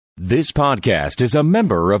This podcast is a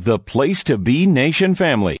member of the Place to Be Nation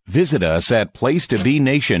family. Visit us at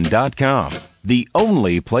placetobenation.com, the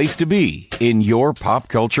only place to be in your pop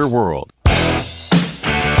culture world.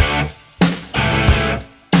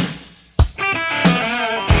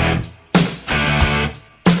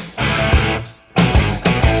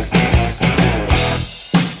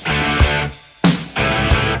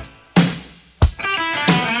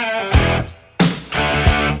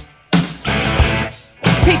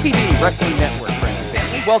 PTB Wrestling Network, friends and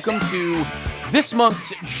family. Welcome to this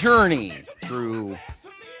month's journey through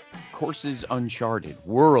courses uncharted,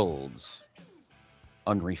 worlds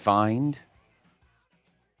unrefined,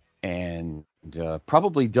 and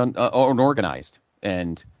probably done unorganized,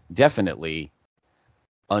 and definitely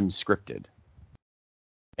unscripted.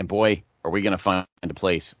 And boy, are we going to find a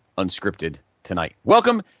place unscripted tonight.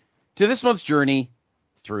 Welcome to this month's journey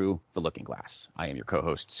through the Looking Glass. I am your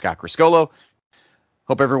co-host, Scott Criscolo.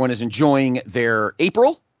 Hope everyone is enjoying their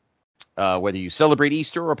April, whether you celebrate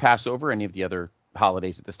Easter or Passover, any of the other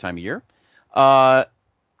holidays at this time of year.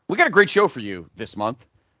 We got a great show for you this month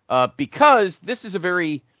because this is a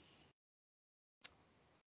very,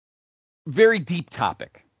 very deep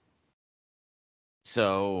topic.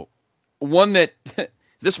 So one that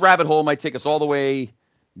this rabbit hole might take us all the way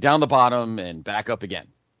down the bottom and back up again.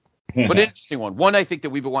 But an interesting one. One I think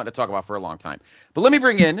that we've been wanting to talk about for a long time. But let me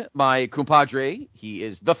bring in my compadre. He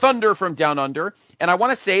is the Thunder from Down Under. And I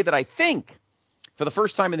want to say that I think, for the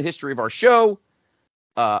first time in the history of our show,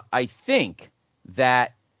 I think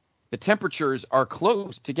that the temperatures are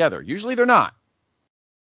close together. Usually they're not.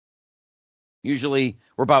 Usually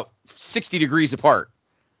we're about 60 degrees apart.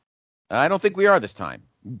 I don't think we are this time.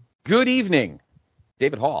 Good evening,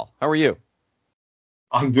 David Hall. How are you?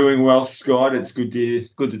 I'm doing well, Scott. It's good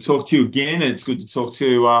to talk to you again. It's good to talk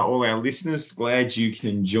to all our listeners. Glad you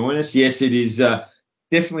can join us. Yes, it is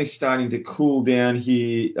definitely starting to cool down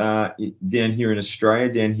here in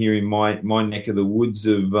Australia, down here in my neck of the woods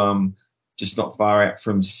of just not far out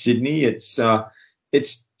from Sydney. It's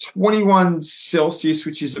 21 Celsius,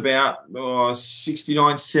 which is about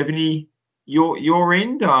 69, 70 your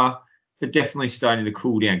end. But definitely starting to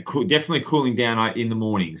cool down. Definitely cooling down in the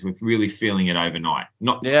mornings. We're really feeling it overnight.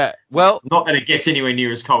 Not that it gets anywhere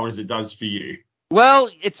near as cold as it does for you.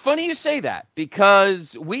 Well, it's funny you say that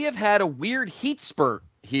because we have had a weird heat spurt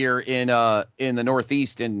here in the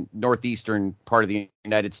Northeast and northeastern part of the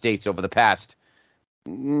United States over the past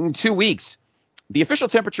 2 weeks. The official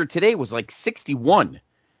temperature today was like 61.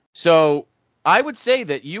 So I would say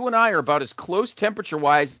that you and I are about as close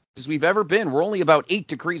temperature-wise as we've ever been. We're only about 8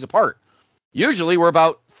 degrees apart. Usually we're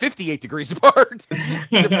about 58 degrees apart,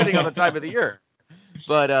 depending on the time of the year.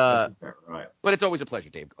 But That's about right. But it's always a pleasure,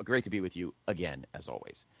 Dave. Great to be with you again, as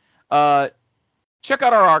always. Check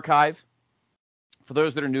out our archive. For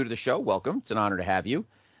those that are new to the show, welcome. It's an honor to have you.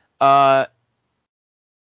 Our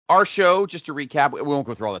show, just to recap, we won't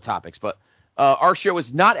go through all the topics, but our show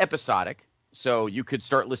is not episodic. So you could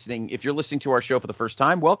start listening. If you're listening to our show for the first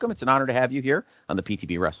time, welcome. It's an honor to have you here on the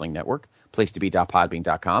PTB Wrestling Network,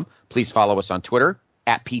 placetobe.podbean.com. Please follow us on Twitter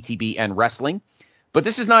at PTBNWrestling. But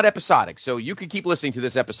this is not episodic, so you could keep listening to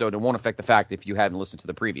this episode. It won't affect the fact if you hadn't listened to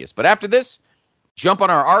the previous. But after this, jump on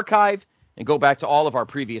our archive and go back to all of our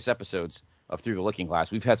previous episodes of Through the Looking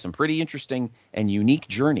Glass. We've had some pretty interesting and unique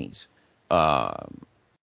journeys all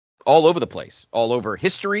over the place, all over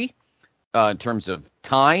history in terms of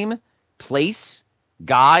time, place,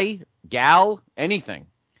 guy, gal, anything.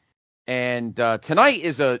 And tonight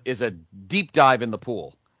is a deep dive in the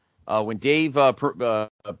pool. When Dave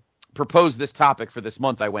proposed this topic for this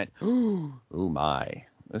month, I went, "Oh my!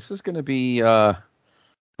 This is going to be a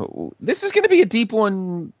deep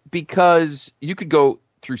one because you could go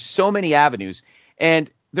through so many avenues,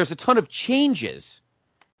 and there's a ton of changes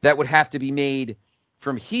that would have to be made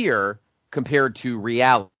from here compared to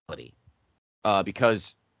reality,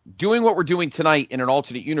 because doing what we're doing tonight in an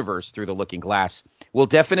alternate universe through the Looking Glass will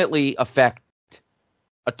definitely affect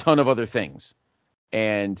a ton of other things.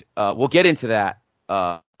 And we'll get into that.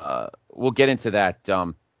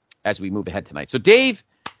 As we move ahead tonight. So, Dave,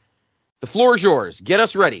 the floor is yours. Get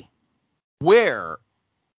us ready. Where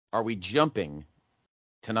are we jumping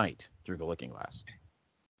tonight through the Looking Glass?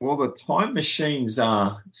 Well, the time machines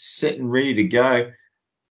are set and ready to go.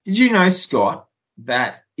 Did you know, Scott,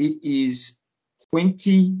 that it is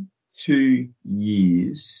 22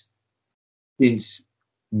 years since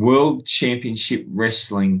World Championship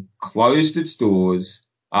Wrestling closed its doors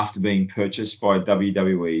after being purchased by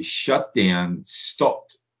WWE, shut down,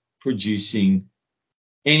 stopped producing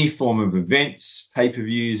any form of events,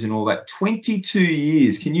 pay-per-views and all that. 22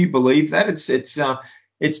 years. Can you believe that?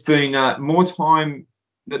 It's been more time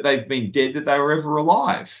that they've been dead that they were ever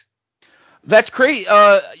alive. That's crazy.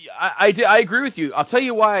 I agree with you. I'll tell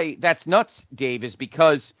you why that's nuts, Dave, is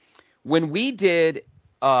because when we did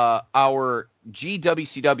our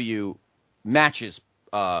GWCW matches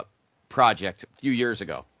project a few years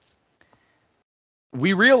ago,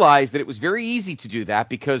 we realized that it was very easy to do that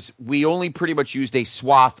because we only pretty much used a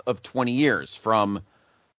swath of 20 years from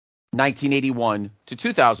 1981 to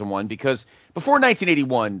 2001, because before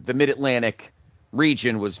 1981, the Mid-Atlantic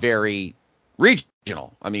region was very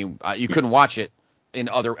regional. I mean, you couldn't watch it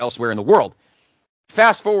elsewhere in the world.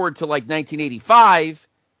 Fast forward to like 1985,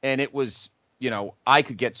 and it was, I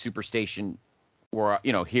could get Superstation or,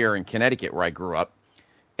 here in Connecticut where I grew up,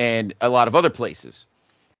 and a lot of other places.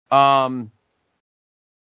 And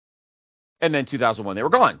then 2001, they were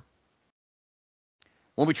gone.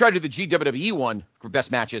 When we tried to do the GWWE one for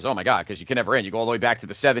best matches, oh my God, because you can never end. You go all the way back to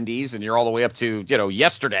the 70s, and you're all the way up to,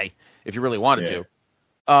 yesterday, if you really wanted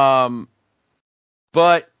to.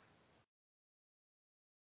 But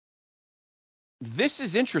this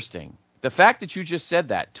is interesting. The fact that you just said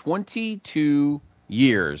that, 22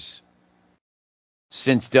 years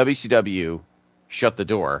since WCW shut the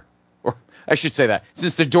door, or I should say that,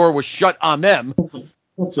 since the door was shut on them.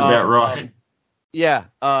 That's about right.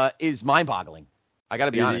 Is mind-boggling. I got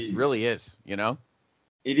to be honest. It really is, It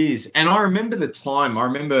is. And I remember the time. I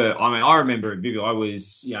remember it vividly. I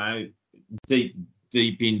was,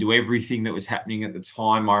 deep into everything that was happening at the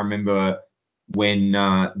time. I remember when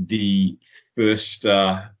the first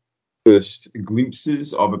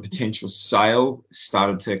glimpses of a potential sale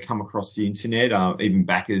started to come across the internet, even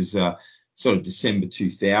back as sort of December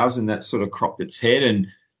 2000, that sort of cropped its head. And,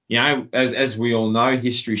 as we all know,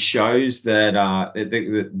 history shows that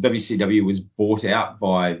the WCW was bought out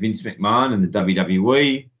by Vince McMahon and the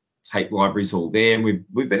WWE. Tape libraries all there, and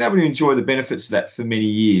we've been able to enjoy the benefits of that for many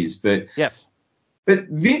years. But yes, but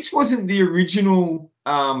Vince wasn't the original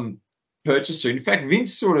purchaser. In fact,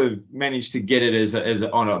 Vince sort of managed to get it as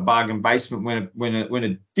on a bargain basement when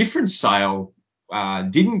a different sale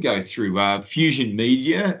didn't go through. Fusion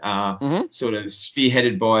Media, sort of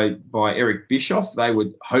spearheaded by Eric Bischoff, they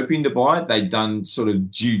were hoping to buy it. They'd done sort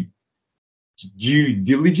of due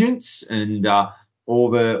diligence, and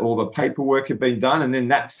all the paperwork had been done, and then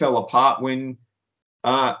that fell apart when,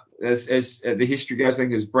 as the history goes, I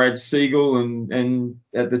think it was Brad Siegel and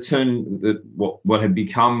at the turn what had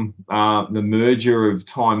become the merger of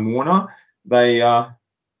Time Warner, they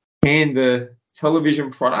hand the television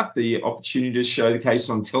product the opportunity to showcase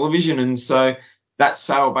on television, and so that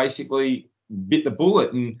sale basically bit the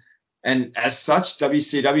bullet, and as such,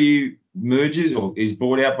 WCW merges or is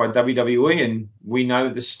bought out by WWE, and we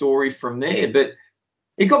know the story from there. But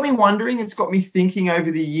it got me wondering, it's got me thinking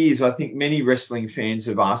over the years. I think many wrestling fans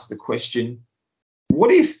have asked the question,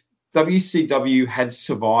 what if WCW had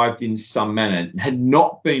survived in some manner, had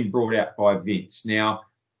not been brought out by Vince? Now,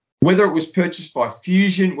 whether it was purchased by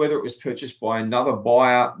Fusion, whether it was purchased by another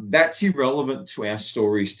buyer, that's irrelevant to our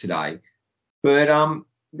stories today. But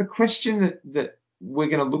the question that we're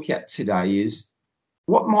going to look at today is,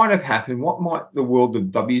 what might have happened? What might the world of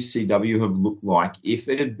WCW have looked like if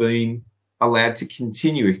it had been allowed to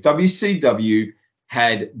continue? If WCW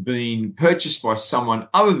had been purchased by someone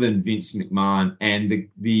other than Vince McMahon, and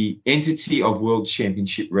the entity of World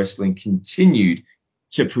Championship Wrestling continued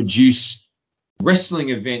to produce wrestling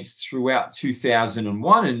events throughout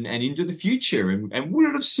 2001 and into the future, and would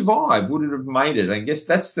it have survived? Would it have made it? I guess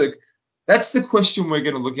that's the question we're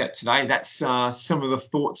going to look at today. That's some of the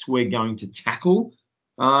thoughts we're going to tackle.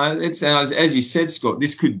 It's as you said, Scott.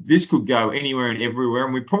 This could go anywhere and everywhere,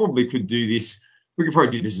 and we probably could do this. We could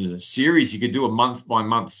probably do this as a series. You could do a month by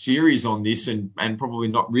month series on this, and probably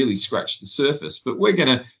not really scratch the surface. But we're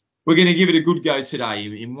gonna give it a good go today.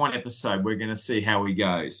 In one episode, we're gonna see how we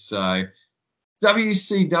go. So,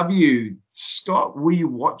 WCW, Scott, were you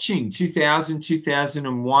watching 2000,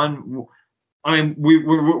 2001? I mean,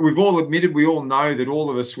 we've all admitted, we all know that all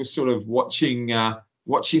of us were sort of watching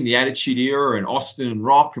the Attitude Era and Austin and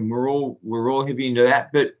Rock, and we're all heavy into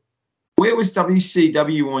that. But where was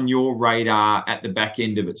WCW on your radar at the back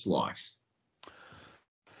end of its life?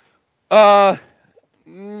 Not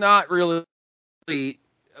really.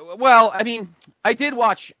 Well, I mean, I did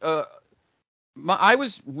watch. I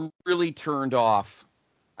was really turned off.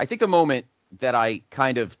 I think the moment that I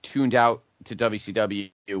kind of tuned out to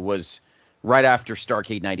WCW was right after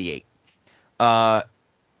Starrcade '98.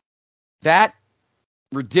 That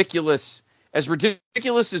ridiculous as the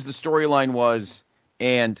storyline was,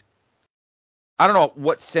 and I don't know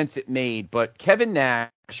what sense it made, but Kevin Nash,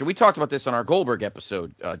 and we talked about this on our Goldberg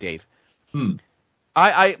episode, Dave.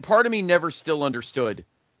 I part of me never still understood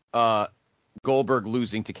Goldberg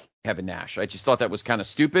losing to Kevin Nash. I just thought that was kind of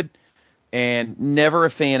stupid and never a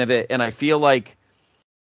fan of it. And I feel like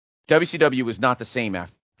WCW was not the same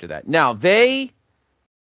after that. Now, they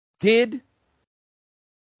did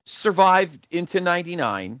survive into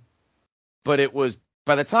 99, but it was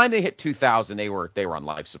by the time they hit 2000, they were on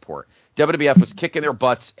life support. WWF was kicking their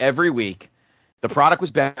butts every week. The product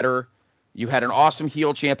was better. You had an awesome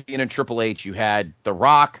heel champion in Triple H. You had The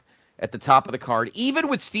Rock at the top of the card. Even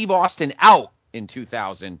with Steve Austin out in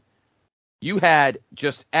 2000, you had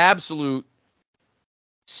just absolute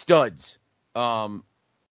studs in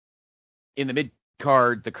the mid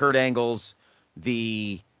card. The Kurt Angles,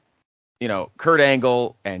 Kurt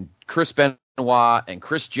Angle and Chris Benoit and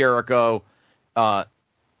Chris Jericho, the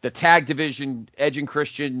tag division, Edge and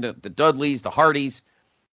Christian, the Dudleys, the Hardys.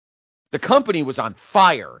 The company was on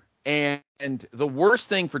fire. And the worst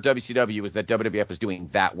thing for WCW was that WWF was doing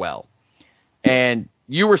that well. And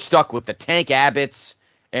you were stuck with the Tank Abbotts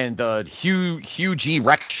and the Huge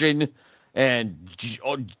Erection and,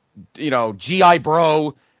 G.I.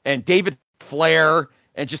 Bro and David Flair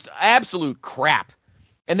and just absolute crap.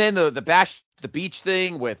 And then the Bash the Beach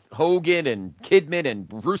thing with Hogan and Kidman, and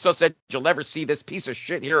Russo said, "You'll never see this piece of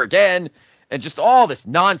shit here again," and just all this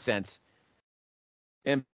nonsense.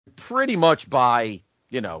 And pretty much by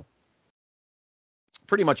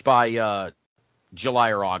July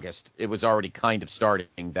or August, it was already kind of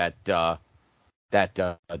starting that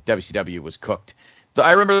WCW was cooked.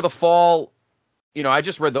 I remember the fall. I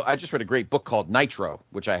just read a great book called Nitro,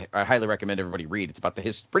 which I highly recommend everybody read. It's about the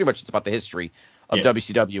history of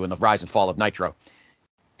WCW and the rise and fall of Nitro.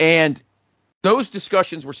 And those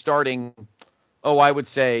discussions were starting, I would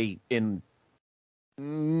say in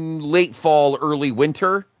late fall, early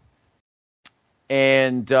winter.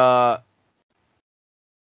 And I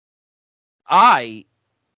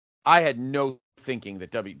had no thinking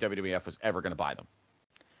that WWF was ever going to buy them.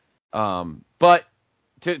 But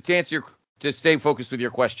to stay focused with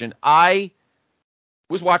your question, I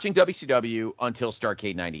was watching WCW until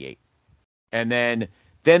Starrcade 98. And then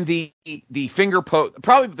the finger poke,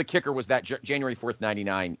 probably the kicker was that January 4th,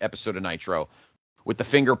 99 episode of Nitro with the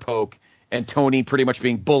finger poke and Tony pretty much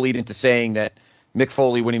being bullied into saying that Mick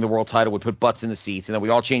Foley winning the world title would put butts in the seats. And then we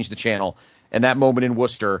all changed the channel. And that moment in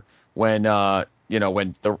Worcester when, when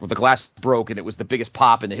the glass broke and it was the biggest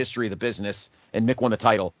pop in the history of the business and Mick won the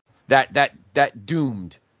title, that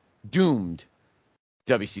doomed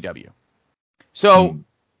WCW. So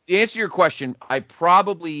to answer your question, I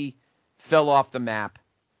probably fell off the map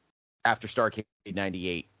after Starrcade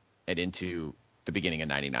 98 and into the beginning of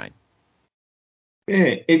 99.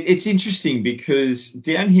 Yeah, it's interesting because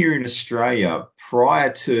down here in Australia,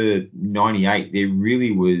 prior to 98, there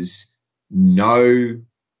really was no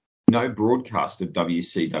broadcast of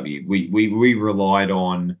WCW. We relied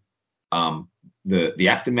on the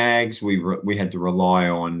Aftermags. We had to rely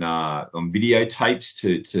on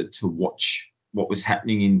videotapes to watch what was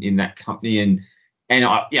happening in that company, and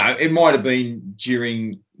it might have been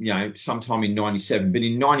during sometime in 97, but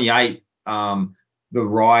in 98 the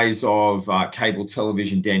rise of cable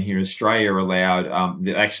television down here in Australia allowed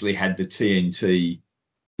they actually had the TNT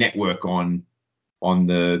network on one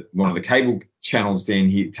of the cable channels down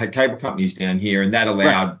here, cable companies down here, and that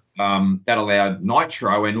allowed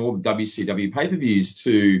Nitro and all the WCW pay-per-views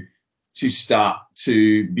to start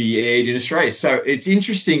to be aired in Australia. So it's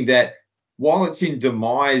interesting that while it's in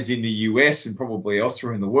demise in the US and probably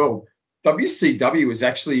elsewhere in the world, WCW was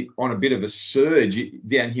actually on a bit of a surge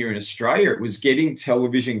down here in Australia. It was getting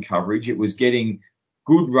television coverage. It was getting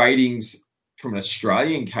good ratings from an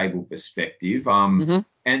Australian cable perspective.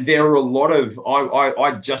 And there were a lot of,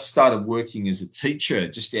 I just started working as a teacher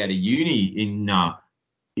just out of uni in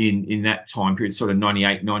that time period, sort of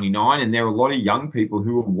 98, 99. And there were a lot of young people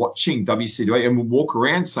who were watching WCW and would walk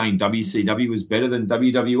around saying WCW was better than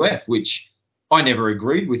WWF, which I never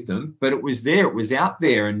agreed with them, but it was there. It was out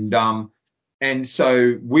there. And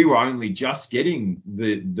so we were only just getting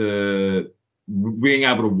the being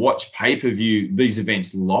able to watch pay-per-view, these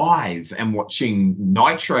events live, and watching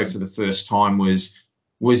Nitro for the first time was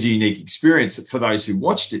a unique experience for those who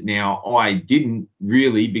watched it. Now, I didn't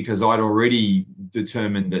really, because I'd already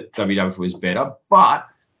determined that WWF was better. But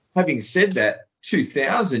having said that,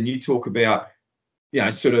 2000, you talk about,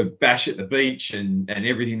 sort of Bash at the Beach and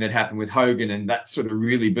everything that happened with Hogan, and that sort of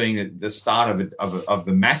really being the start of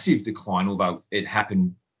the massive decline, although it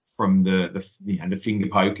happened from the finger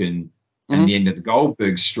poke and the end of the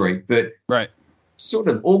Goldberg streak. But right. Sort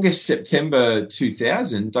of August, September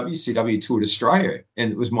 2000, WCW toured Australia,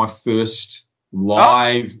 and it was my first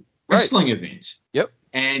live wrestling event. Yep.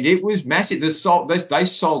 And it was massive. They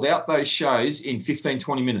sold out those shows in 15,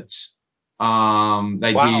 20 minutes.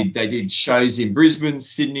 They did shows in Brisbane,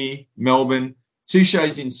 Sydney, Melbourne, 2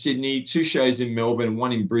 shows in Sydney, 2 shows in Melbourne,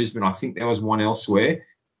 1 in Brisbane. I think there was 1 elsewhere.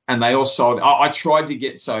 And they all sold. I tried to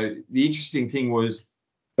get, so the interesting thing was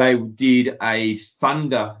they did a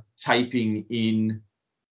Thunder taping in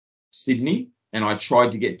Sydney, and I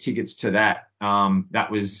tried to get tickets to that.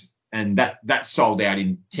 That sold out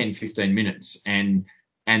in 10, 15 minutes. And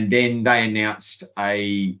then they announced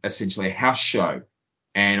essentially a house show,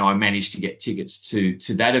 and I managed to get tickets to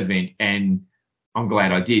that event. And I'm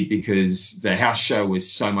glad I did, because the house show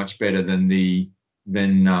was so much better than the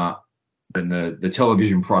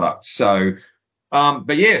television product. So,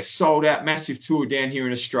 but yeah, sold out, massive tour down here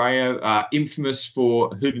in Australia, infamous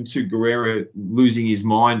for Juventud Guerrero losing his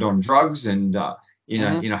mind on drugs and in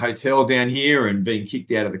a hotel down here and being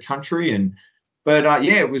kicked out of the country. But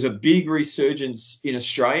it was a big resurgence in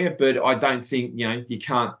Australia. But I don't think, you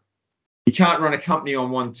can't run a company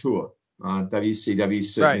on one tour. WCW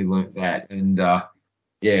certainly learnt that. And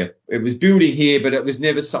it was building here, but it was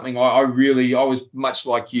never something I was much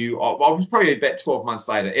like you. I was probably about 12 months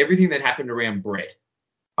later. Everything that happened around Bret.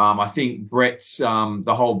 I think Bret's, the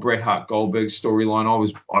whole Bret Hart Goldberg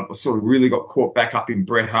storyline, I sort of really got caught back up in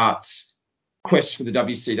Bret Hart's quest for the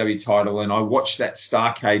WCW title. And I watched that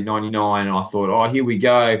Starrcade 99 and I thought, oh, here we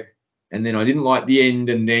go. And then I didn't like the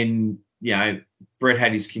end. And then, Bret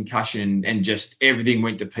had his concussion and just everything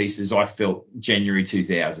went to pieces. I felt January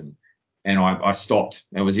 2000. And I stopped.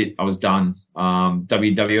 That was it. I was done.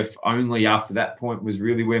 WWF only after that point was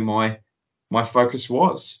really where my focus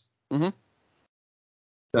was. Mm-hmm.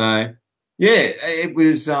 So it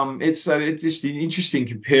was. It's just interesting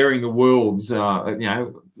comparing the worlds.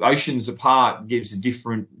 Oceans apart gives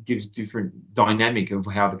different dynamic of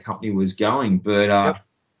how the company was going. But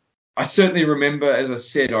I certainly remember, as I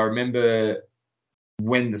said, when the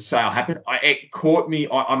sale happened. It caught me.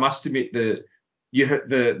 I must admit the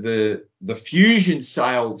Fusion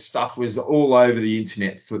sale stuff was all over the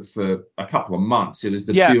internet for a couple of months. It was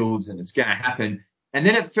the builds and it's going to happen. And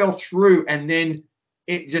then it fell through, and then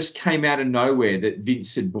it just came out of nowhere that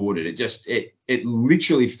Vince had bought it. It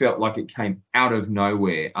literally felt like it came out of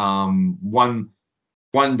nowhere. One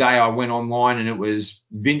day I went online and it was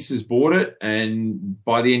Vince has bought it, and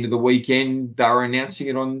by the end of the weekend they were announcing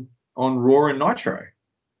it on Raw and Nitro.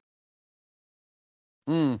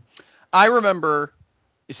 I remember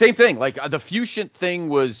the same thing. Like the Fusion thing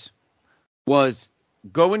was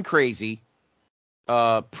going crazy.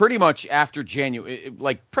 Pretty much after January,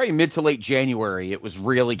 like probably mid to late January, it was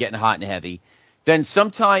really getting hot and heavy. Then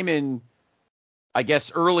sometime in, I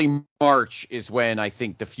guess, early March is when I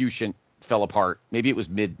think the Fusion fell apart. Maybe it was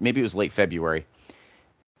late February.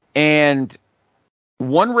 And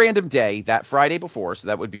one random day, that Friday before, so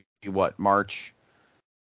that would be what, March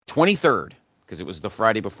 23rd. Because it was the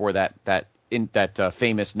Friday before that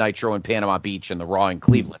famous Nitro in Panama Beach and the Raw in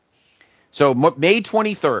Cleveland. So March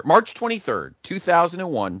 23rd,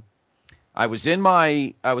 2001, I was at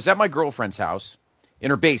my girlfriend's house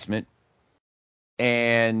in her basement,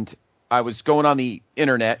 and I was going on the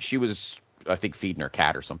internet. She was, I think, feeding her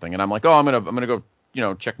cat or something, and I'm like, oh, I'm gonna go,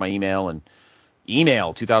 check my email. And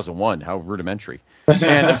email 2001, how rudimentary. And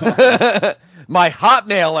my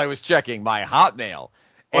Hotmail, I was checking my Hotmail.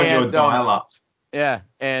 On your dial-up. Yeah,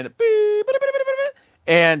 and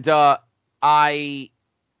I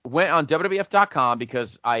went on WWF.com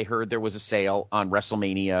because I heard there was a sale on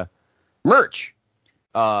WrestleMania merch.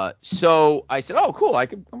 So I said, "Oh, cool! I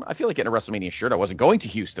feel like getting a WrestleMania shirt." I wasn't going to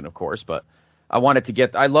Houston, of course, but I wanted to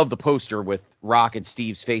get. I love the poster with Rock and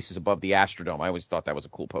Steve's faces above the Astrodome. I always thought that was a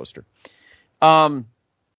cool poster. And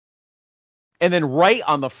then right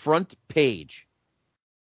on the front page,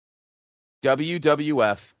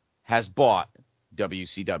 WWF has bought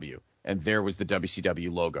WCW, and there was the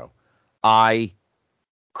WCW logo. I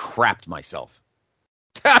crapped myself.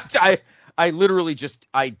 I literally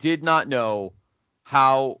I did not know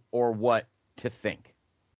how or what to think.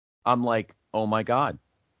 I'm like, oh my God,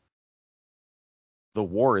 the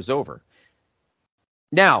war is over.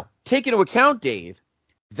 Now, take into account, Dave,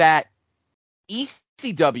 that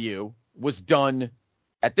ECW was done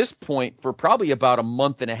at this point for probably about a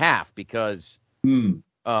month and a half, because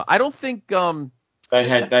I don't think they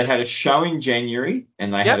had a show in January,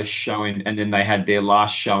 and they had a show and then they had their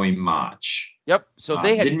last show in March. Yep. So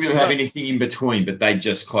they didn't really have anything in between, but they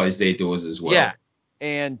just closed their doors as well. Yeah.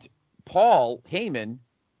 And Paul Heyman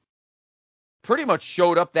pretty much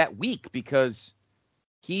showed up that week because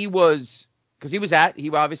he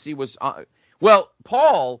obviously was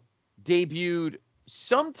Paul debuted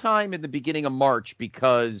sometime in the beginning of March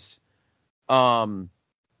because Jerry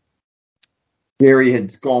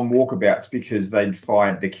had gone walkabouts because they'd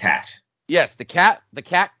fired the cat. Yes, the cat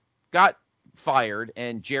got fired,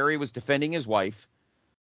 and Jerry was defending his wife.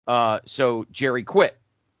 So Jerry quit.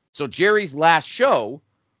 So Jerry's last show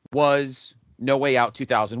was No Way Out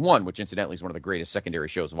 2001, which incidentally is one of the greatest secondary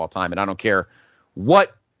shows of all time. And I don't care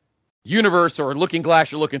what universe or looking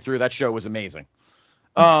glass you're looking through, that show was amazing.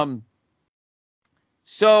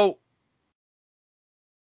 So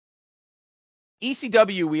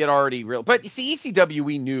ECW we had already but you see, ECW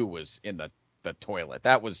we knew was in the toilet.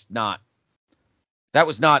 That was not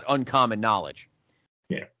uncommon knowledge.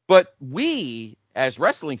 Yeah. But we, as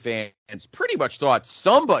wrestling fans, pretty much thought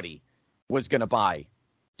somebody was going to buy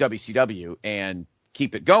WCW and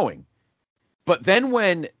keep it going. But then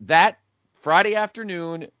when that Friday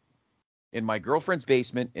afternoon in my girlfriend's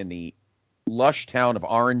basement in the lush town of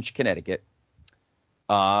Orange, Connecticut,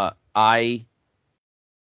 I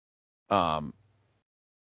saw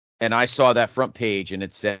that front page and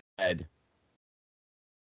it said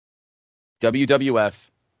WWF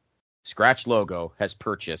scratch logo has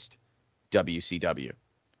purchased WCW.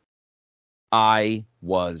 I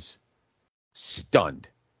was stunned.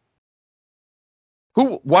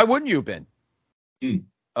 Why wouldn't you have been? It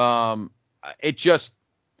just,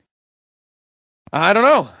 I don't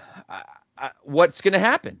know what's going to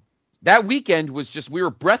happen. That weekend was just, we were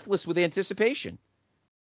breathless with anticipation.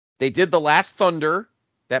 They did the last Thunder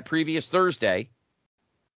that previous Thursday.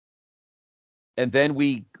 And then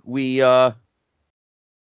we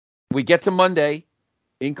get to Monday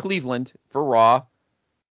in Cleveland for Raw,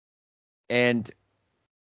 and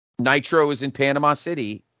Nitro is in Panama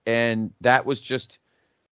City, and that was just,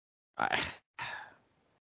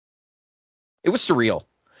 it was surreal.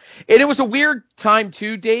 And it was a weird time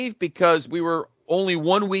too, Dave, because we were only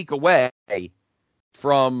 1 week away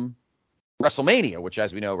from WrestleMania, which,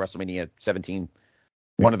 as we know, WrestleMania 17,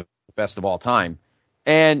 one of the best of all time.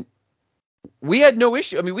 And we had no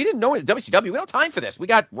issue. I mean, we didn't know it. WCW, we don't have time for this. We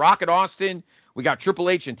got Rock and Austin. We got Triple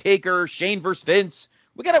H and Taker, Shane versus Vince.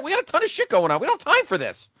 We got a ton of shit going on. We don't have time for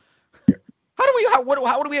this. How do we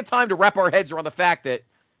have time to wrap our heads around the fact that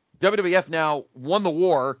WWF now won the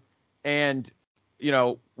war, and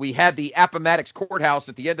we had the Appomattox Courthouse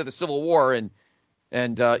at the end of the Civil War, and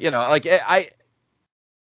the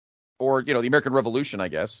American Revolution, I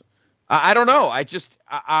guess. I don't know.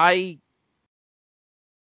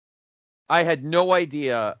 I had no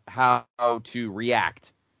idea how to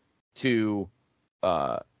react to,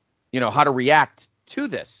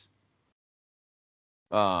 this.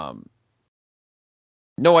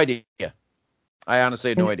 No idea. I honestly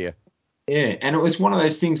had no idea. Yeah, and it was one of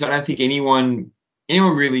those things I don't think anyone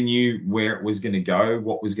really knew where it was going to go,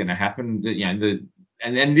 what was going to happen. This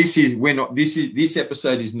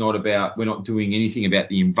episode is not about, we're not doing anything about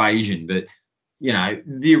the invasion, but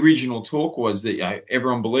the original talk was that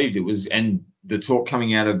everyone believed it was, and the talk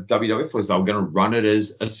coming out of WWF was they were going to run it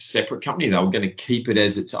as a separate company. They were going to keep it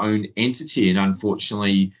as its own entity, and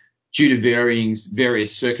unfortunately, due to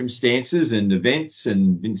various circumstances and events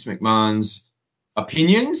and Vince McMahon's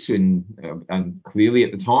opinions, and clearly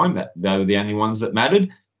at the time that they were the only ones that mattered,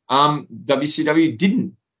 WCW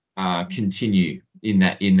didn't continue in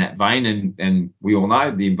that vein, and we all know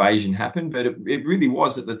the invasion happened, but it really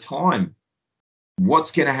was at the time,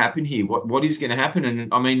 what's going to happen here? What is going to happen?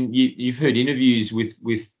 And I mean, you've heard interviews with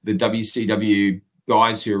the WCW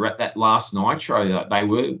guys who were at that last Nitro. They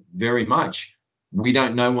were very much, we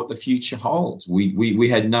don't know what the future holds. We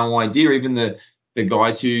had no idea. Even the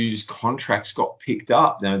guys whose contracts got picked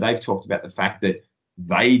up, they've talked about the fact that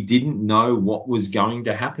they didn't know what was going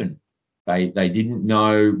to happen. They didn't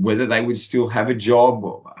know whether they would still have a job,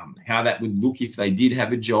 or how that would look if they did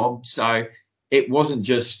have a job. So it wasn't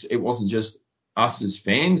just us as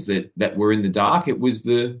fans that were in the dark. It was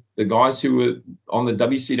the guys who were on the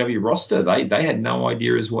WCW roster. They had no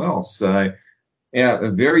idea as well. So yeah, a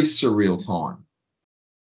very surreal time.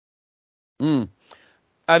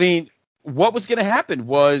 I mean, what was going to happen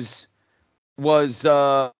was was it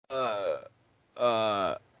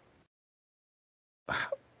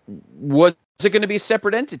going to be a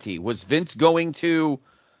separate entity? Was Vince going to,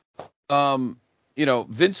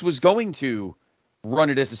 Vince was going to run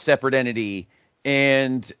it as a separate entity,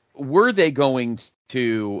 and were they going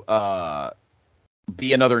to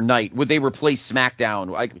be another night? Would they replace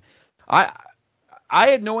SmackDown? I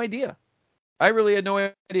had no idea. I really had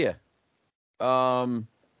no idea.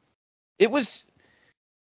 It was,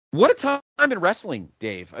 what a time in wrestling,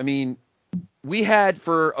 Dave. I mean, we had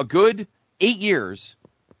for a good 8 years,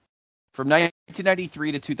 from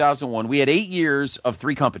 1993 to 2001, we had 8 years of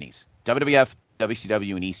three companies: WWF,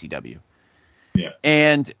 WCW, and ECW. Yeah.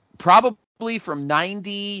 And probably from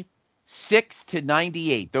 96 to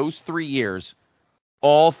 98, those 3 years,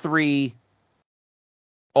 all three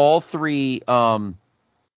all three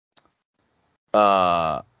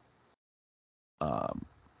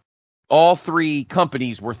all three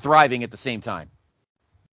companies were thriving at the same time.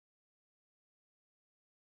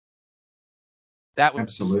 That was,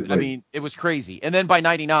 Absolutely. I mean, it was crazy. And then by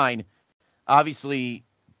 99, obviously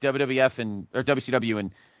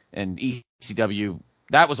WCW and ECW,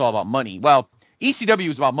 that was all about money. Well, ECW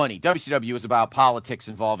was about money. WCW was about politics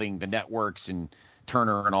involving the networks and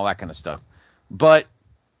Turner and all that kind of stuff. But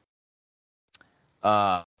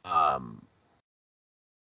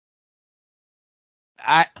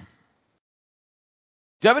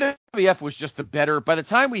WWF was just the better. By the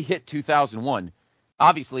time we hit 2001,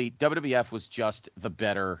 obviously WWF was just the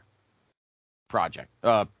better project.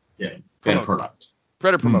 Better product.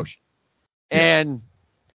 Better promotion. And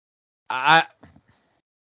I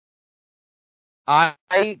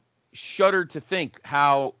shuddered to think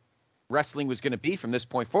how wrestling was going to be from this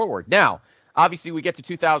point forward. Now, obviously, we get to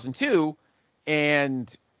 2002,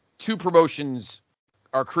 and two promotions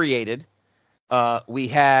are created. We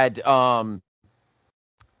had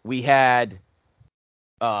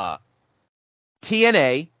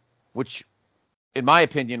TNA, which, in my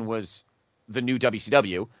opinion, was the new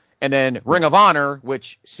WCW, and then Ring of Honor,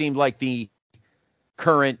 which seemed like the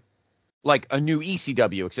current, like a new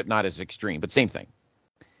ECW, except not as extreme, but same thing.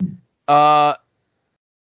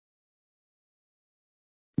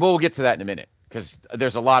 We'll get to that in a minute, because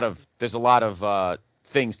there's a lot of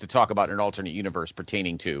things to talk about in an alternate universe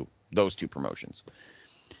pertaining to those two promotions.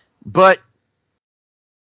 But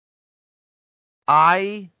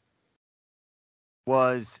I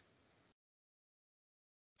was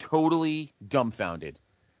totally dumbfounded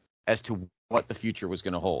as to what the future was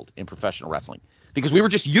going to hold in professional wrestling, because we were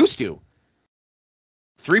just used to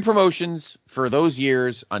 3 promotions for those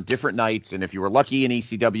years on different nights. And if you were lucky in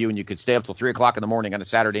ECW and you could stay up till 3:00 in the morning on a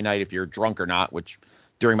Saturday night, if you're drunk or not, which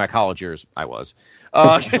during my college years I was.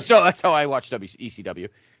 So that's how I watched ECW.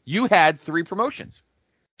 You had 3 promotions.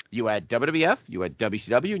 You had WWF, you had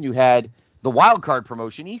WCW, and you had the wild card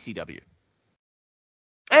promotion, ECW.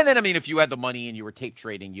 And then, I mean, if you had the money and you were tape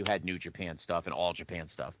trading, you had New Japan stuff and All Japan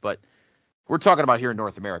stuff. But we're talking about here in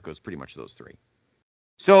North America, it's pretty much those 3.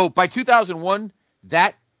 So by 2001,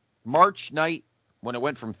 that March night, when it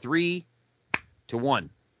went from 3 to 1,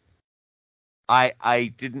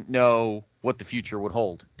 I didn't know what the future would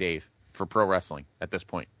hold, Dave, for pro wrestling at this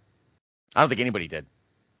point. I don't think anybody did,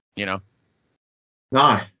 you know?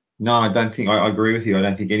 No, I don't think I agree with you. I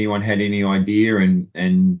don't think anyone had any idea, and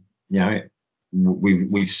you know,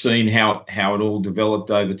 we've seen how it all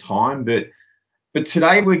developed over time. But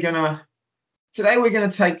today we're gonna take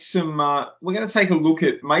a look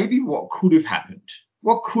at maybe what could have happened.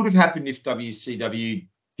 What could have happened if WCW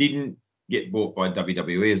didn't get bought by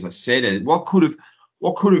WWE, as I said. What could have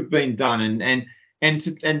been done, and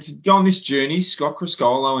to go on this journey, Scott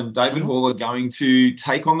Criscolo and David Hall are going to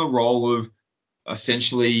take on the role of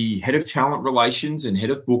essentially head of talent relations and head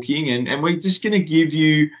of booking, and we're just going to give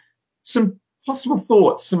you some possible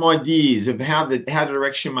thoughts, some ideas of how the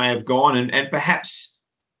direction may have gone, and perhaps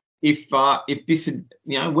if this had,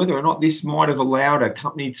 whether or not this might have allowed a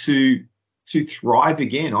company to thrive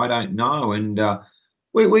again. I don't know. And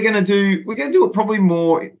we're going to do it probably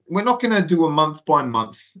more. We're not going to do a month by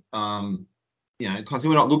month, because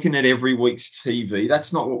we're not looking at every week's TV.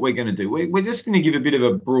 That's not what we're going to do. We're just going to give a bit of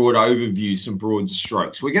a broad overview, some broad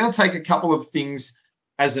strokes. We're going to take a couple of things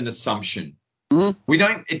as an assumption.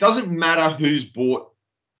 It doesn't matter who's bought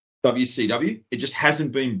WCW. It just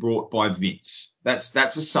hasn't been brought by Vince. That's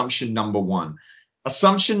assumption number 1.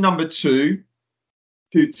 Assumption number 2,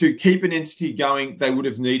 to keep an entity going, they would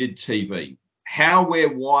have needed TV. How, where,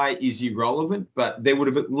 why is irrelevant, but there would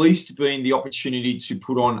have at least been the opportunity to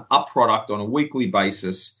put on a product on a weekly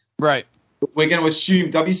basis. Right. We're going to assume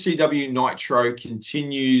WCW Nitro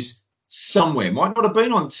continues somewhere. Might not have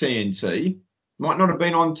been on TNT, might not have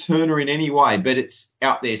been on Turner in any way, but it's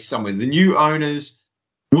out there somewhere. The new owners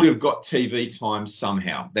would have got TV time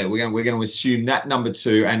somehow. That we're going to assume that number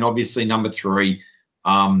 2, and obviously number 3,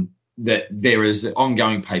 that there is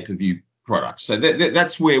ongoing pay-per-view products. So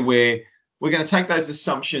that's where we're going to take those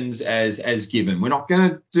assumptions as given. We're not going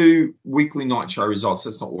to do weekly Nitro results.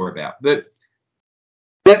 That's not what we're about. But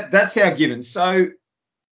that's our given. So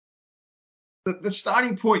the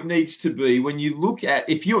starting point needs to be, when you look at,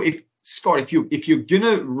 if you're going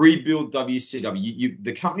to rebuild WCW,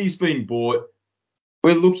 the company's been bought.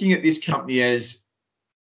 We're looking at this company as,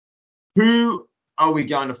 who are we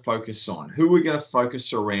going to focus on? Who are we going to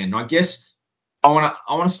focus around? And I guess I want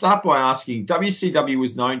to start by asking, WCW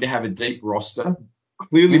was known to have a deep roster.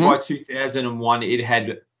 Clearly by 2001, it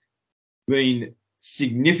had been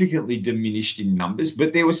significantly diminished in numbers,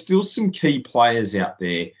 but there were still some key players out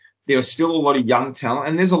there. There was still a lot of young talent,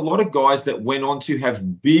 and there's a lot of guys that went on to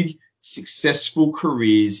have big, successful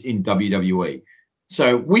careers in WWE.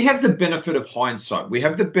 So we have the benefit of hindsight. We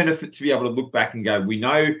have the benefit to be able to look back and go, we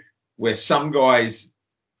know where some guys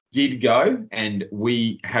did go, and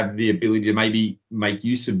we have the ability to maybe make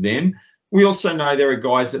use of them. We also know there are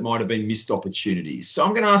guys that might have been missed opportunities. So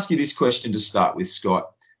I'm going to ask you this question to start with,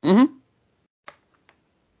 Scott. Mm-hmm.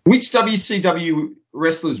 Which WCW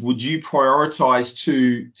wrestlers would you prioritize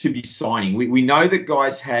to be signing? We know that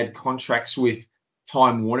guys had contracts with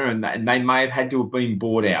Time Warner and they may have had to have been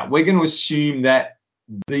bought out. We're going to assume that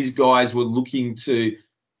these guys were looking to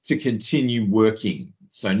continue working.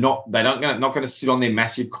 So not going to sit on their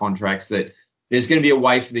massive contracts, that there's going to be a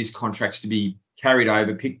way for these contracts to be carried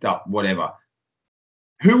over, picked up, whatever.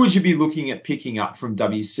 Who would you be looking at picking up from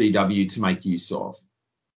WCW to make use of?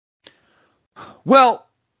 Well,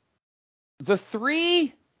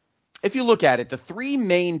 if you look at it, the three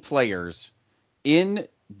main players in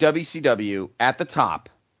WCW at the top,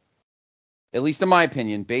 at least in my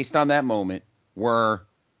opinion, based on that moment, were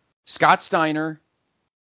Scott Steiner,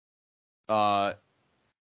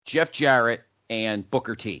 Jeff Jarrett, and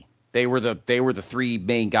Booker T. They were the three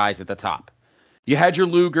main guys at the top. You had your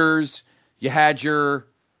Lugers, you had your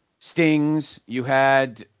Stings, you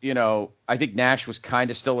had, I think Nash was kind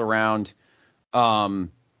of still around.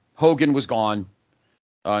 Hogan was gone.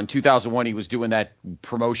 In 2001, he was doing that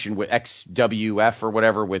promotion with XWF or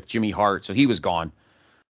whatever with Jimmy Hart, so he was gone.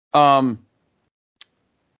 I'd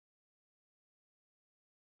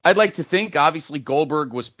like to think, obviously,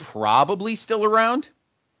 Goldberg was probably still around.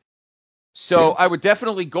 So yeah. I would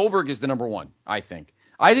definitely, Goldberg is the number one, I think.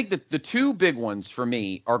 I think that the two big ones for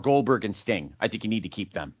me are Goldberg and Sting. I think you need to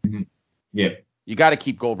keep them. Mm-hmm. Yeah. You got to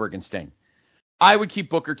keep Goldberg and Sting. I would keep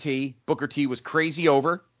Booker T. Booker T was crazy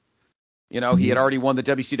over. He had already won the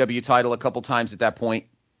WCW title a couple times at that point.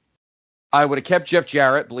 I would have kept Jeff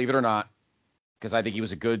Jarrett, believe it or not, because I think he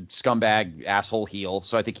was a good scumbag, asshole heel,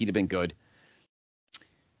 so I think he'd have been good.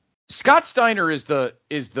 Scott Steiner is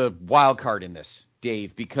the wild card in this,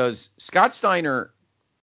 Dave, because Scott Steiner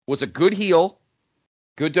was a good heel,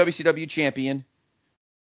 good WCW champion,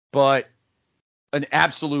 but an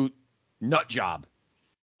absolute nut job.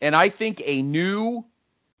 And I think a new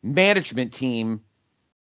management team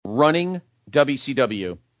running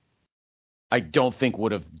WCW, I don't think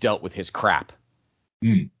would have dealt with his crap.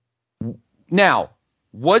 Mm. Now,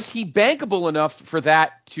 was he bankable enough for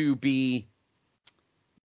that to be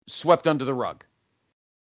swept under the rug?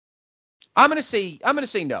 I'm going to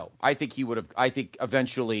say no. I think he would have. I think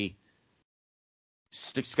eventually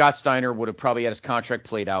Scott Steiner would have probably had his contract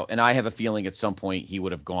played out, and I have a feeling at some point he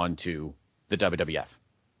would have gone to the WWF.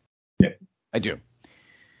 Yeah, I do.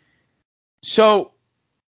 So,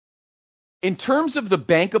 in terms of the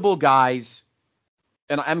bankable guys,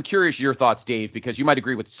 and I'm curious your thoughts, Dave, because you might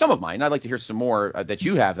agree with some of mine. I'd like to hear some more that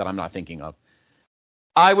you have that I'm not thinking of.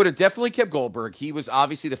 I would have definitely kept Goldberg. He was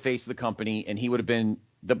obviously the face of the company, and he would have been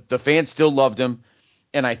the fans still loved him,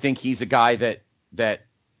 and I think he's a guy that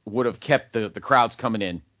would have kept the crowds coming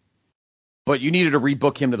in. But you needed to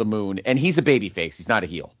rebook him to the moon, and he's a baby face. He's not a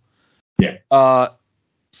heel. Yeah.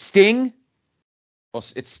 Sting. Well,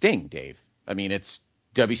 it's Sting, Dave. I mean, it's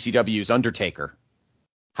WCW's Undertaker.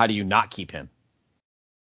 How do you not keep him?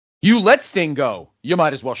 You let Sting go, you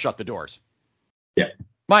might as well shut the doors. Yeah.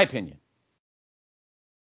 My opinion.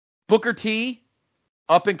 Booker T,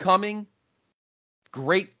 up and coming,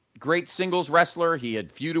 great singles wrestler. He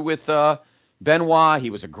had feuded with Benoit. He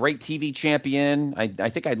was a great TV champion. I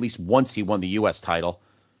think at least once he won the U.S. title.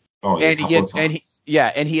 Oh, yeah,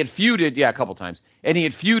 and he had feuded, a couple times. And he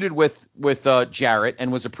had feuded with Jarrett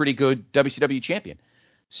and was a pretty good WCW champion.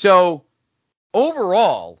 So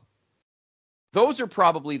overall, those are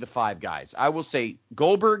probably the five guys. I will say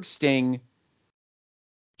Goldberg, Sting,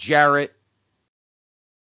 Jarrett,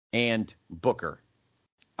 and Booker.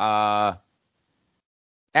 After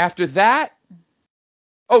that,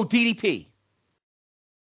 DDP.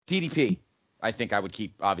 DDP, I think I would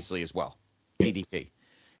keep, obviously, as well. DDP.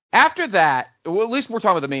 After that, well, at least we're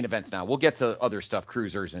talking about the main events now. We'll get to other stuff,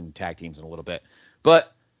 cruisers and tag teams in a little bit.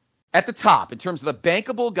 But at the top, in terms of the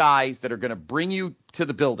bankable guys that are going to bring you to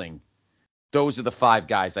the building, those are the five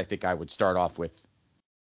guys I think I would start off with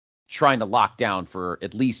trying to lock down for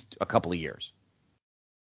at least a couple of years.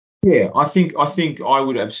 Yeah, I think I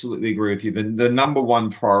would absolutely agree with you. The number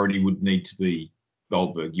one priority would need to be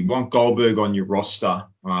Goldberg. You want Goldberg on your roster.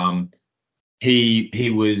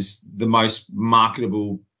 He was the most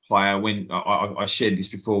marketable player. When I shared this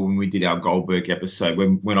before when we did our Goldberg episode,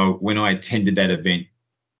 when I attended that event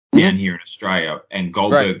down here in Australia, and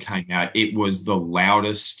Goldberg Right. came out, it was the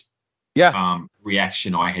loudest Yeah.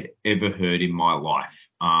 reaction I had ever heard in my life.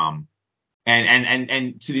 And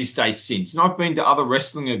to this day since. And I've been to other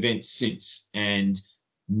wrestling events since, and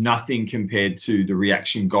nothing compared to the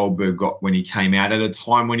reaction Goldberg got when he came out at a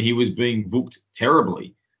time when he was being booked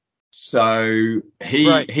terribly. So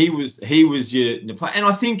Right. he was your play. And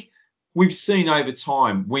I think we've seen over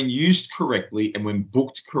time, when used correctly and when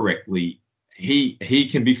booked correctly, he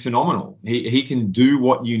can be phenomenal. He can do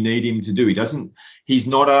what you need him to do. He's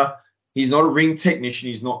not a ring technician.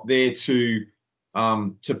 He's not there to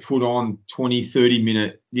put on 20,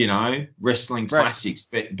 30-minute, wrestling Right. classics,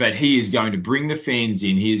 but he is going to bring the fans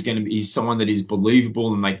in. He's someone that is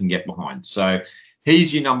believable and they can get behind. So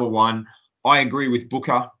he's your number one. I agree with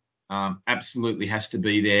Booker. Absolutely has to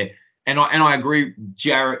be there. And I agree,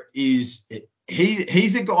 Jarrett he's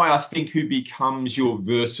a guy I think who becomes your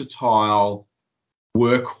versatile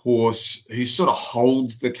workhorse who sort of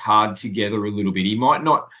holds the card together a little bit. He might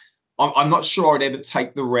not, I'm not sure I'd ever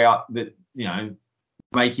take the route that,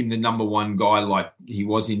 make him the number one guy like he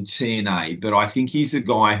was in TNA, but I think he's a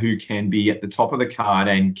guy who can be at the top of the card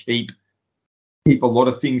and keep a lot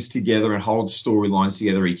of things together and hold storylines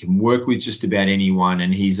together. He can work with just about anyone,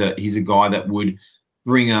 and he's a guy that would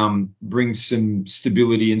bring some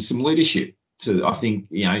stability and some leadership to. I think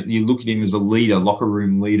you look at him as a leader, locker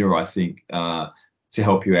room leader. I think to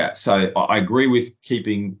help you out. So I agree with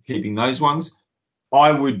keeping those ones.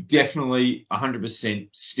 I would definitely 100%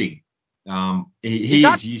 Sting. He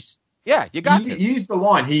is used. Yeah, you got to. Use the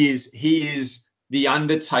line. He is the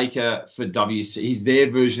Undertaker for WC. He's their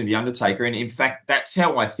version of the Undertaker, and in fact, that's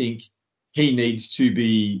how I think he needs to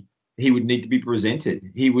be. He would need to be presented.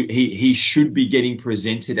 He should be getting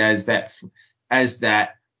presented as that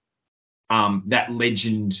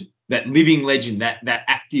legend, that living legend, that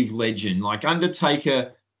active legend. Like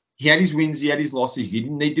Undertaker, he had his wins, he had his losses. He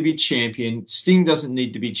didn't need to be champion. Sting doesn't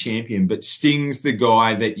need to be champion, but Sting's the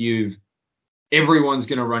guy that everyone's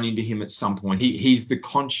going to run into him at some point. He's the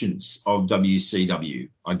conscience of WCW,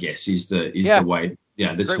 I guess, is the way, the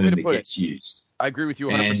term that gets used. I agree with you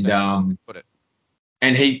 100%. Put it.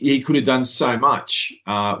 And he could have done so much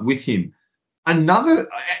with him. And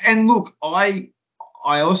look, I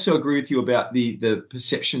also agree with you about the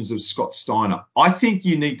perceptions of Scott Steiner. I think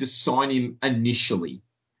you need to sign him initially.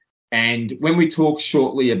 And when we talk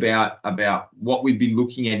shortly about what we'd be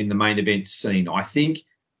looking at in the main event scene, I think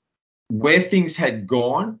where things had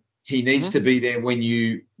gone, he needs to be there when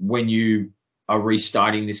you are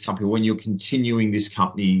restarting this company, when you're continuing this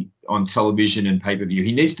company on television and pay-per-view.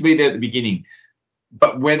 He needs to be there at the beginning.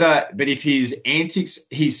 But if his antics,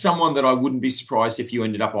 he's someone that I wouldn't be surprised if you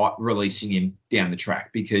ended up releasing him down the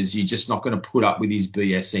track, because you're just not going to put up with his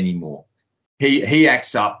BS anymore. He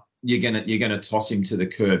acts up, you're gonna toss him to the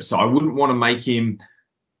curb. So I wouldn't want to make him.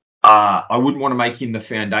 I wouldn't want to make him the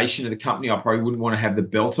foundation of the company. I probably wouldn't want to have the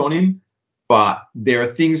belt on him. But there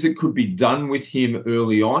are things that could be done with him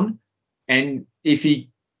early on. And if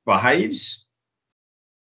he behaves,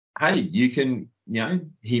 hey, you can,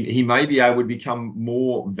 he may be able to become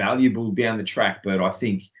more valuable down the track. But I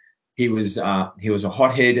think he was a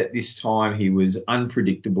hothead at this time. He was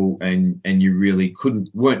unpredictable, and you really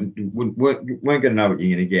weren't going to know what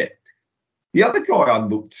you're going to get. The other guy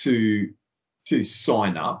I'd look to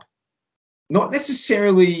sign up, not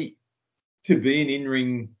necessarily to be an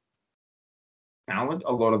in-ring talent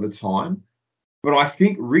a lot of the time, but I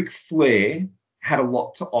think Ric Flair had a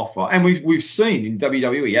lot to offer, and we've seen in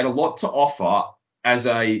WWE he had a lot to offer as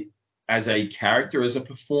a character, as a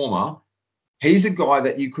performer. He's a guy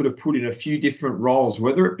that you could have put in a few different roles,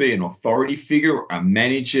 whether it be an authority figure, a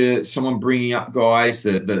manager, someone bringing up guys,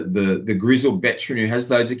 the grizzled veteran who has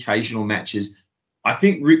those occasional matches. I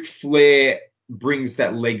think Ric Flair brings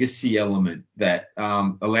that legacy element that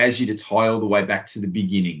allows you to tie all the way back to the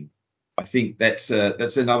beginning. I think that's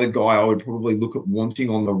another guy I would probably look at wanting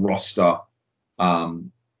on the roster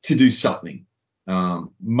to do something.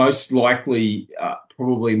 Most likely,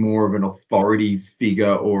 probably more of an authority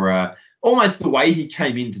figure, or almost the way he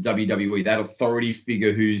came into WWE, that authority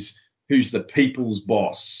figure who's the people's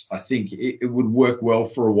boss. I think it would work well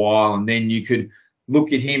for a while, and then you could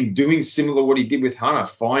look at him doing similar what he did with Hunter,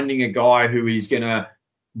 finding a guy who he's going to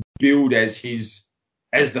build as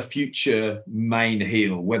the future main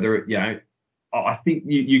heel. Whether I think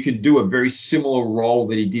you could do a very similar role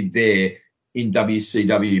that he did there in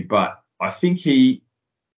WCW, but I think he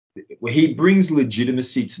brings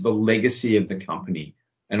legitimacy to the legacy of the company,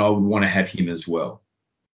 and I would want to have him as well.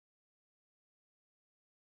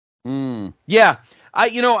 Yeah,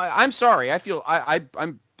 I'm sorry. I feel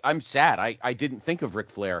I'm sad. I didn't think of Ric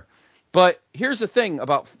Flair But here's the thing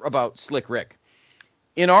about Slick Rick.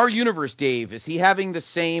 In our universe, Dave, is he having the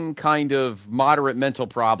same kind of moderate mental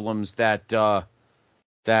problems that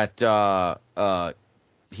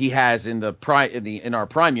he has in our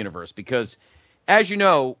Prime universe? Because, as you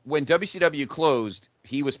know, when WCW closed,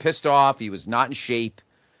 he was pissed off. He was not in shape.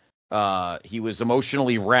 He was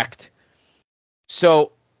emotionally wrecked.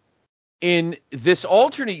 So, in this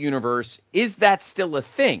alternate universe, is that still a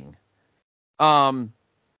thing?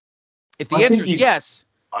 If the answer is yes,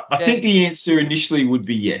 I think the answer initially would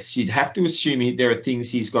be yes. You'd have to assume there are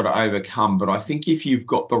things he's got to overcome. But I think if you've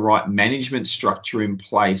got the right management structure in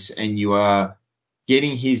place and you are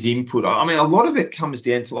getting his input, I mean, a lot of it comes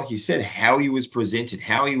down to, like you said, how he was presented,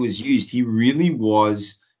 how he was used. He really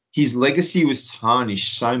was, his legacy was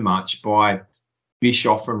tarnished so much by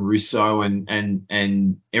Bischoff and Russo and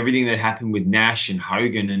everything that happened with Nash and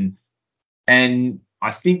Hogan. And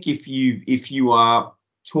I think if you are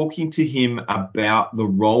talking to him about the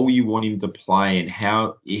role you want him to play and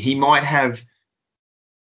how he might have,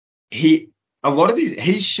 he's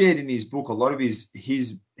shared in his book, a lot of his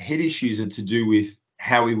head issues are to do with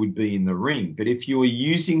how he would be in the ring. But if you're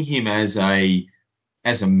using him as a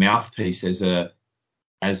mouthpiece, as a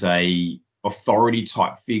authority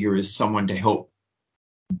type figure, as someone to help,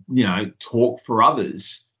 talk for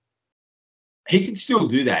others, he could still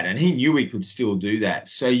do that, and he knew he could still do that.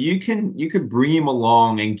 So you could bring him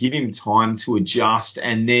along and give him time to adjust,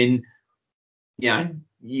 and then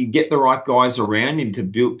you get the right guys around him to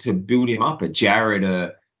build him up. A Jarrett,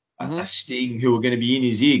 a Sting, who are going to be in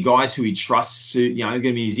his ear, guys who he trusts, are going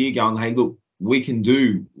to be in his ear, going, "Hey, look, we can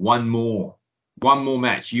do one more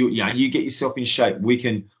match. You get yourself in shape. We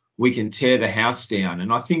can tear the house down."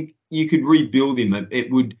 And I think you could rebuild him.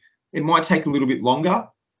 It might take a little bit longer,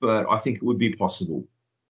 but I think it would be possible.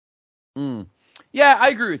 Yeah, I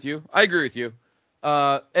agree with you.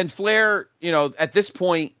 And Flair, at this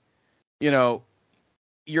point, you're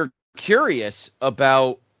curious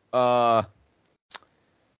about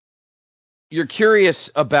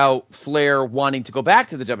Flair wanting to go back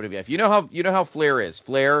to the WWF. You know how Flair is.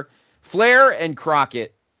 Flair and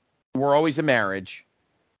Crockett were always a marriage,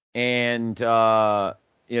 and WWF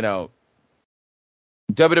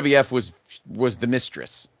was the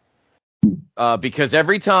mistress. Because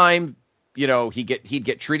every time, he'd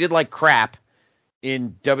get treated like crap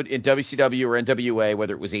in WCW or NWA,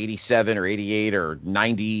 whether it was 87 or 88 or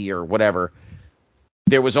 90 or whatever,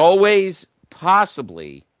 there was always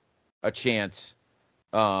possibly a chance,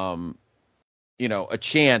 that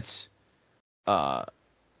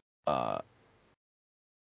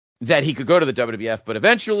he could go to the WWF, but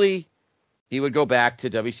eventually he would go back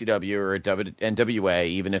to WCW or NWA,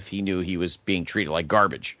 even if he knew he was being treated like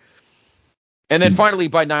garbage. And then finally,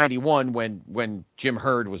 by 91, when Jim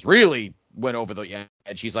Herd really went over the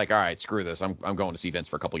edge, he's like, "All right, screw this. I'm going to see Vince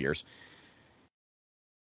for a couple years."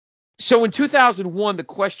 So in 2001, the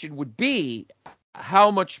question would be,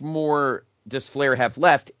 how much more does Flair have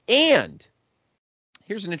left? And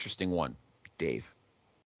here's an interesting one, Dave.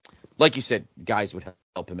 Like you said, guys would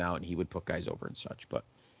help him out, and he would put guys over and such. But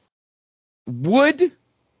would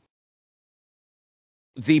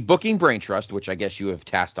the Booking Brain Trust, which I guess you have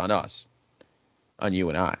tasked on us, on you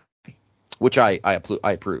and I, which I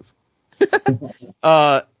approve,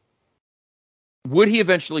 would he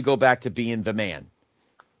eventually go back to being the man?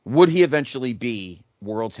 Would he eventually be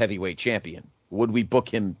world's heavyweight champion? Would we book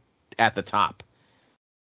him at the top?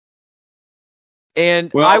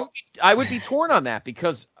 And I would be torn on that,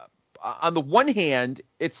 because on the one hand,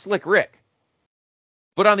 it's Slick Rick.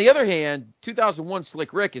 But on the other hand, 2001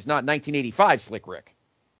 Slick Rick is not 1985 Slick Rick.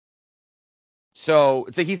 So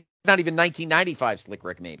he's not even 1995 Slick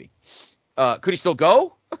Rick, maybe. Could he still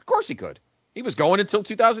go? Of course he could. He was going until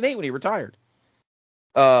 2008 when he retired.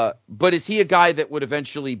 But is he a guy that would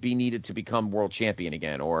eventually be needed to become world champion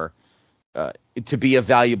again, or to be a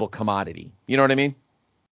valuable commodity? You know what I mean?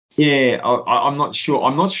 Yeah, I'm not sure.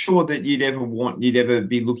 I'm not sure that you'd ever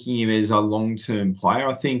be looking at him as a long-term player.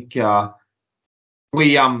 I think those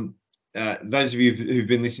of you who've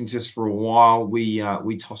been listening to us for a while,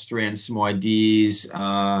 we tossed around some ideas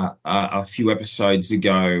a few episodes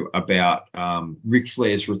ago about Ric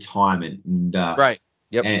Flair's retirement, and right.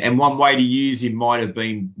 Yep. And one way to use him might have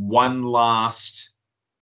been one last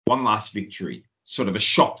victory, sort of a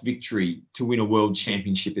shock victory to win a world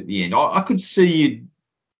championship at the end. I could see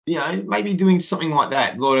you maybe doing something like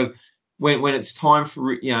that. A lot of when it's time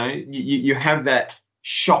for, you have that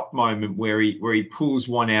shock moment where he pulls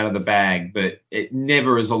one out of the bag, but it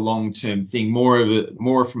never is a long-term thing.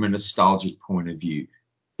 More from a nostalgic point of view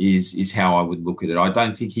is how I would look at it. I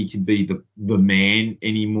don't think he can be the man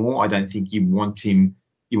anymore. I don't think you want him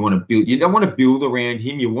You don't want to build around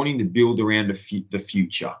him. You want him to build around the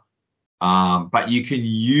future. But you can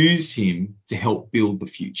use him to help build the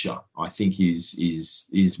future. I think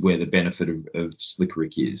is where the benefit of Slick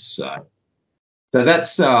Rick is. So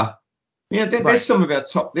that's there's some of our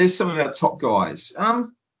top guys.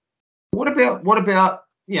 What about we're not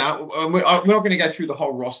going to go through the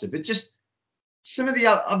whole roster, but just some of the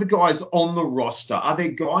other guys on the roster. Are there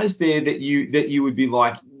guys there that you would be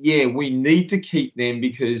like, yeah, we need to keep them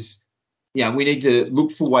because we need to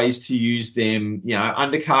look for ways to use them,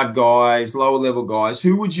 undercard guys, lower level guys.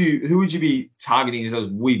 Who would you be targeting as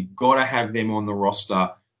we've got to have them on the roster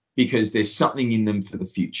because there's something in them for the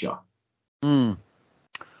future?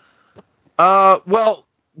 Well,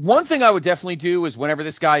 one thing I would definitely do is whenever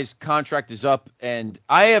this guy's contract is up, and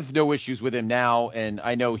I have no issues with him now, and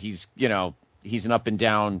I know he's an up and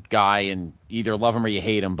down guy and either love him or you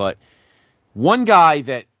hate him, but one guy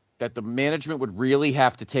that the management would really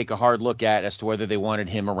have to take a hard look at as to whether they wanted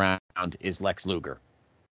him around is Lex Luger.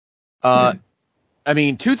 I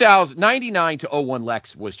mean, 99 to 01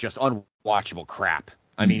 Lex was just unwatchable crap.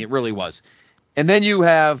 I mean, it really was. And then you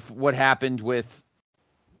have what happened with,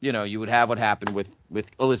 what happened with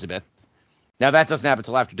Elizabeth. Now, that doesn't happen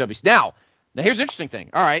until after WC. Now, here's an interesting thing.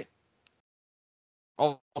 All right.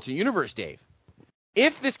 Alternate universe, Dave.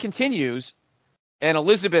 If this continues, and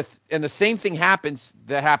Elizabeth, and the same thing happens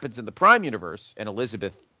in the Prime universe, and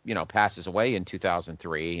Elizabeth, passes away in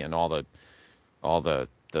 2003, and all the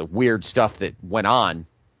weird stuff that went on.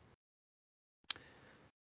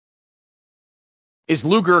 Is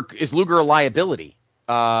Luger a liability?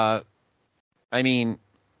 I mean,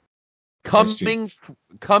 coming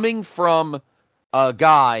from a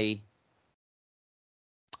guy,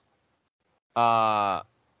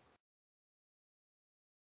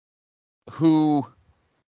 who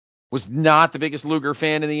was not the biggest Luger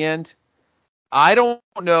fan in the end. I don't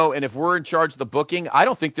know, and if we're in charge of the booking, I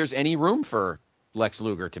don't think there's any room for Lex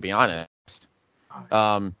Luger, to be honest.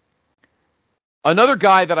 Another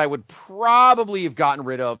guy that I would probably have gotten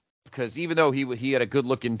rid of, because even though he had a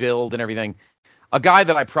good-looking build and everything, a guy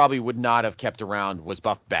that I probably would not have kept around was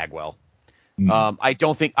Buff Bagwell. I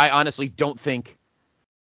honestly don't think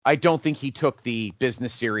he took the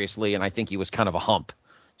business seriously, and I think he was kind of a hump.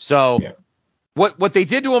 So what they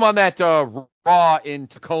did to him on that Raw in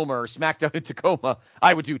Tacoma or SmackDown in Tacoma,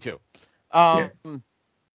 I would do too. I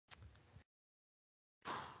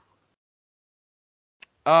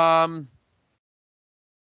kind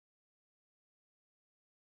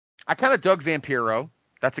of dug Vampiro.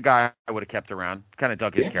 That's a guy I would have kept around. Kind of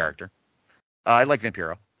dug his character. I like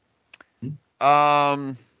Vampiro.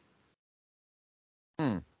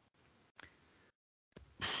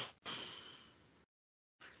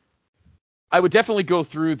 I would definitely go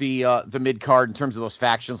through the mid card in terms of those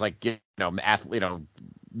factions, like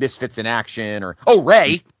Misfits in Action, or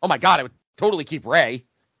Ray. Oh my God, I would totally keep Ray.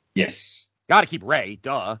 Yes, got to keep Ray.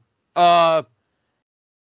 Duh.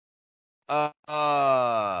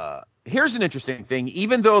 Here's an interesting thing.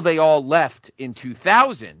 Even though they all left in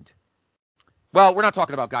 2000, well, we're not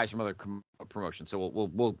talking about guys from other promotions, so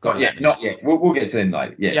we'll go. Not yet. We'll get to them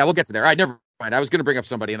later. Yeah, we'll get to there. I never mind. I was going to bring up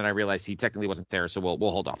somebody, and then I realized he technically wasn't there, so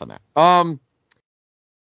we'll hold off on that.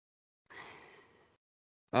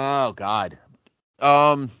 Oh God.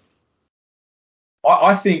 I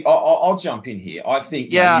think I'll jump in here. I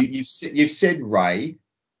think you've said Ray.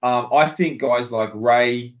 I think guys like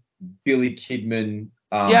Ray, Billy Kidman.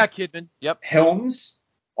 Kidman. Yep. Helms.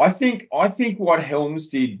 I think what Helms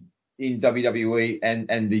did in WWE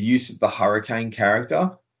and the use of the Hurricane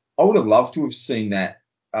character, I would have loved to have seen that.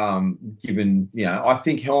 Given I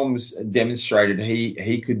think Helms demonstrated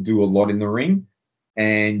he could do a lot in the ring,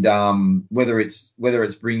 and whether it's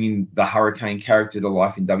bringing the Hurricane character to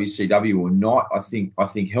life in WCW or not, I think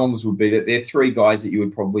Helms would be that. They're three guys that you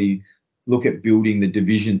would probably look at building the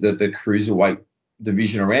division, the cruiserweight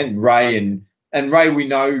division around. Ray and Ray, we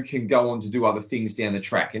know, can go on to do other things down the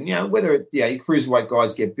track, and whether cruiserweight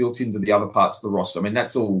guys get built into the other parts of the roster. I mean,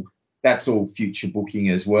 that's all future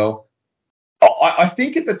booking as well. I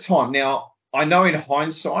think at the time, now I know in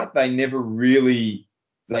hindsight they never really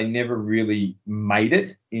made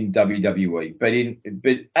it in WWE, but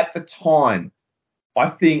at the time, I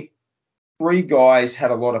think three guys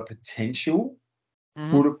had a lot of potential,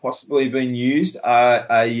 could have possibly been used.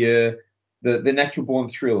 The Natural Born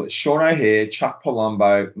Thrillers, Sean O'Haire, Chuck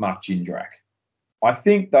Palumbo, Mark Jindrak. I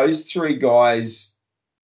think those three guys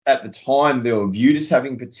at the time, they were viewed as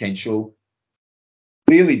having potential.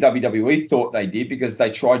 Clearly, WWE thought they did because they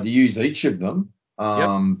tried to use each of them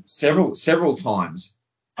several times.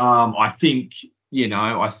 I think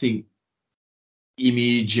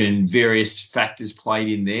image and various factors played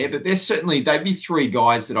in there. But they'd be three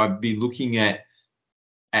guys that I'd be looking at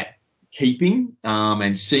keeping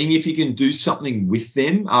and seeing if you can do something with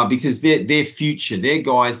them because they're future. They're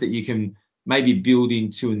guys that you can maybe build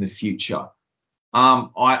into in the future.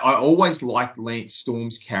 I always liked Lance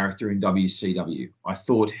Storm's character in WCW. I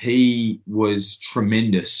thought he was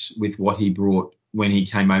tremendous with what he brought when he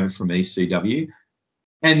came over from ECW.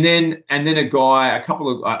 And then an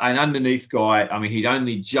underneath guy. I mean, he'd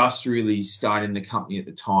only just really started in the company at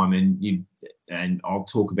the time, and I'll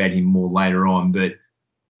talk about him more later on. But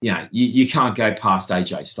you can't go past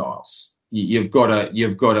AJ Styles. You've got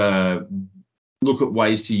to look at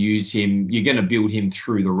ways to use him. You're going to build him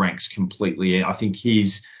through the ranks completely. I think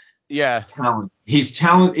his talent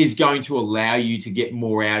is going to allow you to get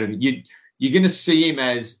more out of it. You're going to see him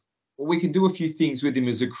as, well, we can do a few things with him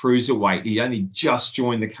as a cruiserweight. He only just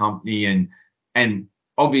joined the company and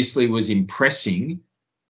obviously was impressing,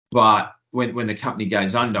 but when the company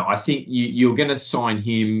goes under, I think you're going to sign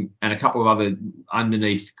him and a couple of other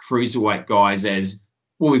underneath cruiserweight guys as,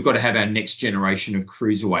 well, we've got to have our next generation of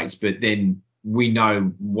cruiserweights, but then we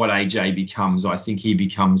know what AJ becomes. I think he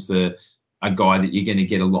becomes a guy that you're going to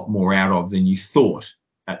get a lot more out of than you thought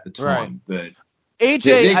at the time. Right. But AJ,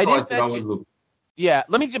 they're guys that I would look. Yeah,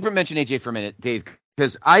 let me just mention AJ for a minute, Dave,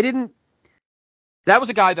 because that was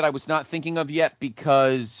a guy that I was not thinking of yet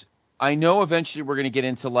because I know eventually we're going to get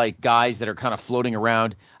into like guys that are kind of floating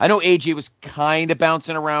around. I know AJ was kind of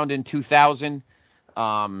bouncing around in 2000.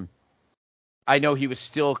 I know he was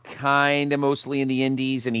still kind of mostly in the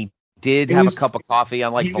indies, and he did have a cup of coffee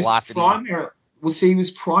on like Velocity. He was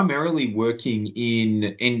primarily working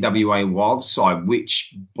in NWA Wildside,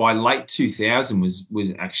 which by late 2000 was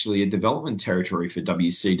actually a development territory for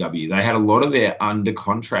WCW. They had a lot of their under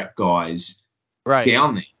contract guys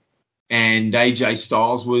down there. And AJ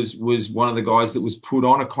Styles was one of the guys that was put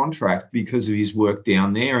on a contract because of his work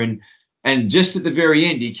down there. And just at the very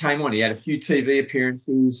end, he came on. He had a few TV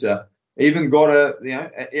appearances, even got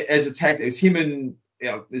as a tag. It was him and,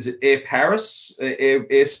 is it Air Paris,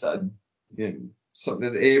 Air Stud?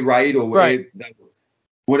 Something Air Raid or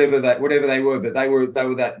whatever they were, but they were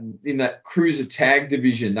that in that cruiser tag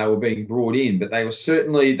division they were being brought in, but they got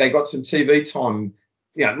some TV time.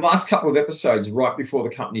 The last couple of episodes right before the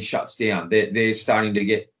company shuts down, they're starting to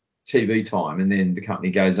get TV time, and then the company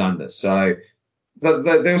goes under. So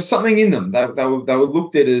there was something in them. They were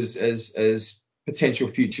looked at as potential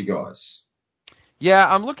future guys. Yeah,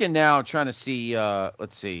 I'm looking now, trying to see.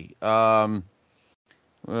 Let's see.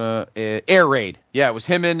 Air Raid. Yeah, it was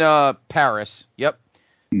him in Paris. Yep.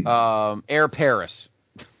 Air Paris.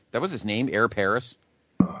 That was his name, Air Paris.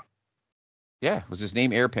 Yeah, was his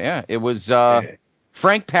name Air Paris? Yeah, it was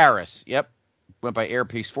Frank Paris. Yep. Went by Air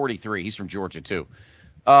Pace 43. He's from Georgia too.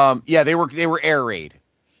 Yeah, they were Air Raid.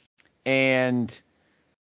 And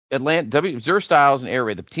Zer Styles and Air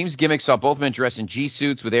Raid. The team's gimmicks saw both men dressed in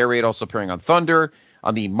G-suits, with Air Raid also appearing on Thunder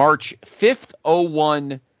on the March 5th,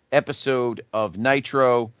 01 episode of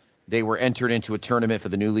Nitro. They were entered into a tournament for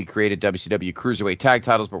the newly created WCW Cruiserweight Tag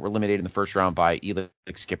Titles, but were eliminated in the first round by Elix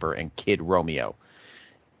Skipper and Kid Romeo.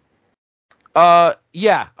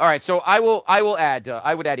 Yeah. All right. So I would add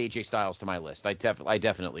AJ Styles to my list. I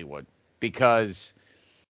definitely would, because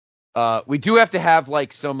we do have to have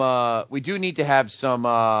like some. We do need to have some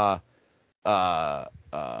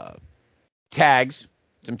tags,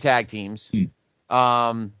 some tag teams.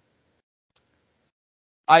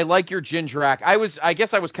 I like your Jindrak. I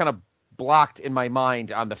guess I was kind of blocked in my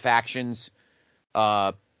mind on the factions.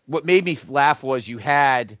 What made me laugh was you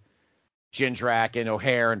had Jindrak and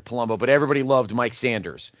O'Hare and Palumbo, but everybody loved Mike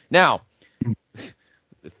Sanders. Now,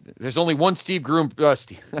 there's only one I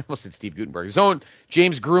almost said Steve Gutenberg. There's only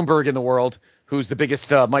James Grunberg in the world, who's the biggest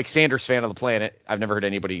Mike Sanders fan on the planet. I've never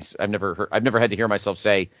had to hear myself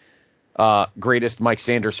say greatest Mike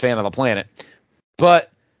Sanders fan on the planet.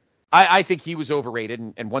 But I think he was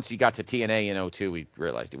overrated, and once he got to TNA in 2002, we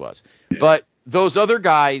realized he was. But those other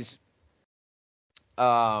guys,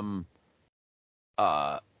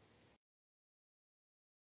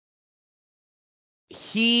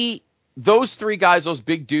 those three guys, those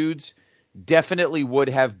big dudes, definitely would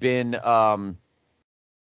have been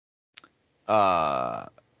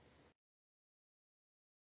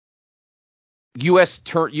U.S.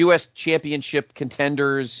 championship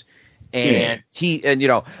contenders. And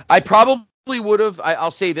I probably would have.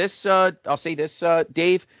 I'll say this,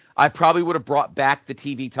 Dave. I probably would have brought back the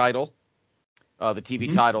TV title. The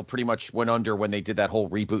TV title pretty much went under when they did that whole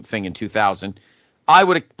reboot thing in 2000. I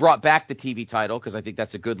would have brought back the TV title because I think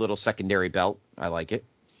that's a good little secondary belt. I like it.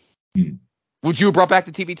 Would you have brought back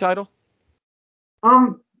the TV title?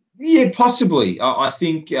 Yeah, possibly. I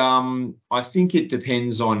think it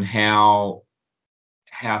depends on how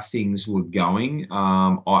things were going.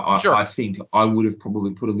 Sure. I think I would have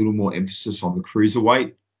probably put a little more emphasis on the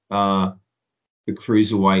cruiserweight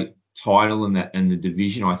title and the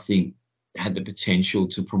division. I think had the potential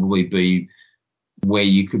to probably be where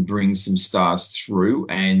you could bring some stars through,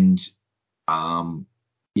 and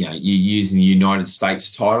you're using the United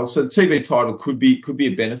States title, so the TV title could be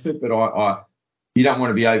a benefit, but I you don't want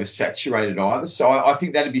to be oversaturated either. So I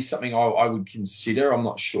think that'd be something I would consider. I'm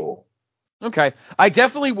not sure. Okay. I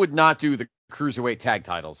definitely would not do the cruiserweight tag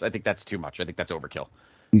titles. I think that's too much. I think that's overkill.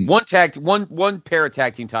 Hmm. One pair of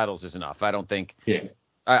tag team titles is enough. I don't think Yeah.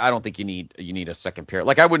 I don't think you need a second pair.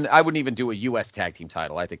 Like I wouldn't even do a US tag team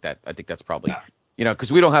title. I think that's probably No.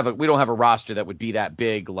 because we don't have a roster that would be that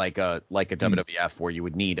big like a Hmm. WWF where you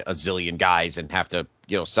would need a zillion guys and have to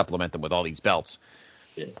supplement them with all these belts.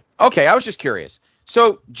 Yeah. Okay, I was just curious.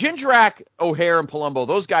 So Jindrak, O'Hare, and Palumbo,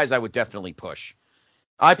 those guys I would definitely push.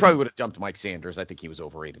 I probably would have dumped Mike Sanders. I think he was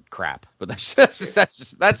overrated crap, but that's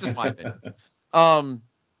just my opinion. Um,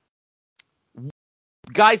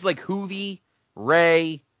 Guys like Hoovy,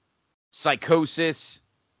 Ray, Psychosis.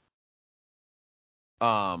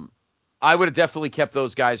 I would have definitely kept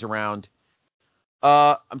those guys around.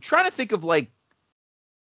 I'm trying to think of what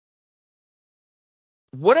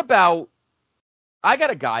about I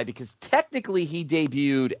got a guy because technically he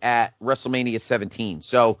debuted at WrestleMania 17,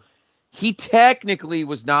 so he technically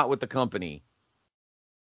was not with the company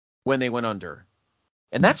when they went under,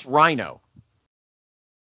 and that's Rhino.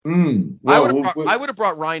 Well, I would have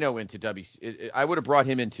brought Rhino into I would have brought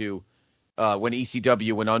him into when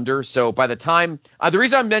ECW went under. So by the time the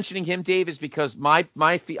reason I'm mentioning him, Dave, is because I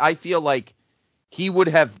feel like he would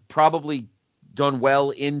have probably done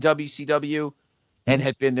well in WCW and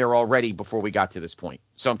had been there already before we got to this point.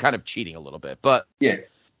 So I'm kind of cheating a little bit, but yeah.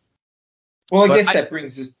 Well, but that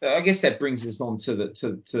brings us. I guess that brings us on to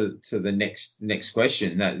the next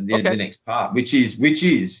question, that the okay. next part, which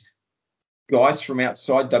is guys from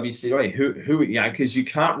outside WCW who because you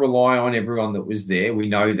can't rely on everyone that was there. We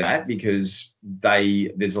know that because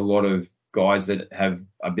there's a lot of guys that have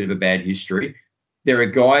a bit of a bad history. There are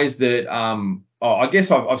guys that I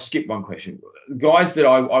guess I've skipped one question. Guys that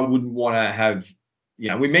I wouldn't want to have.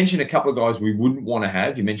 We mentioned a couple of guys we wouldn't want to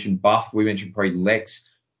have. You mentioned Buff. We mentioned probably Lex.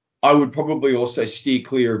 I would probably also steer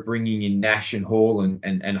clear of bringing in Nash and Hall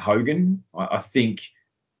and Hogan. I think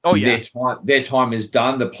Oh yeah. their time is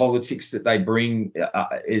done. The politics that they bring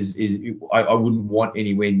is I wouldn't want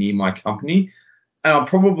anywhere near my company, and I'll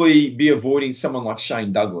probably be avoiding someone like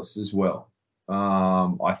Shane Douglas as well.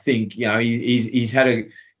 I think he's had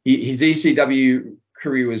his ECW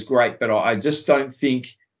career was great, but I just don't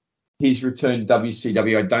think his return to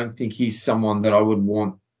WCW. I don't think he's someone that I would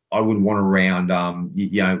want around.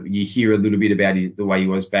 You hear a little bit about the way he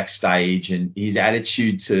was backstage and his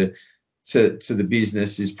attitude to the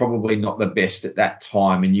business is probably not the best at that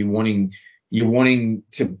time, and you're wanting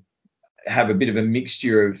to have a bit of a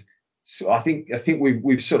mixture of. So I think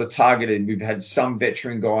we've sort of targeted. We've had some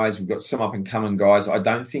veteran guys, we've got some up and coming guys. I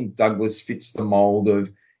don't think Douglas fits the mold of.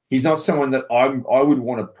 He's not someone that I would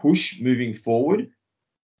want to push moving forward,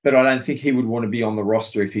 but I don't think he would want to be on the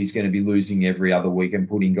roster if he's going to be losing every other week and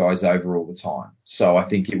putting guys over all the time. So I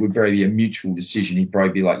think it would probably be a mutual decision. He'd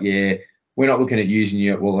probably be like, yeah, we're not looking at using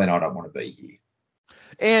you. Well, then I don't want to be here.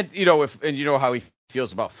 And you know how he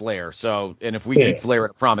feels about Flair. So and if we keep Flair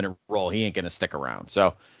in a prominent role, he ain't going to stick around.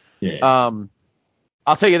 So Yeah.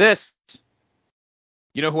 I'll tell you this.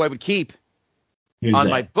 You know who I would keep Who's on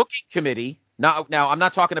my that? booking committee? Now I'm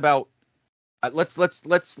not talking about. Let's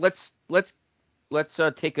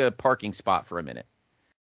take a parking spot for a minute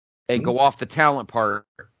and go off the talent part.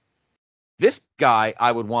 This guy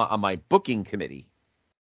I would want on my booking committee,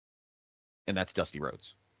 and that's Dusty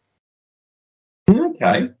Rhodes.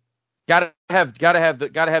 Okay. Gotta have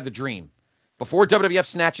the dream before WWF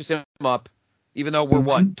snatches him up. Even though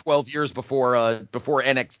we're 12 years before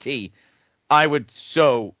NXT, I would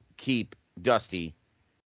so keep Dusty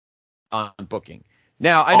on booking.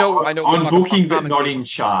 Now I know On booking, but not in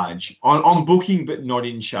charge. On booking, but not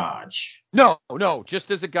in charge. No, just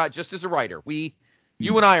as a guy, just as a writer.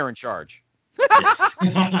 You and I are in charge. Yes.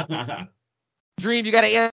 Dream, you got to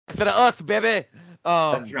answer to us, baby.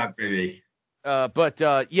 That's right, baby.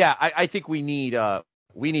 Yeah, I think we need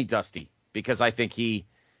Dusty because I think we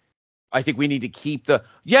need to keep the.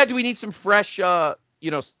 Yeah, do we need some fresh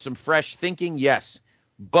some fresh thinking? Yes.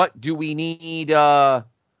 But do we need do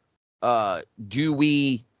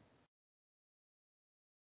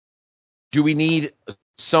we need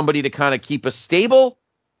somebody to kind of keep us stable?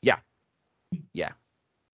 Yeah. Yeah.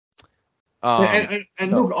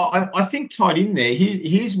 And look, I think tied in there,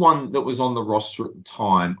 here's one that was on the roster at the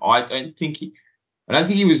time. I don't think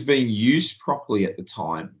he was being used properly at the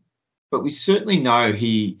time, but we certainly know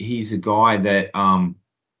he's a guy that can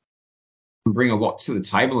bring a lot to the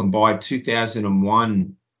table. And by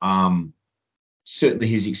 2001, certainly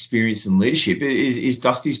his experience and leadership is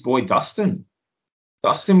Dusty's boy Dustin.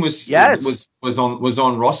 Dustin was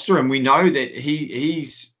on roster, and we know that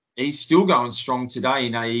he's still going strong today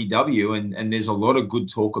in AEW, and there's a lot of good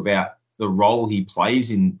talk about the role he plays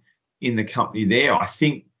in the company there. I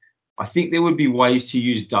think there would be ways to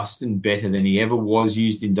use Dustin better than he ever was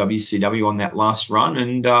used in WCW on that last run,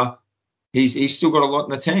 and he's still got a lot in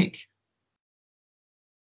the tank.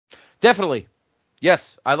 Definitely.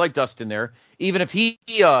 Yes, I like Dustin there. Even if he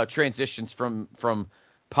transitions from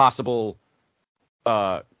possible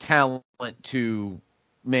talent to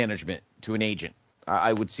management to an agent,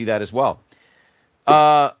 I would see that as well.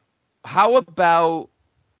 How about?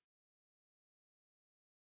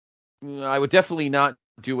 I would definitely not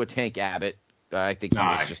do a Tank Abbott. I think he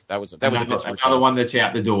was just that was another one that's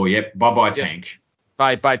out the door. Yep, bye Tank.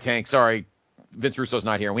 Bye Tank. Sorry, Vince Russo's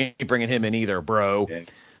not here. We ain't bringing him in either, bro. Yeah.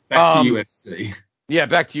 Back to UFC. Yeah,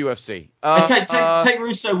 back to UFC. Take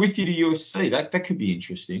Russo with you to UFC. That could be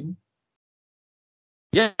interesting.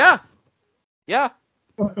 Yeah.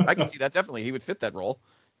 I can see that definitely. He would fit that role,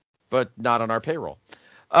 but not on our payroll.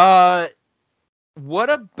 What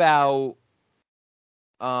about?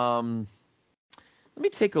 Let me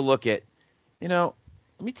take a look at.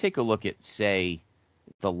 Say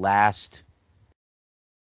the last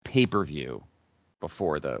pay-per-view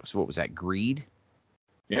before those. What was that? Greed.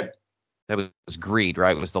 Yep. That was Greed,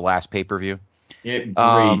 right? It was the last pay-per-view. Yep, Greed,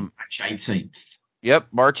 March 18th. Yep,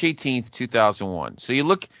 March 18th, 2001. So you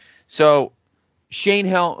look, Shane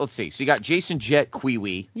Hell, let's see. So you got Jason Jet,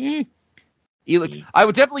 Kwee-Wee. I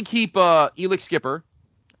would definitely keep Elix Skipper.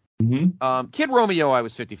 Mm-hmm. Kid Romeo I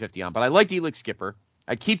was 50-50 on, but I liked Elix Skipper.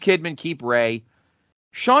 I'd keep Kidman, keep Ray.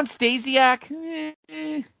 Sean Stasiak?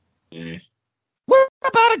 Yeah. What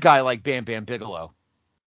about a guy like Bam Bam Bigelow?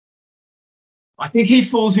 I think he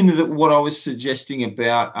falls into what I was suggesting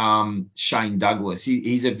about Shane Douglas.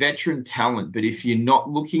 He's a veteran talent, but if you're not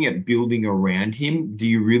looking at building around him, do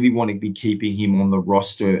you really want to be keeping him on the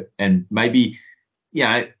roster? And maybe,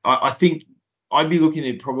 I think I'd be looking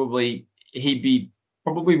at he'd be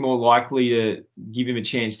probably more likely to give him a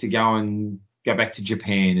chance to go back to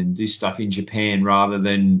Japan and do stuff in Japan rather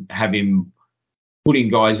than have him putting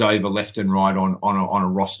guys over left and right on a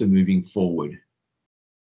roster moving forward.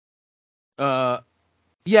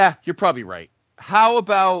 Yeah, you're probably right. How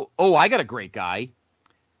about, I got a great guy.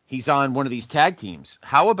 He's on one of these tag teams.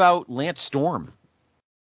 How about Lance Storm?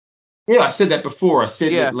 Yeah, I said that before. I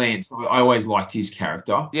said that Lance, I always liked his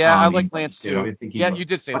character. Yeah, I like Lance too. You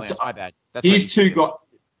did say Lance, my bad. Here's two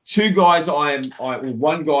guys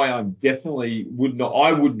one guy I definitely would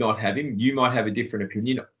not have him. You might have a different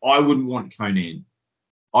opinion. I wouldn't want Conan.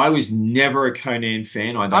 I was never a Conan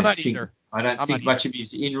fan. I don't think much of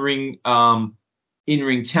his in-ring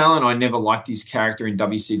talent. I never liked his character in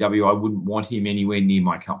WCW. I wouldn't want him anywhere near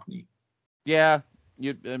my company. Yeah,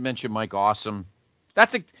 you mentioned Mike Awesome.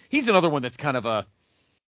 He's another one that's kind of an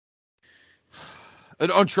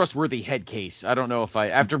untrustworthy head case. I don't know if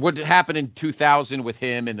after what happened in 2000 with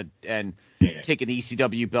him and taking the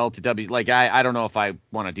ECW belt to W, I don't know if I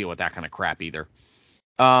want to deal with that kind of crap either.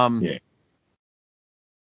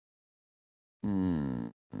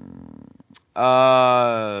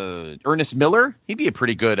 Ernest Miller, he'd be a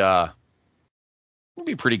pretty good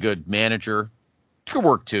manager. Could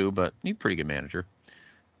work too, but he'd be a pretty good manager.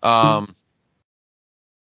 What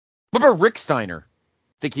about Rick Steiner?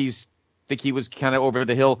 Think he was kind of over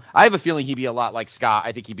the hill. I have a feeling he'd be a lot like Scott.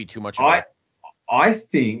 I think he'd be too much of I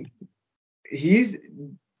think he's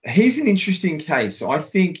an interesting case. I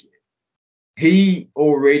think he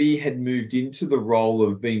already had moved into the role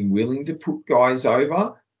of being willing to put guys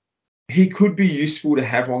over. He could be useful to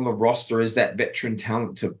have on the roster as that veteran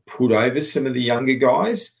talent to put over some of the younger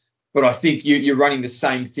guys. But I think you're running the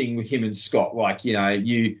same thing with him and Scott.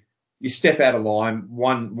 You step out of line,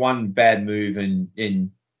 one bad move,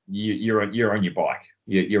 and you're on your bike.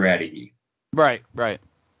 You're out of here. Right.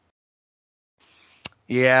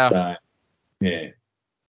 Yeah. Yeah.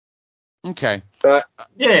 Okay.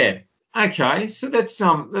 Yeah. Okay. So that's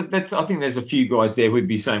I think there's a few guys there who'd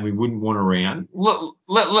be saying we wouldn't want around.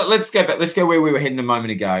 Let's go back. Let's go where we were heading a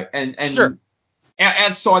moment ago. And sure.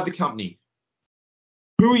 Outside the company,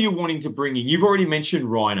 who are you wanting to bring in? You've already mentioned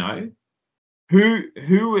Rhino.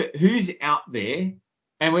 Who's out there?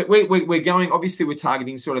 And we're going. Obviously, we're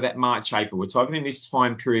targeting sort of that March, April. We're targeting this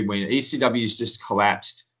time period when ECW's just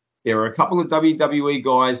collapsed. There are a couple of WWE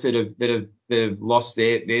guys that have lost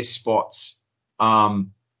their spots. So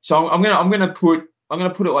I'm gonna put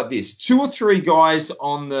it like this: 2 or 3 guys who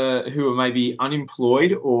are maybe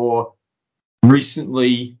unemployed or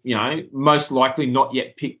recently, most likely not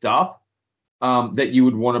yet picked up, that you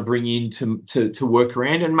would want to bring in to work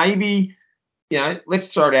around. And maybe,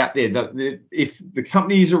 let's throw it out there. If the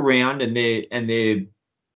company is around and they're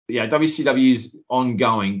WCW is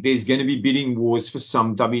ongoing, there's going to be bidding wars for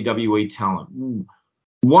some WWE talent.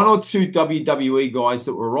 1 or 2 WWE guys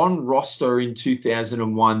that were on roster in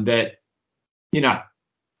 2001 that,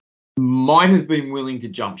 might have been willing to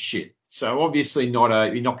jump ship. So obviously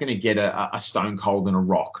you're not going to get a Stone Cold and a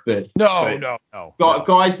Rock, but no.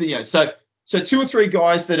 Guys that, so 2 or 3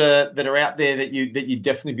 guys that are out there that you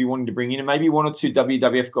definitely be wanting to bring in, and maybe 1 or 2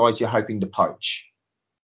 WWF guys you're hoping to poach.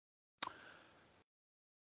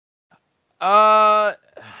 Well,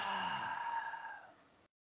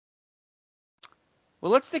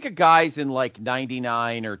 let's think of guys in like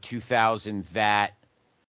 99 or 2000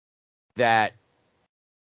 that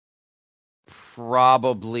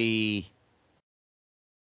probably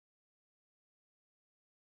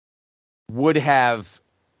would have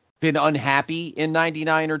been unhappy in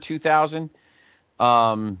 99 or 2000,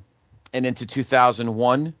 and into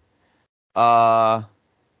 2001.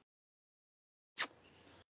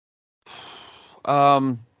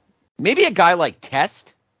 Maybe a guy like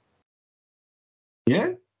Test.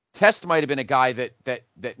 Yeah. Test might have been a guy that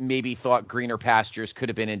maybe thought greener pastures could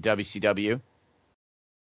have been in WCW.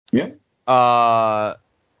 Yeah.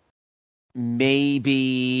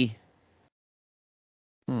 Maybe.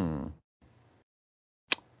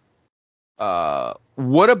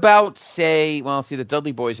 What about, say, the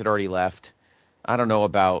Dudley Boys had already left. I don't know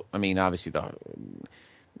about, obviously I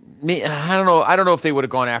don't know. I don't know if they would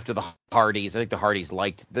have gone after the Hardys. I think the Hardys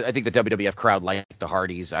I think the WWF crowd liked the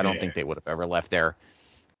Hardys. I don't think they would have ever left there.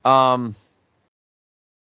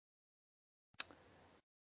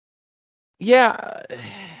 Yeah.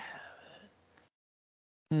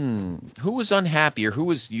 Who was unhappy or who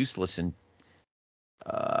was useless? And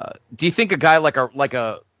do you think a guy like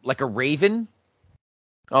a Raven?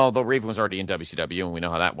 Oh, the Raven was already in WCW, and we know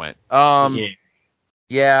how that went.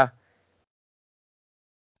 Yeah.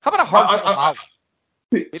 How about a Hardcore Holly?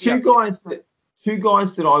 Two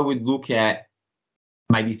guys that I would look at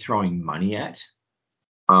maybe throwing money at.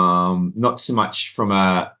 Not so much from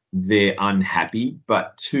they're unhappy,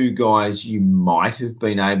 but 2 guys you might have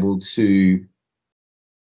been able to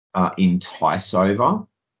entice over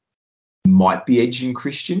might be Edge and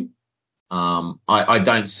Christian. I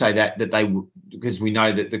don't say that they would, because we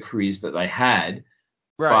know that the careers that they had,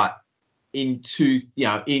 right. But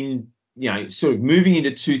sort of moving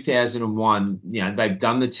into 2001, they've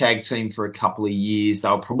done the tag team for a couple of years. They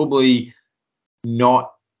were probably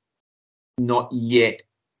not yet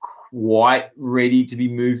quite ready to be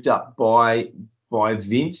moved up by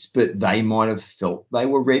Vince, but they might have felt they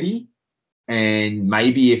were ready. And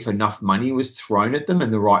maybe if enough money was thrown at them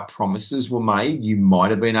and the right promises were made, you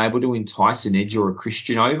might have been able to entice an Edge or a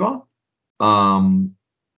Christian over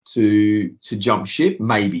to jump ship.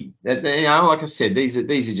 Maybe. Like I said, these are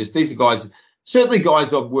guys, certainly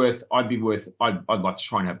guys I'd like to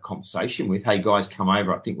try and have a conversation with. Hey guys, come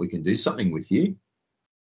over. I think we can do something with you.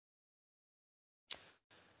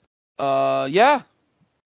 Yeah.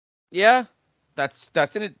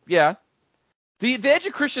 That's in it. Yeah. The Edge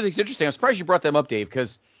of Christian thing's interesting. I'm surprised you brought them up, Dave,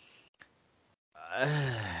 because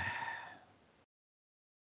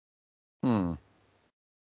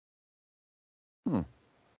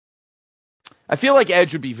I feel like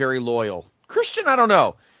Edge would be very loyal. Christian, I don't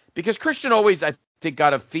know, because Christian always, I think,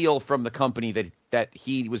 got a feel from the company that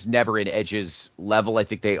he was never in Edge's level. I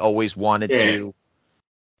think they always wanted to.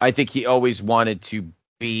 I think he always wanted to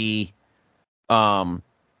be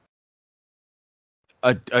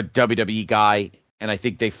a WWE guy, and I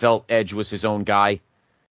think they felt Edge was his own guy,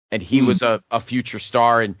 and he was a future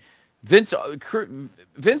star. And Vince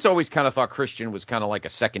always kind of thought Christian was kind of like a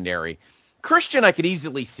secondary. Christian, I could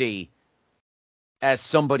easily see as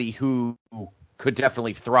somebody who could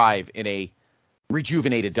definitely thrive in a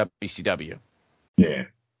rejuvenated WCW. Yeah.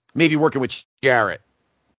 Maybe working with Jarrett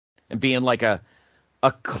and being like a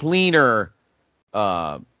cleaner,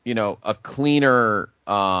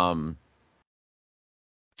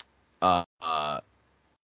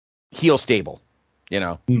 heel stable,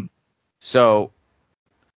 So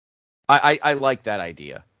I like that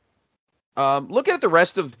idea. Looking at the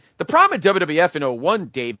rest of the problem at WWF in 01,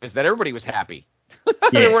 Dave, is that everybody was happy.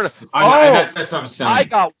 Yes, that's what I'm saying.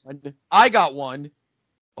 I got one.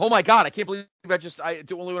 Oh my God, I can't believe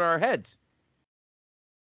it only went in our heads.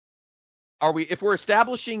 if we're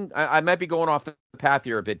establishing, I might be going off the path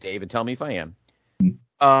here a bit, Dave, and tell me if I am.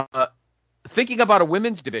 Thinking about a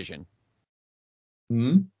women's division.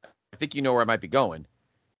 I think you know where I might be going.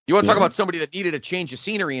 You want to talk about somebody that needed a change of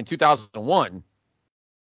scenery in 2001?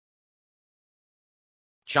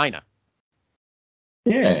 China.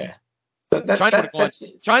 Yeah.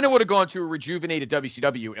 China would have gone to a rejuvenated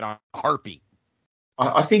WCW in a heartbeat.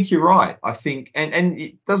 I think you're right. I think, and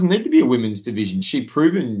it doesn't need to be a women's division. She's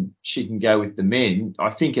proven she can go with the men. I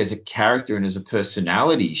think as a character and as a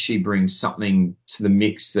personality, she brings something to the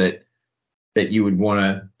mix that you would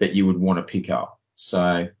want to pick up.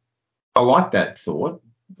 So I like that thought.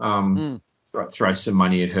 Throw some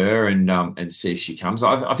money at her and see if she comes.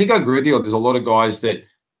 I think I agree with you. There's a lot of guys that,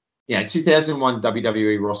 2001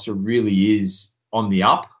 WWE roster really is on the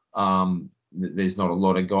up. There's not a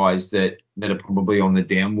lot of guys that are probably on the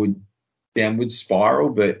downward spiral,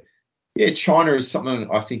 but China is someone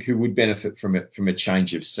I think who would benefit from a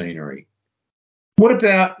change of scenery. What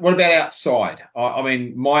about outside? I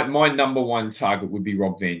mean, my number one target would be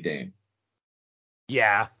Rob Van Dam.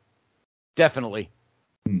 Yeah, definitely.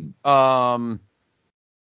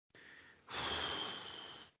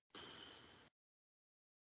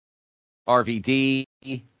 RVD.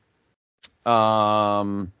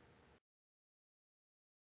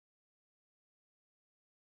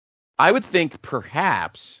 I would think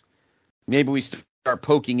perhaps maybe we start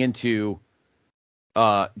poking into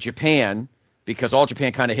Japan, because All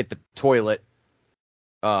Japan kind of hit the toilet,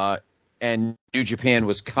 and New Japan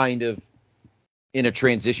was kind of in a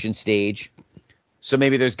transition stage. So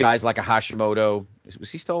maybe there's guys like a Hashimoto.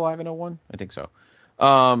 Was he still alive in 01? I think so.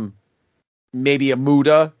 Maybe a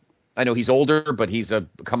Muda. I know he's older, but he's a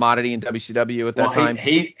commodity in WCW at that time.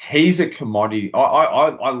 He's a commodity.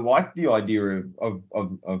 I like the idea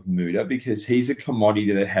of Muda because he's a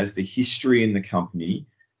commodity that has the history in the company.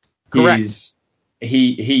 Correct.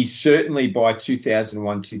 He certainly by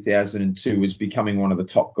 2001, 2002 was becoming one of the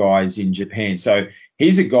top guys in Japan. So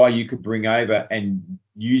he's a guy you could bring over and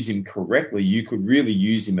use him correctly. You could really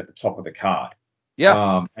use him at the top of the card.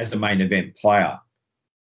 As a main event player.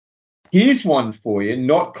 Here's one for you,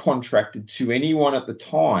 not contracted to anyone at the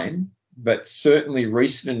time, but certainly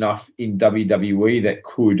recent enough in WWE that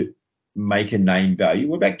could make a name value.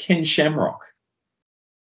 What about Ken Shamrock?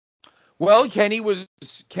 Well, Kenny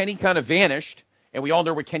kind of vanished, and we all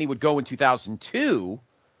know where Kenny would go in 2002.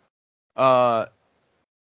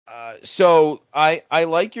 So I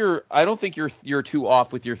like I don't think you're too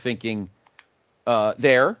off with your thinking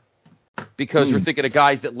there, because we're thinking of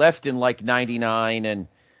guys that left in like 99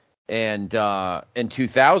 and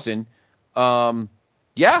 2000. I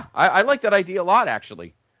like that idea a lot,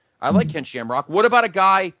 actually. I like Ken Shamrock. What about a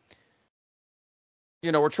guy,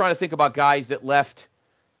 we're trying to think about guys that left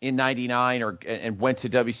in 99 and went to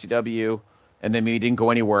WCW and then maybe didn't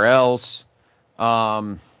go anywhere else.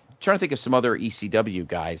 Trying to think of some other ECW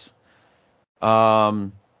guys.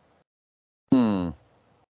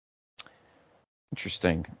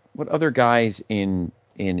 Interesting. What other guys in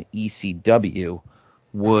ECW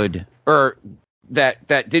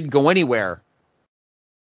that didn't go anywhere?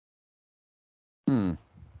 I'm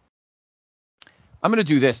going to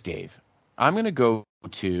do this, Dave. I'm going to go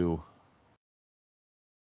to,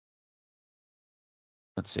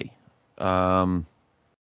 let's see,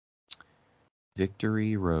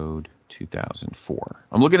 Victory Road 2004.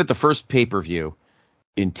 I'm looking at the first pay-per-view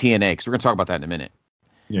in TNA, because we're going to talk about that in a minute.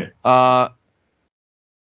 Yeah.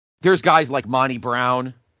 There's guys like Monty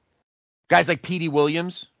Brown, guys like Petey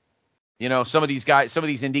Williams, some of these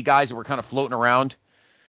indie guys that were kind of floating around,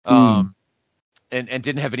 and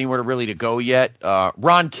didn't have anywhere to go yet.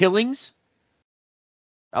 Ron Killings.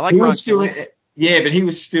 I like Ron Killings. But he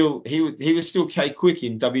was still K-Quick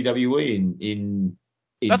in WWE in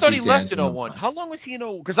I thought he left in 01. How long was he in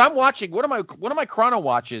 01? Because I'm watching one of my chrono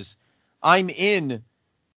watches. I'm in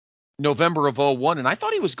November of 01, and I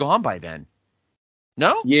thought he was gone by then.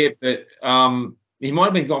 No? Yeah, but he might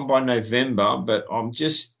have been gone by November, but I'm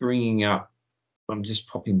just popping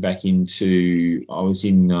back into, I was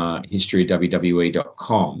in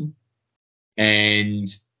historyofwwe.com,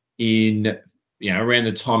 and in, around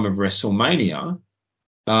the time of WrestleMania,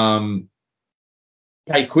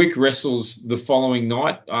 K-Quick wrestles the following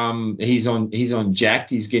night. He's on Jacked.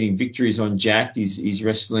 He's getting victories on Jacked. He's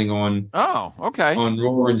wrestling on on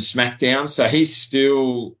Raw and SmackDown. So he's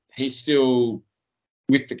still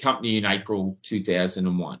with the company in April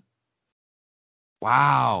 2001.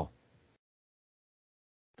 Wow.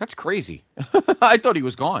 That's crazy. I thought he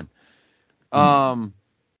was gone.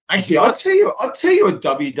 Actually, I'll tell you a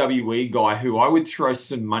WWE guy who I would throw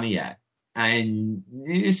some money at. and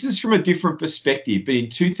this is from a different perspective, but in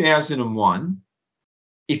 2001,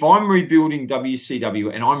 if I'm rebuilding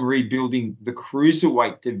WCW and I'm rebuilding the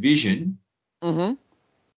cruiserweight division,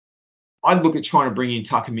 I'd look at trying to bring in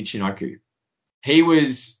Taka Michinoku. They were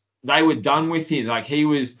done with him. Like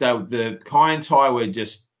the Kai and Tai were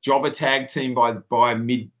just jobber tag team by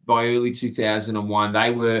early 2001.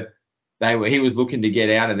 He was looking to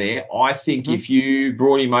get out of there. I think if you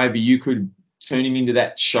brought him over, you could turn him into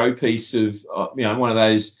that showpiece of, one of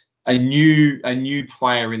those, a new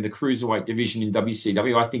player in the cruiserweight division in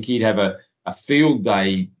WCW. I think he'd have a field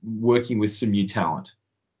day working with some new talent.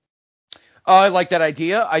 I like that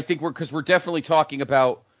idea. I think we're definitely talking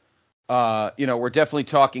about,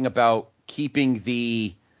 keeping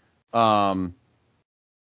the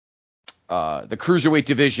cruiserweight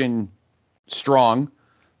division strong.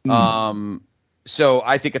 So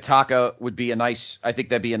I think Ataka would be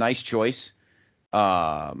that'd be a nice choice.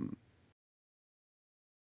 I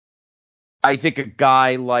think a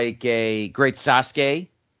guy like a Great Sasuke,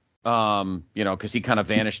 because he kind of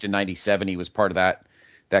vanished in '97. He was part of that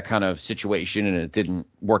kind of situation, and it didn't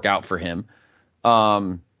work out for him.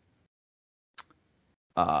 How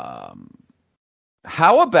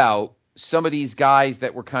about some of these guys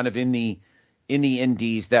that were kind of in the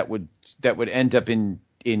indies that would end up in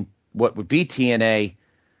what would be TNA?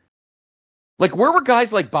 Like, where were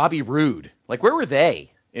guys like Bobby Roode? Like, where were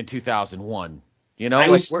they in 2001?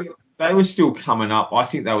 They were still coming up. I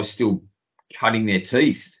think they were still cutting their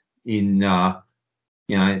teeth in the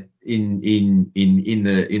lower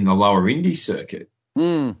indie circuit.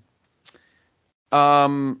 I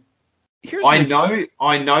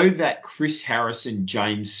know that Chris Harris and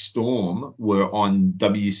James Storm were on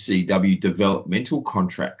WCW developmental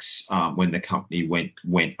contracts when the company went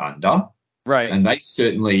under. Right. And they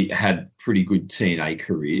certainly had pretty good TNA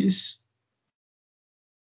careers.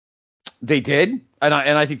 They did. And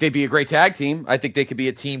I think they'd be a great tag team. I think they could be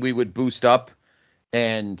a team we would boost up,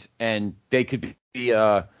 and they could be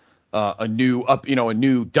a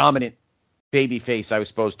new dominant babyface, I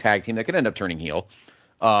suppose, tag team that could end up turning heel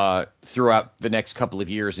throughout the next couple of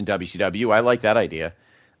years in WCW. I like that idea.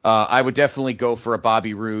 I would definitely go for a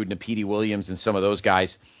Bobby Roode and a Petey Williams and some of those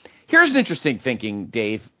guys. Here's an interesting thinking,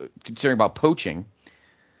 Dave, considering about poaching.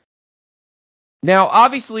 Now,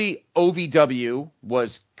 obviously, OVW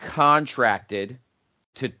was contracted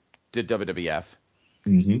to WWF.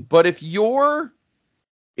 But if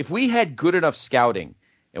we had good enough scouting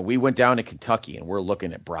and we went down to Kentucky and we're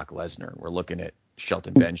looking at Brock Lesnar, we're looking at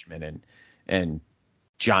Shelton Benjamin and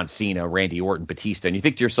John Cena, Randy Orton, Batista, and you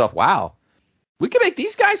think to yourself, wow, we can make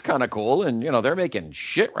these guys kind of cool, and they're making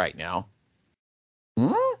shit right now.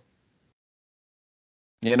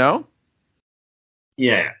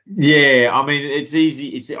 Yeah. I mean, it's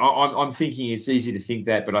easy. I'm thinking it's easy to think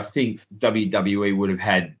that, but I think WWE would have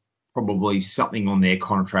had probably something on their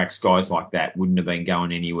contracts. Guys like that wouldn't have been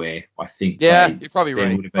going anywhere. I think. Yeah, you're probably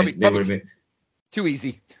right. Would have been too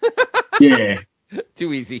easy. Yeah.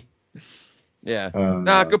 Too easy. Yeah.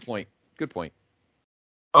 Good point.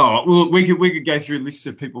 Oh, well, we could go through lists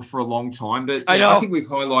of people for a long time, but I know. I think we've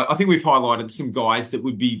highlighted some guys that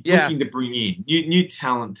would be looking to bring in new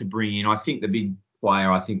talent to bring in. I think the big player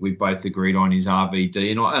I think we've both agreed on is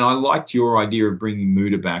RVD, and I liked your idea of bringing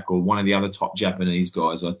Muda back or one of the other top Japanese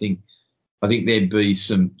guys. I think there'd be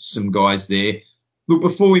some guys there. Look,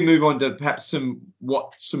 before we move on to perhaps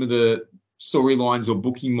what some of the storylines or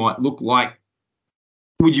booking might look like,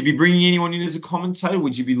 would you be bringing anyone in as a commentator?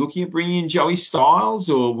 Would you be looking at bringing in Joey Styles,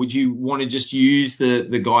 or would you want to just use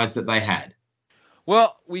the guys that they had?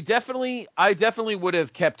 Well, I definitely would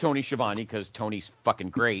have kept Tony Schiavone because Tony's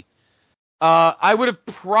fucking great. I would have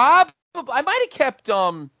I might have kept,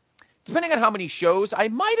 depending on how many shows, I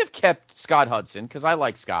might have kept Scott Hudson because I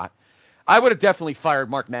like Scott. I would have definitely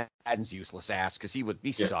fired Mark Madden's useless ass because he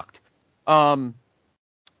sucked.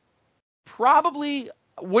 Probably.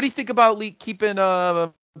 What do you think about keeping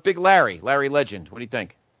Big Larry Legend? What do you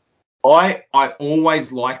think? I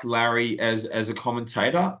always liked Larry as a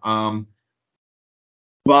commentator,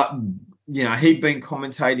 but he'd been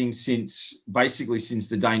commentating since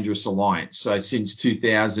the Dangerous Alliance. So since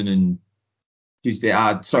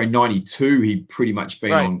 92, he'd pretty much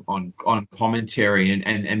been on commentary,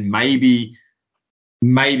 and maybe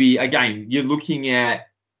again you're looking at.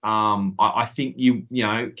 I think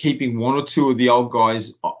keeping one or two of the old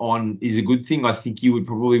guys on is a good thing. I think you would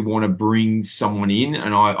probably want to bring someone in,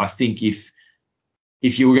 and I think if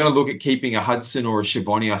you were going to look at keeping a Hudson or a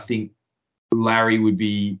Schiavone, I think Larry would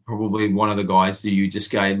be probably one of the guys that you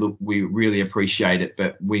just go, look, we really appreciate it,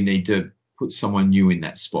 but we need to put someone new in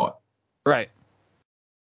that spot. Right.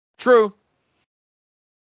 True.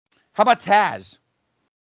 How about Taz?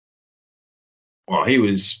 Well, he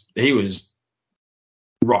was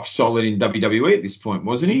rock solid in WWE at this point,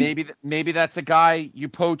 wasn't he? Maybe that's a guy you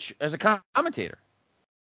poach as a commentator.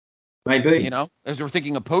 Maybe. You know, as we're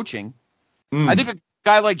thinking of poaching, I Mm. think a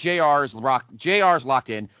guy like JR's locked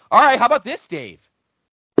in. All right, how about this, Dave?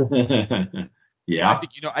 Yeah. I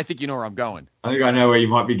think you know where I'm going. I think I know where you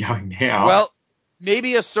might be going now. Well,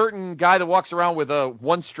 maybe a certain guy that walks around with a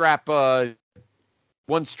one-strapped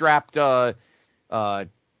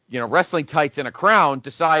wrestling tights and a crown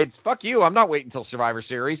decides, fuck you, I'm not waiting until Survivor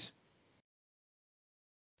Series.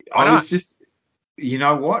 Why not? You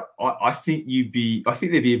know what? I think there'd be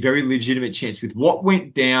a very legitimate chance with what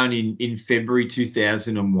went down in February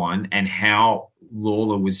 2001 and how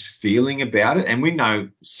Lawler was feeling about it. And we know,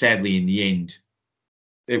 sadly, in the end,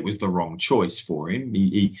 it was the wrong choice for him.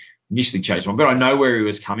 He initially chose one, but I know where he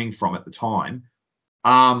was coming from at the time.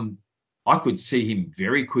 I could see him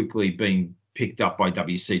very quickly being picked up by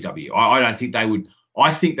WCW. I don't think they would.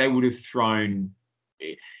 I think they would have thrown.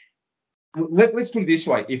 Let's put it this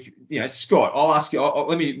way: if Scott, I'll ask you.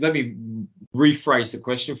 Let me rephrase the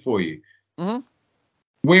question for you. Mm-hmm.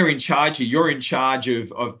 We're in charge. You're in charge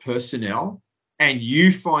of personnel, and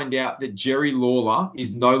you find out that Jerry Lawler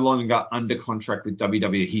is no longer under contract with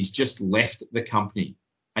WWE. He's just left the company.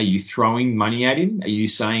 Are you throwing money at him? Are you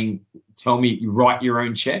saying, "Tell me, write your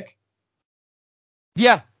own check"?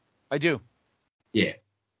 Yeah, I do. Yeah,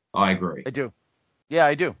 I agree. I do. Yeah,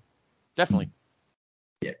 I do. Definitely.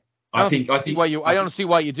 Yeah, I don't see why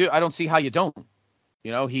you do. I don't see how you don't.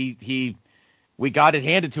 You know, we got it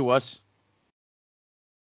handed to us.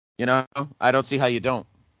 You know, I don't see how you don't.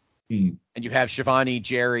 And you have Shivani,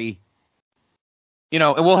 Jerry,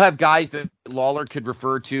 and we'll have guys that Lawler could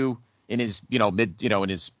refer to in his, in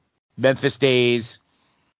his Memphis days.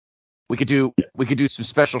 We could do some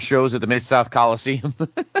special shows at the Mid-South Coliseum.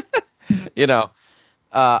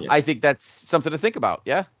 I think that's something to think about.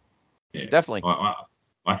 Yeah, definitely.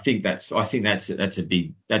 I think that's a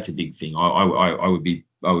big thing. I would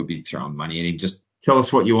be throwing money at him. Just tell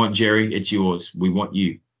us what you want, Jerry. It's yours. We want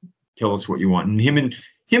you. Tell us what you want. And him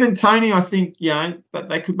and Tony, I think, that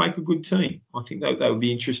they could make a good team. I think that would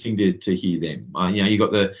be interesting to hear them. You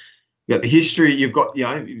got the history. You've got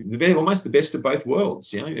almost the best of both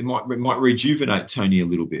worlds. It might rejuvenate Tony a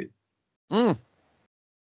little bit.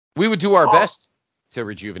 We would do our best to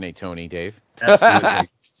rejuvenate Tony, Dave. Absolutely.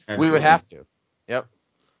 We would have to. Yep.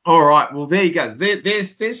 All right. Well, there you go.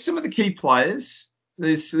 There's some of the key players.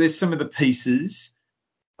 There's some of the pieces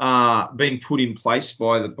being put in place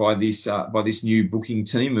by this new booking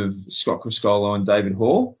team of Scott Criscolo and David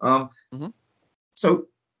Hall. So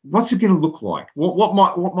what's it going to look like?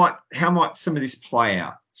 How might some of this play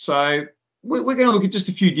out? So we're going to look at just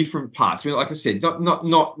a few different parts. Like I said,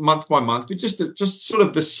 not month by month, but just sort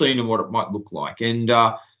of the scene and what it might look like. And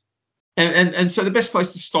so the best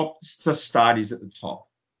place to start is at the top.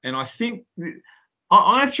 And I think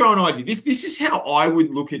I throw an idea. This is how I would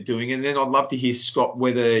look at doing it, and then I'd love to hear, Scott,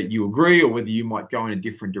 whether you agree or whether you might go in a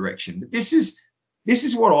different direction. But this is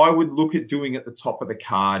what I would look at doing at the top of the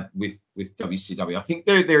card with WCW. I think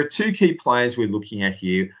there are two key players we're looking at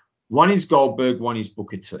here. One is Goldberg, one is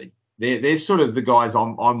Booker T. They're sort of the guys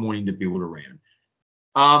I'm wanting to build around.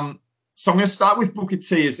 So I'm going to start with Booker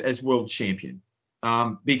T as world champion,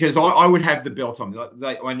 because I would have the belt on.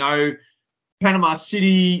 I know Panama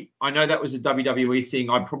City, I know that was a WWE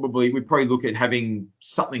thing. We'd probably look at having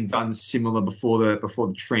something done similar before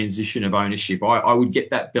the transition of ownership. I would get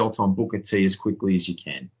that belt on Booker T as quickly as you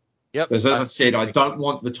can. Yep. Because as I said, I don't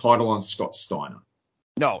want the title on Scott Steiner.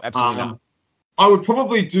 No, absolutely not. I would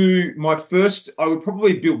probably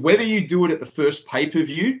build, whether you do it at the first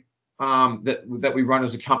pay-per-view that we run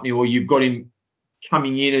as a company, or you've got him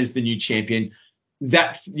coming in as the new champion,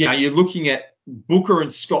 that you're looking at Booker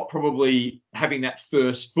and Scott probably having that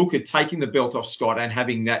first, Booker taking the belt off Scott and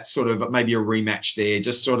having that sort of maybe a rematch there,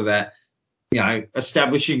 just sort of that,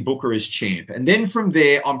 establishing Booker as champ. And then from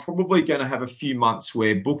there, I'm probably going to have a few months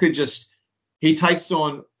where Booker he takes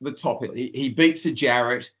on the top. He beats a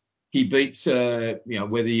Jarrett. He beats,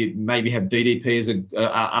 whether you maybe have DDP as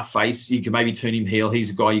a face, you can maybe turn him heel.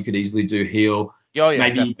 He's a guy you could easily do heel. Oh, yeah,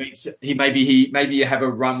 maybe you have a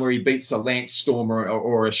run where he beats a Lance Storm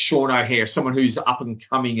or a Sean O'Hare, someone who's up and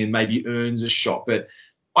coming and maybe earns a shot. But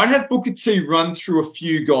I'd have Booker T run through a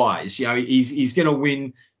few guys. He's going to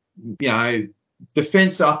win,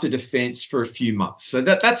 defense after defense for a few months. So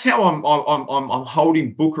that's how I'm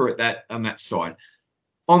holding Booker on that side.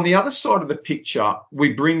 On the other side of the picture,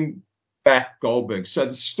 we bring back Goldberg. So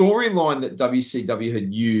the storyline that WCW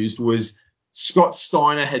had used was Scott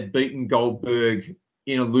Steiner had beaten Goldberg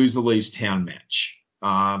in a loser leaves town match.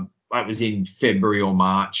 it was in February or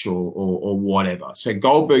March or whatever. So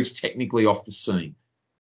Goldberg's technically off the scene.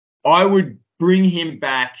 I would bring him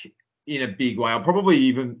back in a big way. I'll probably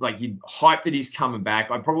even you'd hype that he's coming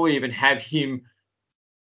back. I'd probably even have him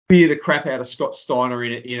spear the crap out of Scott Steiner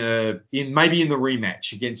in maybe in the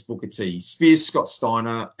rematch against Booker T. He spears Scott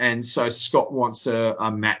Steiner, and so Scott wants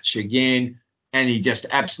a match again, and he just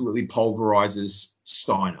absolutely pulverizes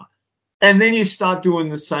Steiner. And then you start doing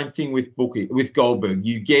the same thing with Goldberg.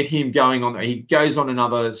 You get him going on. He goes on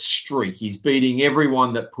another streak. He's beating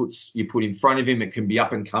everyone that you put in front of him. It can be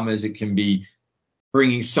up and comers. It can be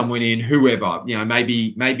bringing someone in, whoever.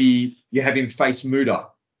 Maybe you have him face Muda,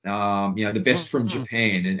 the best from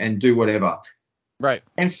Japan, and do whatever. Right.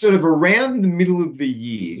 And sort of around the middle of the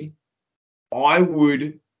year, I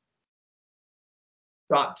would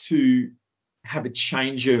start to have a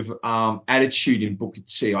change of attitude in Booker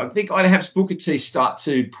T. I think I'd have Booker T start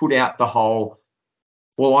to put out the whole,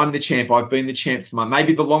 well, I'm the champ. I've been the champ for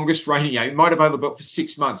maybe the longest reigning. He might have held the belt for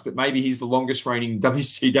 6 months, but maybe he's the longest reigning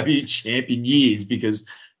WCW champ in years because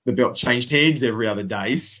the belt changed hands every other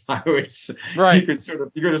day. So it's right. You got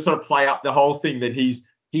to sort of play up the whole thing that he's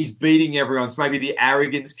beating everyone. So maybe the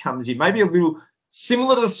arrogance comes in, maybe a little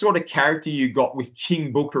similar to the sort of character you got with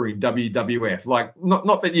King Booker in WWF. Like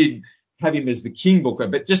not that you'd have him as the King Booker,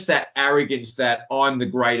 but just that arrogance that I'm the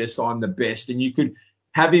greatest, I'm the best, and you could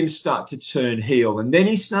have him start to turn heel, and then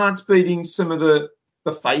he starts beating some of the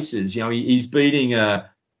faces. He's beating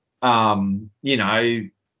a Rey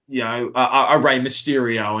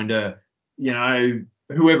Mysterio and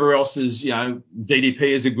whoever else is DDP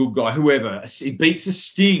is a good guy. Whoever he beats a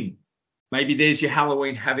Sting, maybe there's your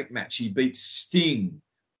Halloween Havoc match. He beats Sting,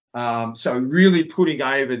 so really putting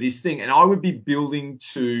over this thing, and I would be building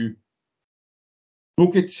to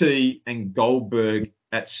Booker T and Goldberg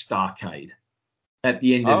at Starrcade at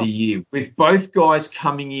the end of the year, with both guys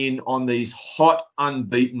coming in on these hot,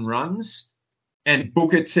 unbeaten runs, and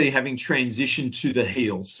Booker T having transitioned to the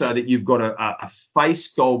heel, so that you've got a face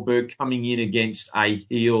Goldberg coming in against a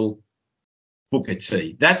heel Booker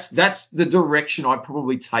T. That's the direction I'd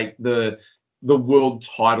probably take the world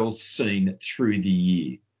title scene through the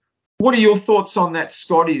year. What are your thoughts on that,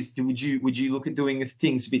 Scott? Would you look at doing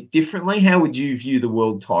things a bit differently? How would you view the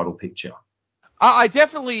world title picture? I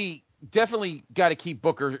definitely got to keep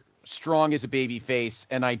Booker strong as a baby face,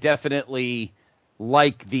 and I definitely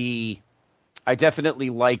like the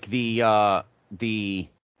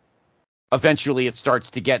eventually it starts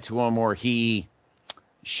to get to him, or he,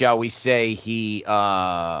 shall we say,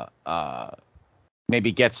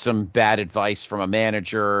 maybe gets some bad advice from a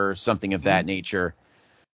manager or something of that nature.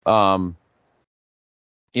 I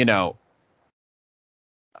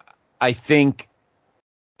think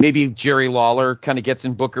maybe Jerry Lawler kind of gets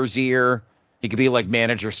in Booker's ear. He could be like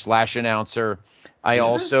manager / announcer. I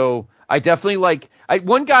definitely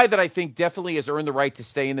one guy that I think definitely has earned the right to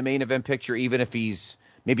stay in the main event picture, even if he's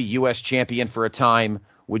maybe U.S. champion for a time,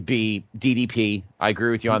 would be DDP. I agree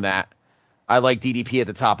with you on that. I like DDP at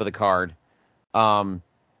the top of the card.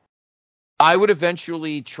 I would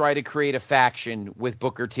eventually try to create a faction with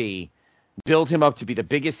Booker T, build him up to be the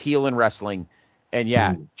biggest heel in wrestling,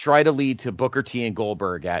 and try to lead to Booker T and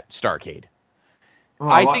Goldberg at Starrcade.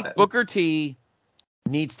 I think Booker T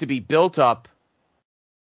needs to be built up.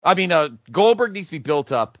 I mean, Goldberg needs to be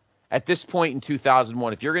built up at this point in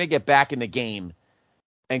 2001. If you're going to get back in the game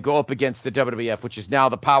and go up against the WWF, which is now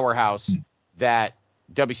the powerhouse that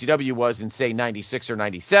WCW was in, say, 96 or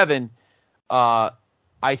 97,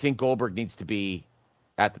 I think Goldberg needs to be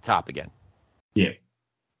at the top again. Yeah.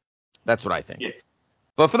 That's what I think. Yes.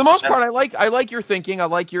 But for the most part, I like your thinking. I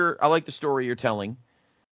like the story you're telling.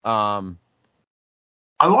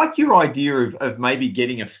 I like your idea of maybe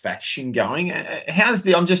getting a faction going.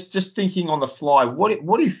 I'm just thinking on the fly.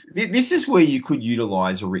 What if this is where you could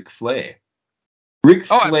utilize a Ric Flair? Ric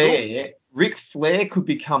Flair could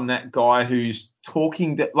become that guy who's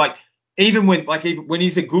talking that, even when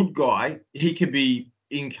he's a good guy, he could be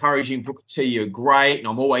encouraging Booker T, you're great and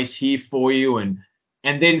I'm always here for you, and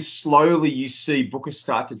then slowly you see Booker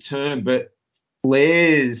start to turn, but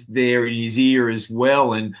Flair's there in his ear as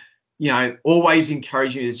well, and always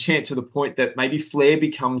encouraging his champ, to the point that maybe Flair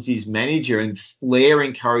becomes his manager, and Flair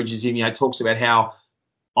encourages him. Talks about how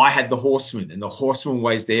I had the Horseman, and the Horseman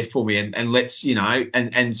always there for me, and let's,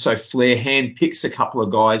 and so Flair handpicks a couple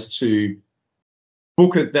of guys to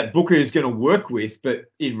Booker is going to work with, but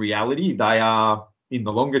in reality, they are in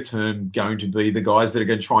the longer term going to be the guys that are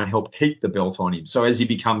going to try and help keep the belt on him. So as he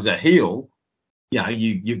becomes a heel,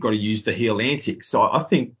 you've got to use the heel antics. So I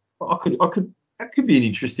think that could be an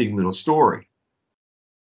interesting little story.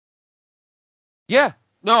 Yeah,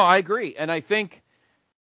 no, I agree. And I think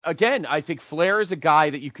again, I think Flair is a guy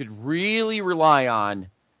that you could really rely on.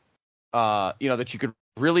 That you could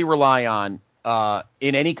really rely on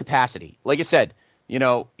in any capacity. Like I said,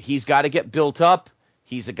 he's got to get built up.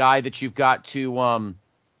 He's a guy that you've got to,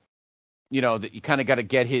 that you kind of got to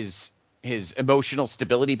get his emotional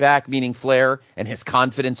stability back, meaning Flair, and his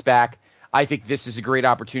confidence back. I think this is a great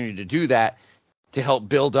opportunity to do that, to help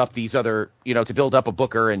build up these other, to build up a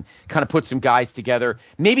Booker and kind of put some guys together.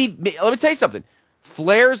 Maybe let me tell you something.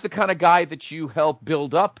 Flair's the kind of guy that you help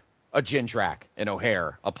build up a Jindrak, an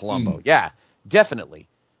O'Hare, a Palumbo. Yeah, definitely.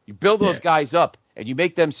 You build those guys up and you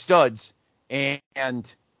make them studs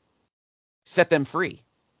and set them free.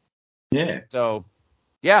 Yeah. So,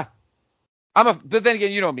 yeah. But then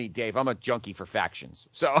again, you know me, Dave. I'm a junkie for factions.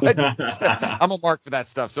 So I'm a mark for that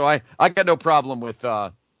stuff. So I got no problem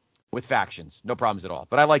with factions. No problems at all.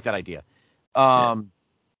 But I like that idea.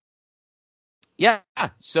 Yeah.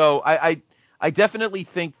 So I definitely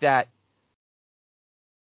think that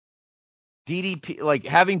DDP, like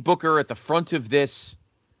having Booker at the front of this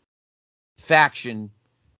faction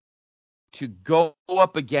to go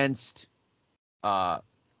up against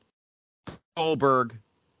Goldberg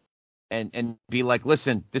and be like,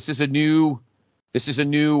 listen, this is a new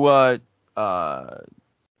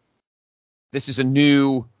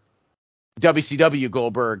WCW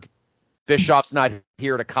Goldberg. Bischoff's not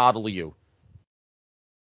here to coddle you.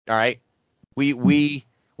 All right. We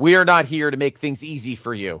are not here to make things easy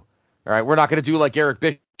for you. All right. We're not going to do like Eric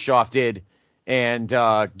Bischoff did and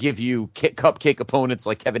give you cupcake opponents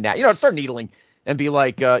like Kevin Nash. Start needling and be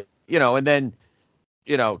like, and then,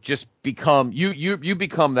 just become you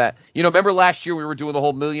become that. Remember last year we were doing the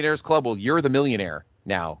whole Millionaires Club? Well, you're the millionaire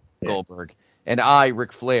now, Goldberg. And I,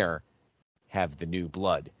 Ric Flair, have the new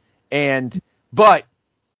blood. But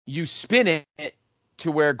you spin it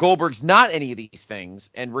to where Goldberg's not any of these things,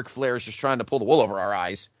 and Ric Flair is just trying to pull the wool over our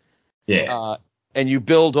eyes. Yeah. And you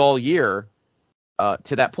build all year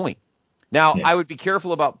to that point. Now, I would be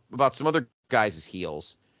careful about some other guys'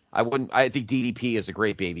 heels. I think DDP is a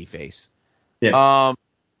great baby face. Yeah.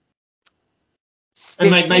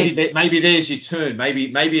 And maybe there's your turn.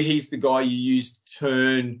 Maybe he's the guy you use to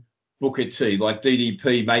turn Booker T. Like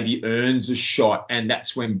DDP maybe earns a shot, and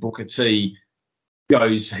that's when Booker T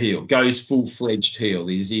goes heel, goes full-fledged heel,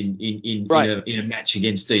 is in a match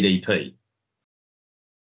against DDP.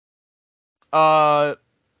 Yeah,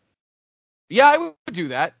 I would do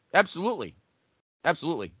that. Absolutely.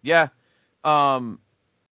 Yeah. I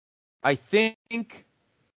think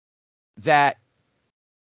that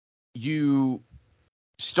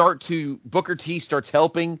Booker T starts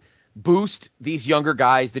helping boost these younger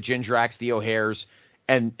guys, the Jindraks, the O'Hares,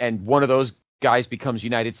 and one of those guys becomes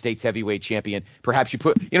United States heavyweight champion. Perhaps you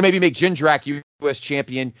maybe make Jindrak U.S.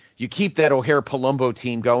 champion. You keep that O'Hare Palumbo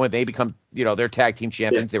team going. They become, they're tag team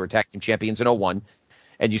champions. Yeah. They were tag team champions in 2001.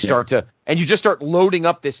 And you you just start loading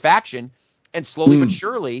up this faction, and slowly but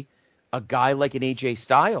surely, a guy like an AJ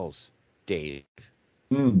Styles, Dave,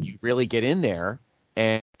 you really get in there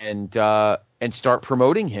and start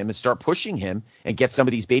promoting him and start pushing him and get some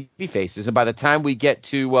of these baby faces. And by the time we get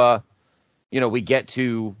to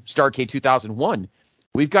Starrcade 2001,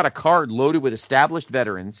 we've got a card loaded with established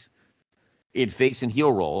veterans in face and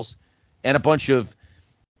heel roles, and a bunch of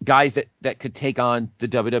guys that could take on the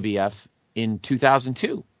WWF in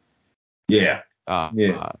 2002. Yeah.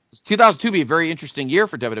 2002 would be a very interesting year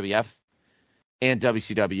for WWF and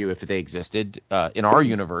WCW if they existed in our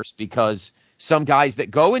universe, because some guys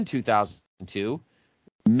that go in 2002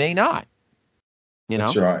 may not.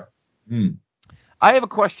 That's right. I have a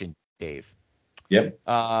question, Dave. Yep.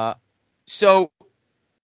 So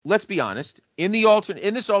let's be honest. In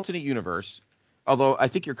this alternate universe, although I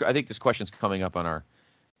think this question's coming up on our.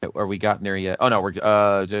 Are we gotten there yet? Oh no, we're.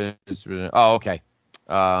 Okay.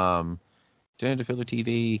 To fill the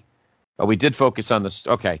TV. Oh, we did focus on this.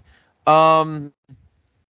 Okay.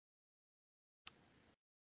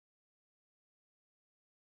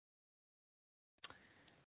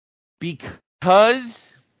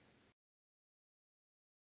 Because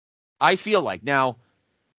I feel like now,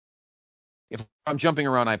 if I'm jumping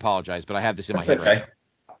around, I apologize, but I have this in my head right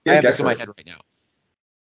now. I have this in my head right now.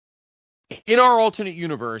 In our alternate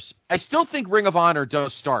universe, I still think Ring of Honor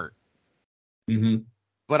does start. Mm-hmm.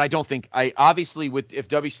 But I don't think obviously if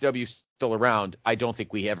WCW is still around, I don't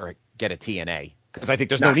think we ever get a TNA, because I think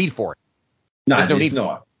there's no need for it. No, there's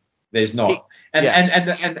not. There's not.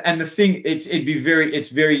 And the thing, it's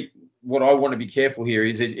very what I want to be careful here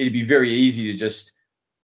is it'd be very easy to just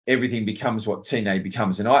everything becomes what TNA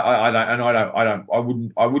becomes. And I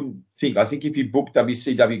wouldn't think. I think if you book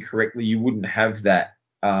WCW correctly, you wouldn't have that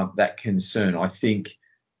concern. I think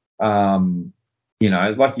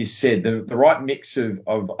like you said, the right mix of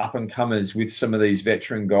up and comers with some of these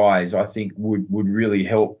veteran guys, I think would really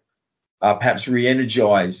help perhaps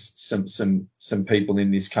re-energize some people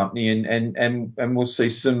in this company, and we'll see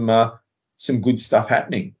some good stuff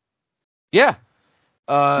happening. Yeah.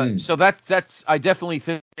 So that's I definitely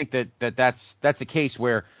think that's a case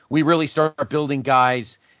where we really start building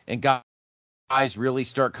guys, and guys really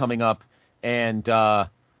start coming up, and I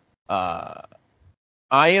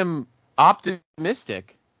am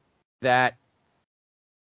optimistic that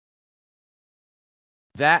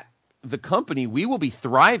the company, we will be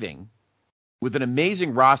thriving with an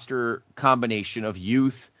amazing roster combination of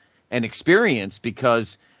youth and experience,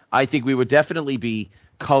 because I think we would definitely be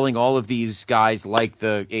culling all of these guys like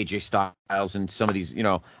the AJ Styles and some of these,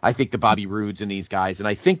 I think the Bobby Roodes and these guys. And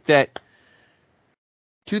I think that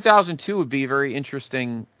 2002 would be a very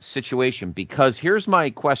interesting situation, because here's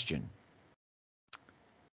my question.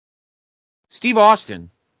 Steve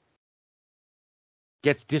Austin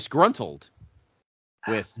gets disgruntled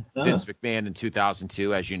with Vince McMahon in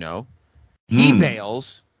 2002, as you know. He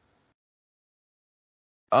bails.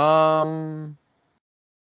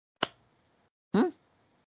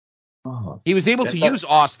 He was able to use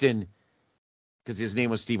Austin because his name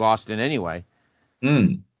was Steve Austin anyway.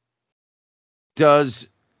 Does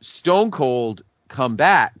Stone Cold come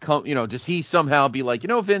back? Does he somehow be like,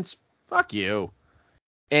 Vince, fuck you?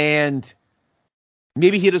 And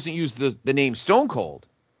maybe he doesn't use the name Stone Cold,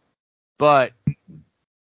 but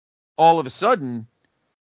all of a sudden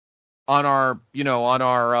on our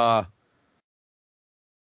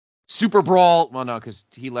Super Brawl, well, no, because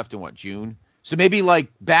he left in June? So maybe like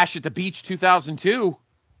Bash at the Beach 2002.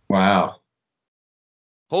 Wow.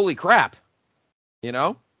 Holy crap.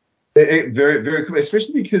 Very, very cool,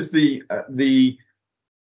 especially because the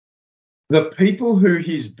people who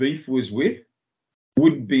his beef was with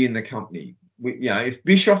wouldn't be in the company. If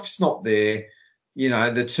Bischoff's not there,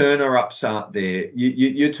 the Turner-ups aren't there.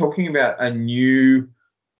 You're talking about a new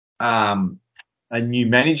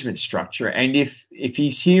management structure, and if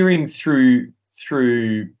he's hearing through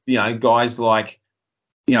guys like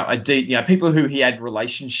people who he had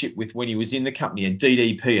relationship with when he was in the company, a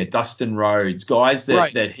DDP, a Dustin Rhodes, guys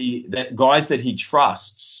that he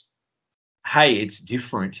trusts. Hey, it's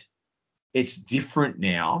different. It's different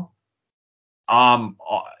now.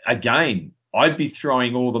 Again, I'd be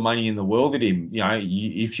throwing all the money in the world at him.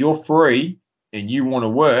 If you're free and you want to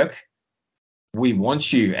work, we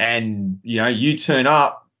want you. And, you turn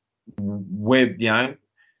up,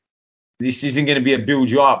 this isn't going to be a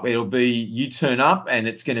build you up. It'll be you turn up, and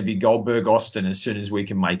it's going to be Goldberg Austin as soon as we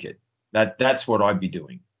can make it. That's what I'd be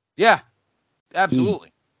doing. Yeah,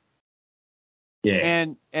 absolutely. Yeah.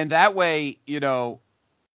 And that way,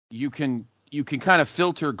 you can kind of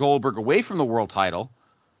filter Goldberg away from the world title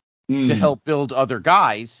to help build other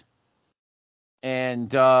guys.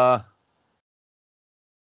 And I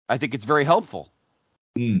think it's very helpful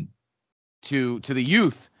to the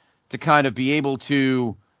youth to kind of be able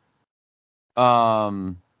to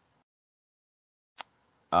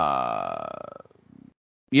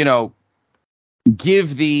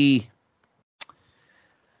give the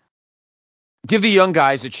young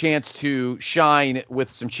guys a chance to shine with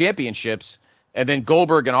some championships, and then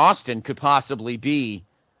Goldberg and Austin could possibly be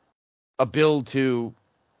a build to,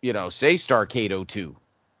 say Starrcade 02.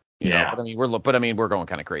 Yeah. But we're going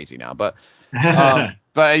kind of crazy now, but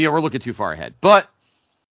we're looking too far ahead. But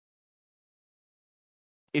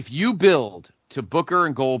if you build to Booker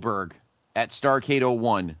and Goldberg at Starrcade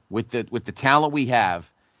 01 with the talent we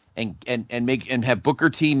have, and have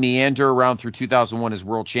Booker T meander around through 2001 as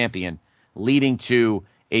world champion, leading to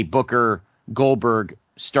a Booker Goldberg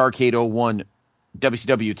Starrcade 01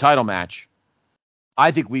 WCW title match,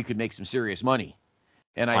 I think we could make some serious money.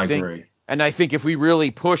 And I agree. And I think if we really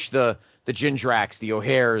push the Jindraks, the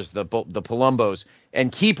O'Hares, the Palombos, and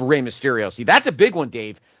keep Rey Mysterio, see, that's a big one,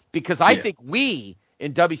 Dave, because I think we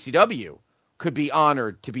in WCW could be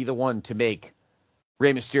honored to be the one to make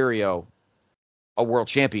Rey Mysterio a world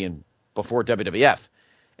champion before WWF.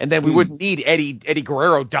 And then we wouldn't need Eddie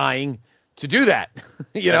Guerrero dying to do that.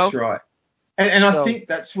 That's right. And I think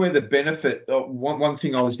that's where the benefit. One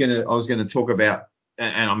thing I was going to talk about,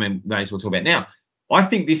 and I may as well talk about now. I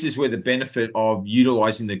think this is where the benefit of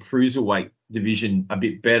utilizing the cruiserweight division a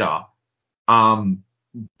bit better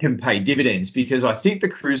can pay dividends, because I think the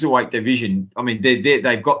cruiserweight division,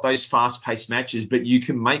 they've got those fast-paced matches, but you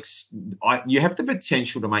have the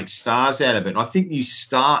potential to make stars out of it. And I think you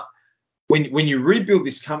start when you rebuild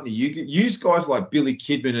this company, you use guys like Billy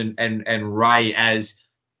Kidman and Ray as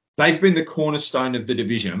they've been the cornerstone of the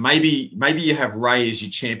division. Maybe you have Ray as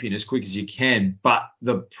your champion as quick as you can, but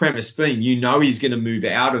the premise being, he's going to move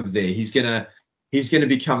out of there. He's going to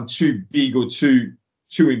become too big or too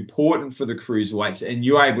important for the cruiserweights, and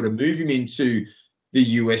you're able to move him into the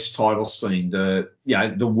US title scene, the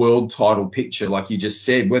world title picture, like you just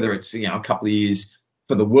said, whether it's, a couple of years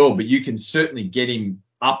for the world, but you can certainly get him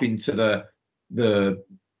up into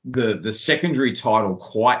the secondary title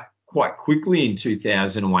quite quickly in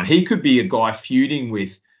 2001. He could be a guy feuding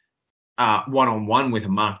with one-on-one with a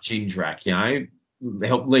Mark Jindrak,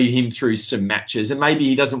 help lead him through some matches. And maybe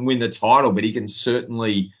he doesn't win the title, but he can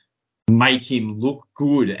certainly make him look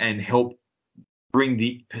good and help bring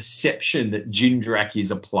the perception that Jindrak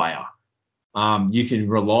is a player. You can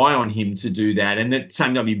rely on him to do that. And at the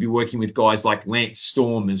same time, you'd be working with guys like Lance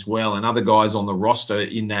Storm as well and other guys on the roster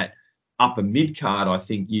in that upper mid card. I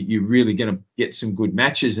think you're really going to get some good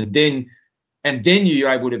matches. And then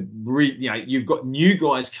you're able to, you've got new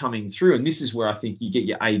guys coming through. And this is where I think you get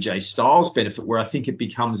your AJ Styles benefit, where I think it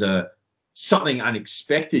becomes something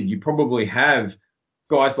unexpected. You probably have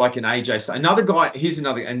guys like an AJ Styles. Another guy,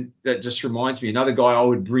 and that just reminds me, another guy I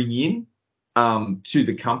would bring in to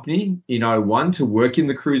the company in 01 to work in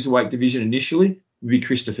the cruiserweight division initially would be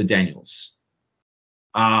Christopher Daniels.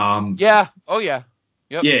 Yeah. Oh, yeah.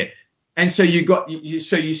 Yep. Yeah. And so you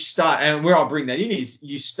start, and where I'll bring that in is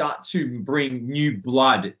you start to bring new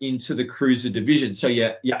blood into the cruiser division. So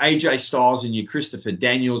your AJ Styles and your Christopher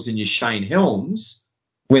Daniels and your Shane Helms,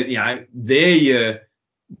 where, they're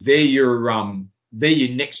your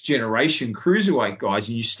next generation cruiserweight guys,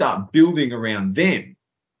 and you start building around them.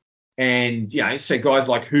 And, so guys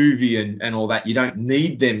like Hoovy and all that, you don't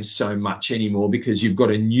need them so much anymore because you've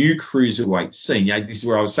got a new cruiserweight scene. This is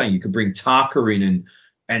where I was saying you could bring Tarker in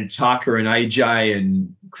and Tarker and AJ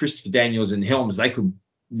and Christopher Daniels and Helms. They could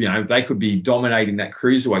be dominating that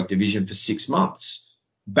cruiserweight division for 6 months,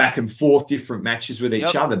 back and forth, different matches with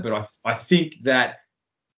each other. But I think that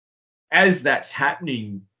as that's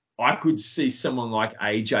happening, I could see someone like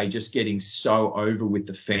AJ just getting so over with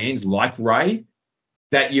the fans, like Ray,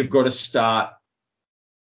 that you've got to start.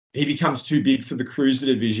 He becomes too big for the cruiser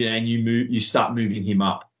division, and you start moving him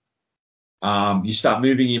up. You start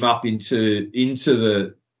moving him up into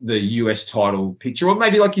the US title picture, or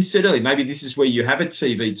maybe like you said earlier, maybe this is where you have a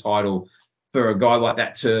TV title for a guy like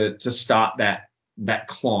that to start that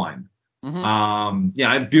climb.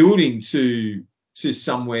 Mm-hmm. Building to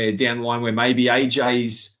somewhere down the line where maybe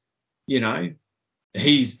AJ's,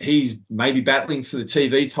 he's maybe battling for the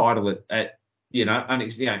TV title at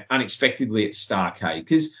unexpectedly at Starrcade,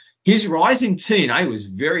 because his rise in TNA was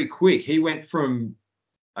very quick. He went from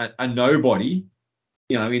a nobody,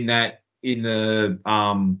 in the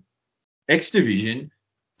X division,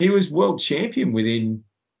 he was world champion within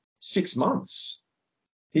 6 months.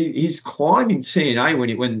 His climb in TNA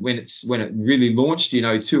when it really launched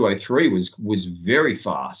in 0203 was very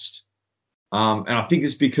fast. And I think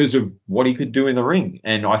it's because of what he could do in the ring.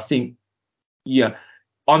 And I think,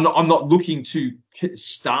 I'm not looking to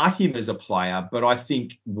start him as a player, but I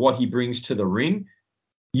think what he brings to the ring,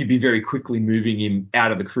 you'd be very quickly moving him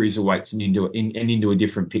out of the cruiserweights and into a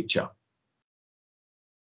different picture.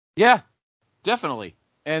 Yeah, definitely.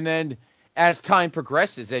 And then as time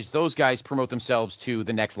progresses, as those guys promote themselves to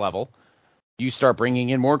the next level, you start bringing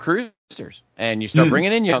in more cruisers and you start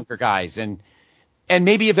bringing in younger guys. And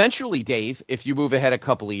maybe eventually, Dave, if you move ahead a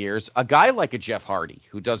couple of years, a guy like a Jeff Hardy,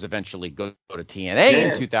 who does eventually go to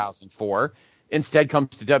TNA in 2004, instead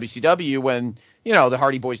comes to WCW when, the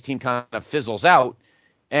Hardy Boys team kind of fizzles out.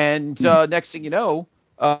 And next thing you know,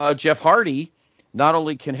 Jeff Hardy not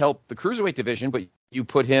only can help the cruiserweight division, but you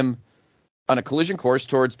put him on a collision course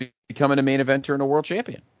towards becoming a main eventer and a world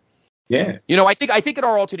champion. Yeah. I think in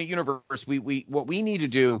our alternate universe, we what we need to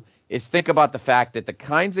do is think about the fact that the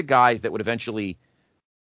kinds of guys that would eventually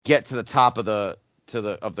get to the top of the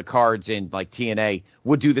cards in like TNA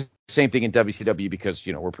would do the same thing in WCW because,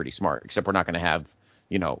 we're pretty smart, except we're not going to have,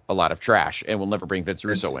 a lot of trash, and we'll never bring Vince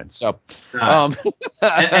Russo in. So, and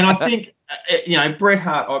I think, Bret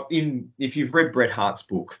Hart, if you've read Bret Hart's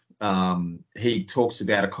book, he talks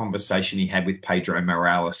about a conversation he had with Pedro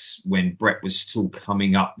Morales when Bret was still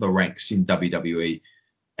coming up the ranks in WWE.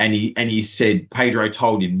 And he said, Pedro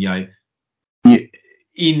told him, in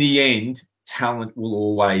the end, talent will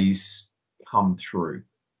always come through.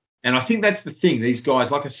 And I think that's the thing. These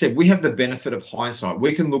guys, like I said, we have the benefit of hindsight.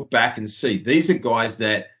 We can look back and see these are guys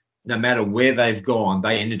that no matter where they've gone,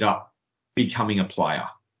 they ended up becoming a player.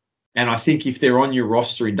 And I think if they're on your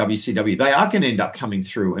roster in WCW, they are going to end up coming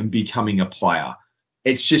through and becoming a player.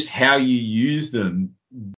 It's just how you use them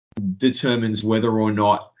determines whether or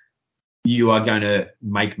not you are going to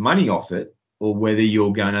make money off it or whether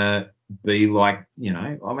you're going to be like,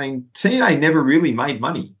 TNA never really made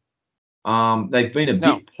money. They've been a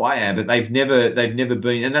big player, but they've never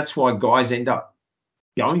been, and that's why guys end up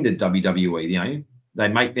going to WWE. They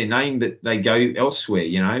make their name, but they go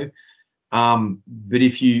elsewhere. But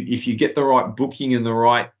if you get the right booking and the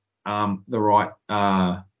right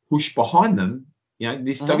push behind them,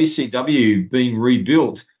 this WCW being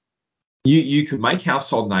rebuilt, you could make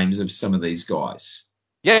household names of some of these guys.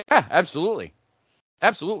 Yeah, absolutely.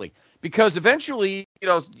 Absolutely. Because eventually,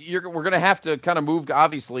 we're going to have to kind of move,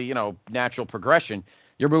 obviously, natural progression.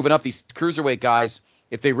 You're moving up these cruiserweight guys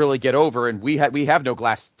if they really get over, and we have no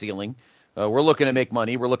glass ceiling. We're looking to make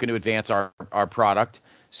money. We're looking to advance our product.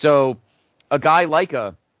 So a guy like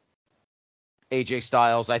AJ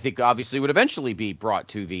Styles, I think, obviously would eventually be brought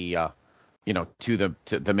to the,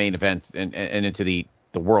 to the main event and into the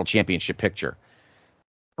World Championship picture.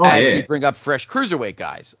 We bring up fresh cruiserweight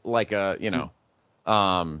guys like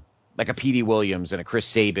like a Petey Williams and a Chris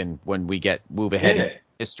Sabin when we move ahead in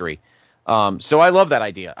history. So I love that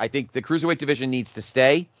idea. I think the cruiserweight division needs to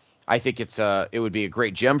stay. I think it would be a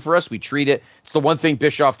great gem for us. We treat it. It's the one thing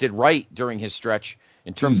Bischoff did right during his stretch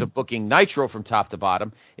in terms of booking Nitro from top to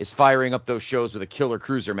bottom, is firing up those shows with a killer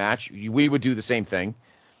cruiser match. We would do the same thing.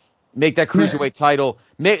 Make that cruiserweight title.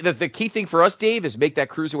 The key thing for us, Dave, is make that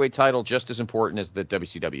cruiserweight title just as important as the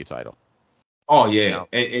WCW title. Oh yeah,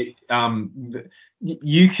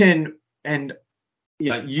 you can, and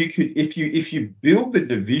you could if you build the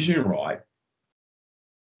division right.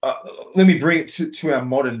 Let me bring it to our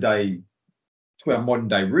modern day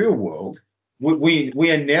real world.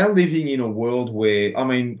 We are now living in a world where,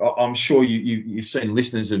 I'm sure you've seen,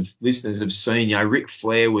 listeners have seen, Ric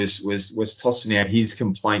Flair was tossing out his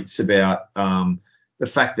complaints about the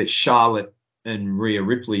fact that Charlotte and Rhea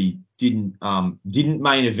Ripley didn't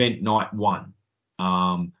main event night one.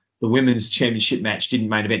 The women's championship match didn't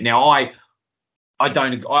main event. Now I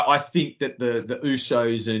think that the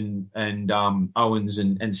Usos and Owens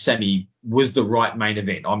and Sammy was the right main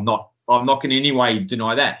event. I'm not going to in any way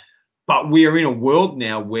deny that. But we are in a world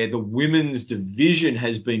now where the women's division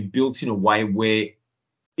has been built in a way where it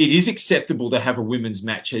is acceptable to have a women's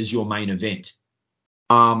match as your main event.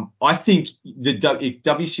 I think the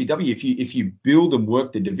WCW, if you build and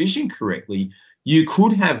work the division correctly, you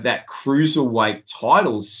could have that cruiserweight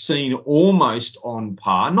title seen almost on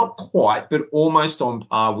par, not quite, but almost on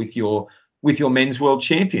par with your men's world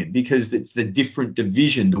champion, because it's the different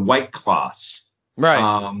division, the weight class.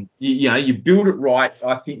 Right. You build it right.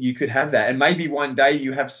 I think you could have that. And maybe one day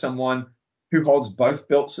you have someone who holds both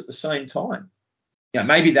belts at the same time.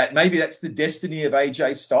 Maybe that's the destiny of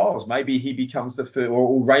AJ Styles. Maybe he becomes the first,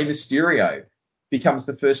 or Rey Mysterio becomes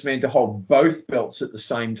the first man to hold both belts at the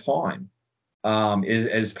same time.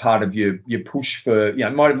 As part of your push for,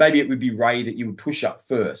 maybe it would be Rey that you would push up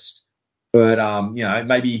first, but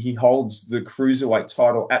maybe he holds the cruiserweight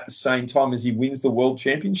title at the same time as he wins the world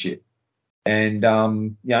championship, and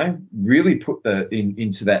really put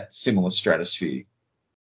into that similar stratosphere.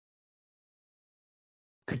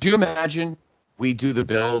 Could you imagine we do the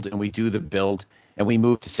build and we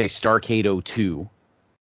move to, say, Starrcade 02,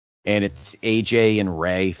 and it's AJ and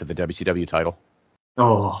Rey for the WCW title?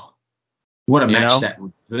 Oh, what a match that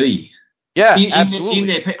would be! Yeah,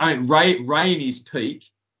 absolutely. Rey in his peak.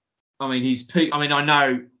 I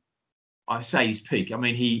know I say his peak.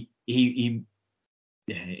 He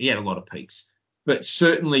had a lot of peaks, but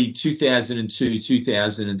certainly 2002,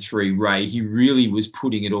 2003 Rey, he really was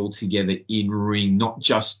putting it all together in ring, not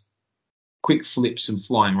just quick flips and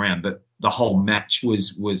flying around, but the whole match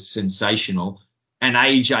was sensational. And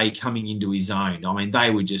AJ coming into his own. They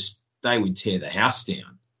would tear the house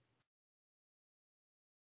down.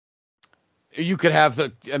 You could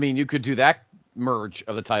you could do that merge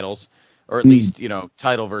of the titles, or at least,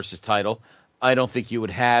 title versus title. I don't think you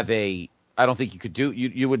would you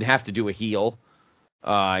would have to do a heel.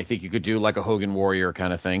 I think you could do like a Hogan Warrior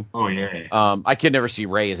kind of thing. Oh yeah. I could never see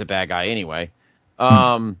Rey as a bad guy anyway.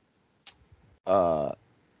 And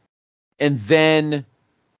then,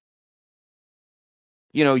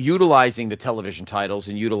 utilizing the television titles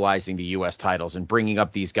and utilizing the U.S. titles and bringing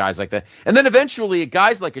up these guys like that. And then eventually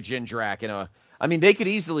guys like a Jindrak they could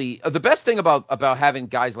easily, the best thing about having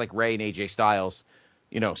guys like Rey and AJ Styles,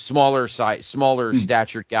 smaller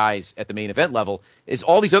statured guys at the main event level, is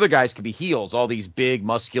all these other guys could be heels, all these big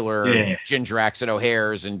muscular Jindraks and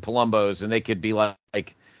O'Hares and Palombos, and they could be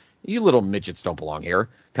like, you little midgets don't belong here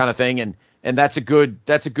kind of thing. And that's a good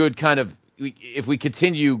kind of, if we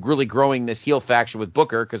continue really growing this heel faction with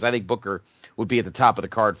Booker, because I think Booker would be at the top of the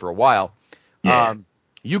card for a while,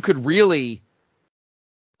 you could really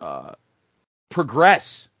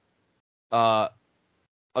progress a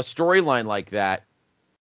storyline like that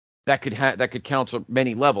could count on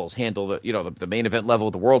many levels, handle the main event level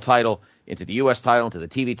of the world title, into the U.S. title, into the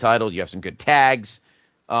TV title. You have some good tags.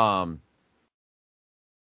 I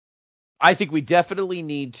think we definitely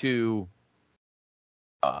need to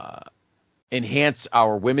enhance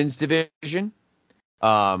our women's division.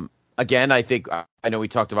 Again, I know we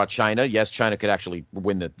talked about China. Yes, China could actually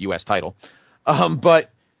win the U.S. title.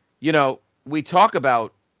 But, we talk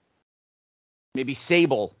about maybe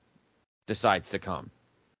Sable decides to come,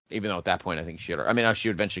 even though at that point I think she would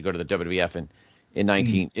eventually go to the WWF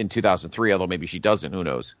in 2003, although maybe she doesn't. Who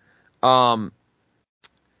knows? But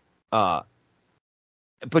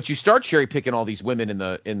you start cherry picking all these women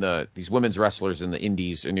these women's wrestlers in the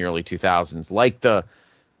indies in the early 2000s, like the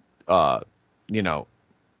Gail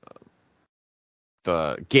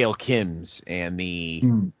Kims and the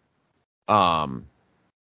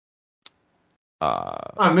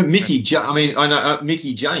I know Mickey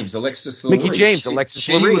James, Alexis Louise. Mickey James, Alexis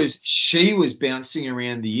Louise. She was bouncing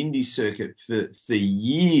around the indie circuit for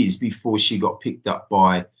years before she got picked up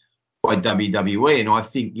by WWE. And I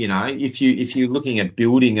think, if you're looking at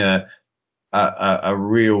building a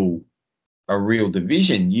real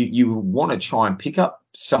division, you want to try and pick up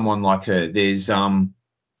someone like her. There's a lot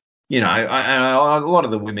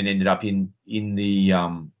of the women ended up in the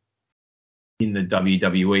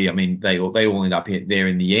WWE. I mean, they all end up there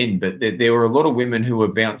in the end, but there were a lot of women who were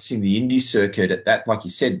bouncing the indie circuit at that, like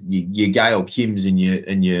you said, your Gail Kims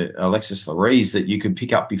and your Alexis Louise that you could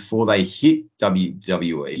pick up before they hit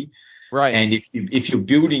WWE. Right. And if you're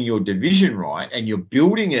building your division right, and you're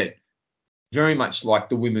building it very much like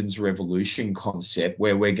the women's revolution concept,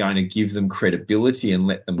 where we're going to give them credibility and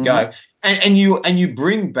let them go, and you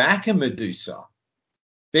bring back a Medusa.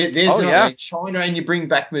 There's China, and you bring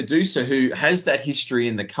back Medusa, who has that history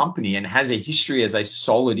in the company and has a history as a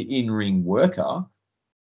solid in-ring worker.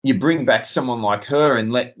 You bring back someone like her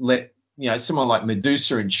and let someone like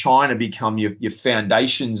Medusa and China become your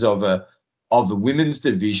foundations of the women's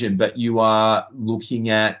division, but you are looking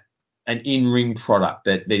at an in-ring product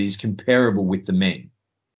that is comparable with the men.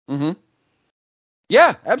 Mm-hmm.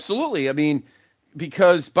 Yeah, absolutely. I mean,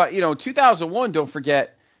 because 2001, don't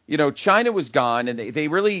forget, China was gone, and they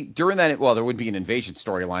really, during that, well, there would be an invasion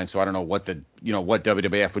storyline, so I don't know what what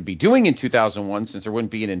WWF would be doing in 2001 since there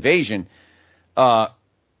wouldn't be an invasion. Would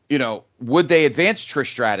they advance Trish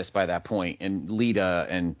Stratus by that point and Lita,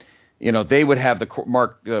 and they would have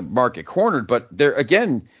the market cornered. But there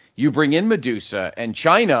again, you bring in Medusa, and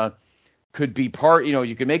China could be part.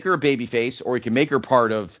 You can make her a babyface, or you can make her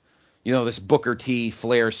part of this Booker T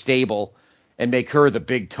Flair stable, and make her the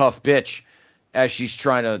big tough bitch as she's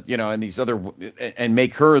trying to, and these other, and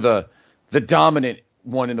make her the dominant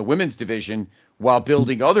one in the women's division while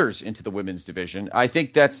building others into the women's division. I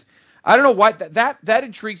think I don't know why that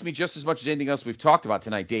intrigues me just as much as anything else we've talked about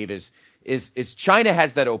tonight, Dave, is China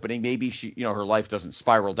has that opening. Maybe she, her life doesn't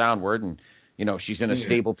spiral downward, and, she's in a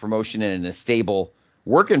stable promotion and in a stable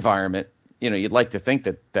work environment. You'd like to think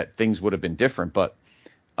that things would have been different, but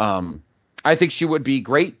I think she would be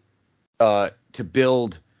great to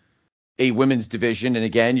build a women's division. And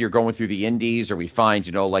again, you're going through the indies, or we find,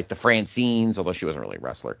 like the Francines, although she wasn't really a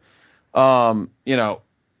wrestler,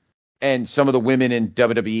 and some of the women in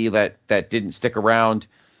WWE that didn't stick around.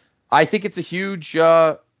 I think it's a huge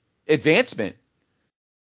advancement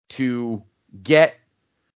to get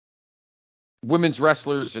women's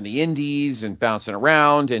wrestlers in the indies and bouncing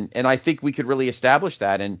around. And I think we could really establish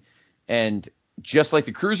that. And just like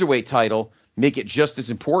the Cruiserweight title, make it just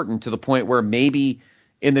as important, to the point where maybe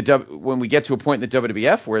when we get to a point in the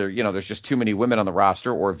WWF where, there's just too many women on the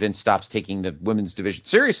roster, or Vince stops taking the women's division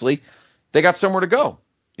seriously, they got somewhere to go,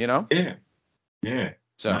 Yeah.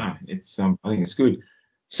 So it's I think it's good.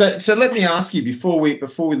 So let me ask you, before we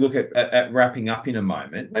look at wrapping up in a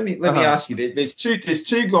moment, let me ask you, there's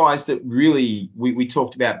two guys that really we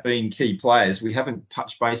talked about being key players. We haven't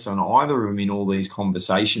touched base on either of them in all these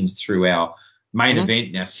conversations through our main event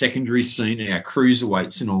and our secondary scene and our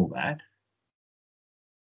cruiserweights and all that.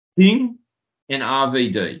 King and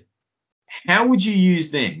RVD. How would you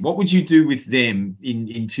use them? What would you do with them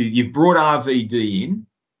you've brought RVD in.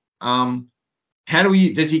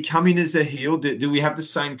 Does he come in as a heel? Do we have the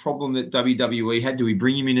same problem that WWE had? Do we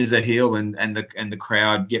bring him in as a heel and the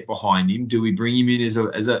crowd get behind him? Do we bring him in as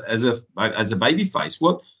a baby face?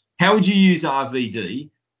 How would you use RVD?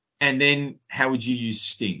 And then how would you use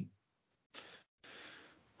Sting?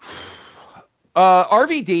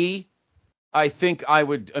 RVD, I think I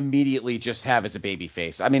would immediately just have as a baby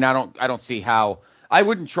face. I mean, I don't see how. I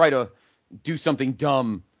wouldn't try to do something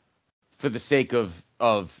dumb for the sake of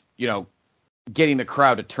getting the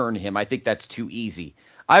crowd to turn to him. I think that's too easy.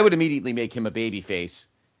 I would immediately make him a babyface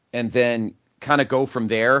and then kind of go from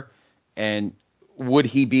there. And would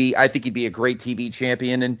he be? I think he'd be a great TV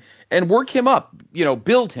champion and work him up.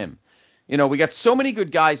 Build him. We got so many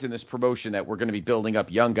good guys in this promotion that we're going to be building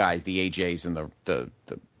up young guys, the AJs and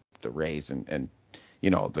the Rays and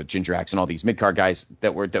the Jindraks and all these mid-card guys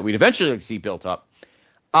that we'd eventually see built up.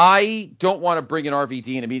 I don't want to bring in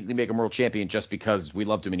RVD and immediately make him world champion just because we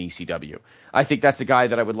loved him in ECW. I think that's a guy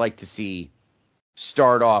that I would like to see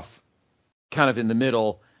start off kind of in the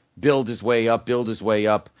middle, build his way up.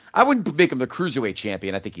 I wouldn't make him the cruiserweight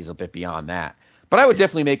champion. I think he's a bit beyond that. But I would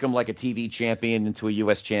definitely make him like a TV champion into a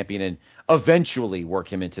U.S. champion and eventually work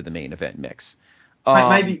him into the main event mix.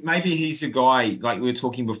 Maybe he's a guy, like we were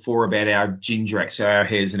talking before about our Jindraks, our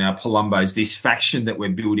Hairs and our Palombos, this faction that we're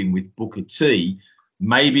building with Booker T.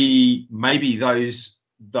 Maybe those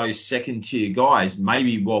second tier guys,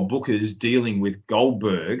 maybe while Booker's dealing with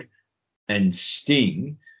Goldberg and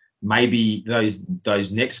Sting, maybe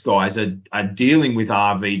those next guys are dealing with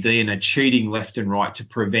RVD and are cheating left and right to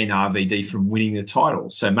prevent RVD from winning the title.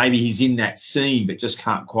 So maybe he's in that scene but just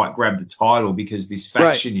can't quite grab the title because this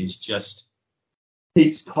faction is just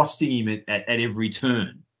keeps costing him at every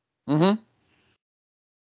turn. Mm-hmm.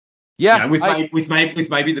 Yeah, with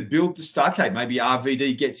maybe the build to Starrcade, maybe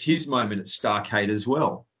RVD gets his moment at Starrcade as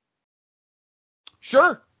well.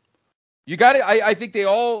 Sure, you got it. I think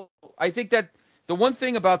that the one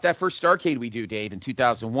thing about that first Starrcade we do, Dave, in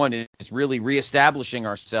 2001 is really reestablishing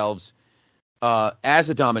ourselves as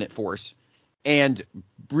a dominant force and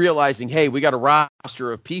realizing, hey, we got a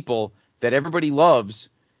roster of people that everybody loves,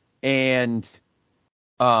 and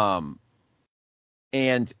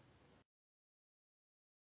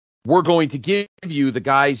we're going to give you the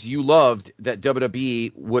guys you loved that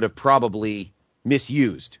WWE would have probably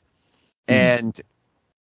misused. And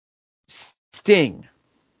Sting.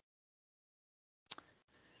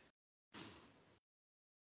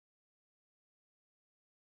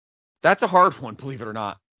 That's a hard one, believe it or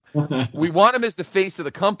not. We want him as the face of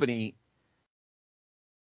the company.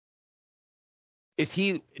 Does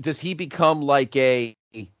he become a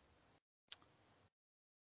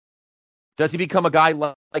guy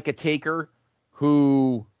like a Taker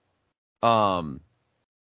who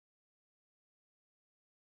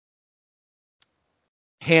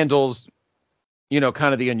handles,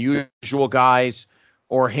 kind of the unusual guys,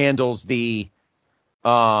 or handles the,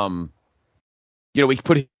 we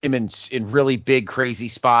put him in really big, crazy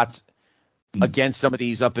spots against some of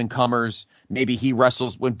these up and comers. Maybe he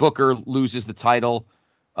wrestles when Booker loses the title,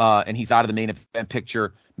 and he's out of the main event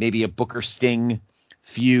picture. Maybe a Booker Sting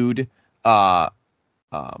feud, a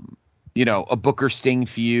Booker Sting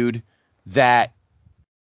feud that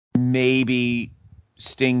maybe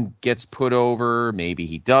Sting gets put over, maybe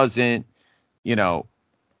he doesn't.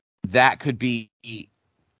 That could be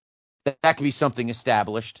something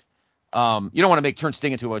established. You don't want to turn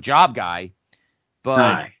Sting into a job guy,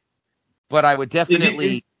 but I would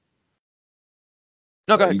definitely.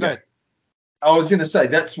 No, go ahead. I was going to say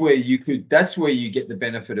that's where you get the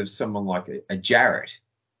benefit of someone like a Jarrett,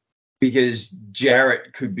 because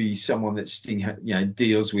Jarrett could be someone that Sting,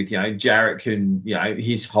 deals with. Jarrett can,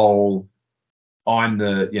 his whole, I'm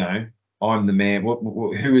the man.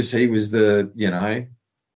 Who is he? Was the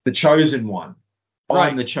chosen one. Right.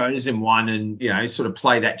 I'm the chosen one, and sort of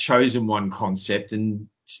play that chosen one concept. And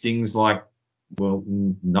Sting's like, well,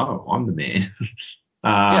 no, I'm the man.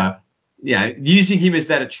 Using him as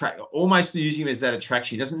that almost using him as that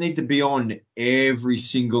attraction. He doesn't need to be on every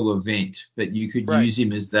single event, but you could use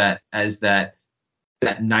him as that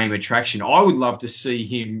name attraction. I would love to see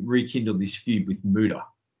him rekindle this feud with Muta.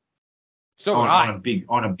 So on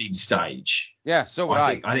a big stage. Yeah, so would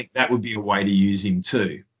I. I think that would be a way to use him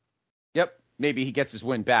too. Yep. Maybe he gets his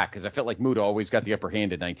win back, because I felt like Muta always got the upper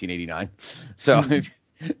hand in 1989. So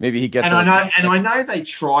maybe he gets. I know they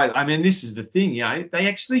tried. I mean, this is the thing. They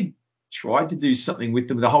actually tried to do something with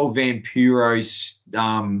them. The whole Vampiro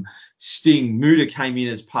Sting. Muta came in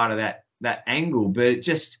as part of that angle, but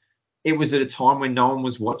it was at a time when no one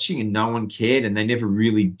was watching and no one cared, and they never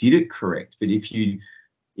really did it correct. But if you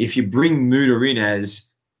bring Muta in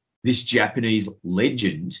as this Japanese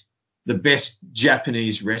legend, the best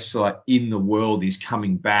Japanese wrestler in the world is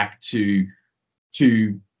coming back to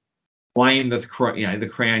claim the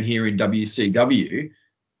crown here in WCW,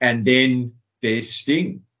 and then there's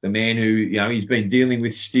Sting, the man who he's been dealing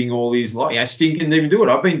with Sting all his life. Sting can even do it.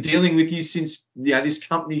 I've been dealing with you since this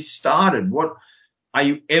company started. What are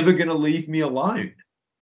you ever going to leave me alone?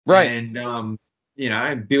 Right. And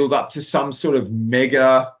build up to some sort of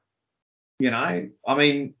mega. I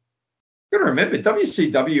mean, Got to remember,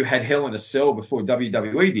 WCW had Hell in a Cell before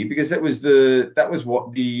WWE did, because that was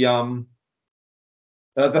what the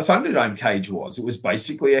Thunderdome cage was. It was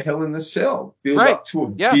basically a Hell in a Cell build Right. up to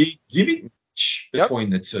a Yeah. big gimmick match between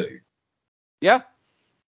the two. Yeah.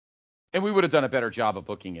 And we would have done a better job of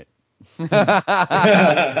booking it.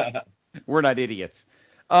 We're not idiots.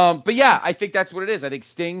 But yeah, I think that's what it is. I think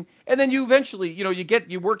Sting, and then you eventually,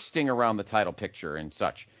 you work Sting around the title picture and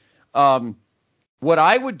such. What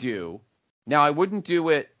I would do now, I wouldn't do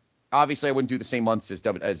it. Obviously, I wouldn't do the same months as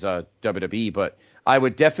WWE, but I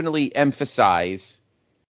would definitely emphasize,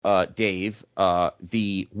 Dave,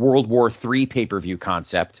 the World War III pay-per-view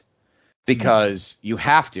concept, because you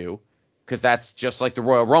have to, because that's just like the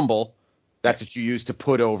Royal Rumble. That's what you use to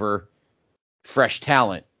put over fresh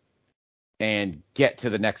talent and get to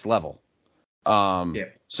the next level.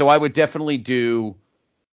 So I would definitely do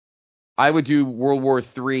World War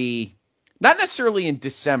III, not necessarily in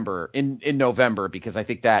December, in November, because I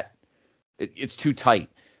think that it's too tight.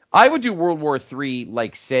 I would do World War III,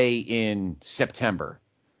 like, say, in September.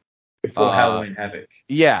 Before Halloween Havoc.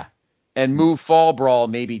 Yeah. And move Fall Brawl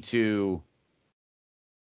maybe to,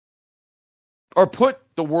 or put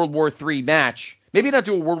the World War III match, maybe not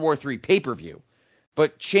do a World War III pay-per-view,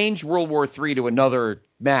 but change World War III to another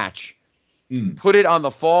match. Put it on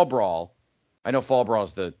the Fall Brawl. I know Fall Brawl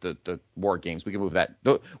is the War Games. We can move that.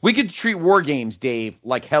 We could treat War Games, Dave,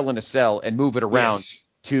 like Hell in a Cell, and move it around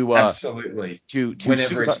to absolutely to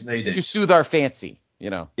whenever it's needed, to soothe our fancy.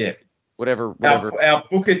 Whatever. Our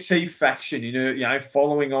Booker T faction,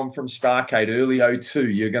 following on from Starrcade early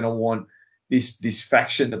 2002, you're going to want this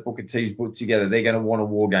faction that Booker T's put together. They're going to want a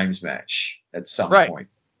War Games match at some point.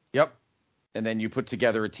 Yep. And then you put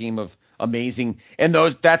together a team of amazing, and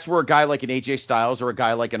that's where a guy like an AJ Styles or a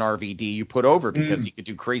guy like an RVD you put over, because he could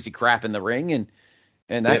do crazy crap in the ring and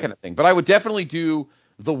that kind of thing. But I would definitely do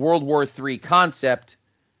the World War III concept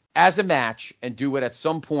as a match and do it at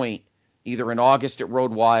some point, either in August at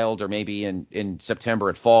Road Wild or maybe in September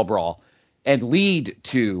at Fall Brawl, and lead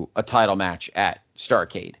to a title match at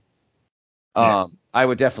Starrcade. I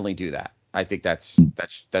would definitely do that. I think that's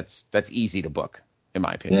easy to book, in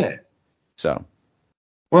my opinion. Yeah. So,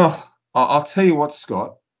 well, I'll tell you what,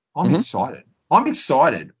 Scott. I'm excited. I'm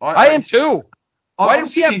excited. I am too. Why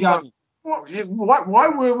did we have money? Why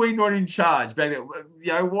were we not in charge back then?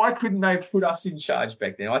 Why couldn't they put us in charge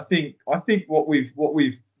back then? I think what we've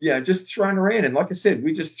just thrown around, and like I said,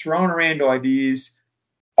 we just thrown around ideas.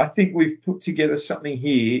 I think we've put together something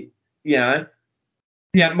here. My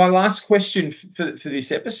last question for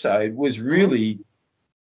this episode was really,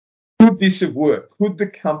 could this have worked? Could the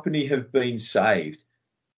company have been saved?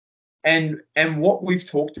 And what we've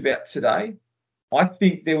talked about today, I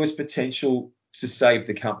think there was potential to save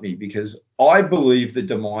the company, because I believe the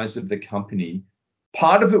demise of the company,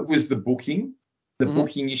 part of it was the booking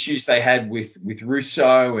issues they had with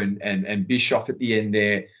Russo and Bischoff at the end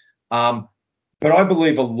there. But I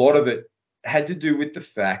believe a lot of it had to do with the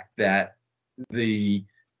fact that the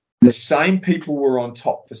same people were on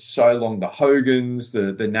top for so long, the Hogans,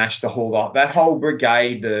 the Nash, that whole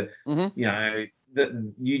brigade,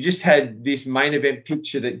 you just had this main event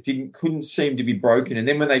picture that couldn't seem to be broken. And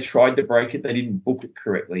then when they tried to break it, they didn't book it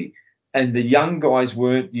correctly. And the young guys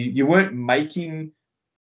you weren't making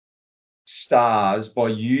stars by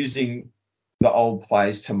using the old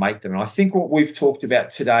players to make them. And I think what we've talked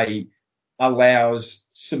about today allows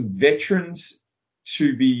some veterans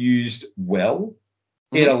to be used well.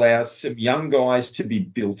 It allows some young guys to be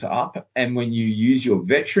built up. And when you use your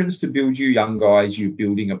veterans to build your young guys, you're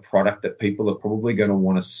building a product that people are probably going to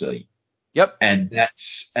want to see. Yep. And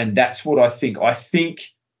that's what I think. I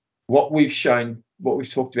think what we've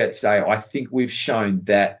talked about today, I think we've shown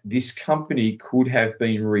that this company could have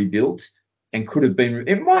been rebuilt and could have been,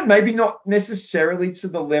 it might maybe not necessarily to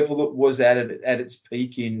the level it was at its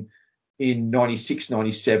peak in 96,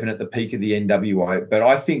 97 at the peak of the NWO, but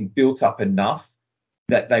I think built up enough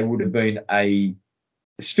that they would have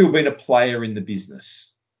still been a player in the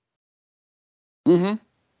business. I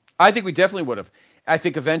think we definitely would have. I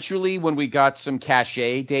think eventually, when we got some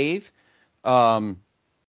cachet, Dave, at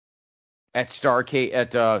Starrcade,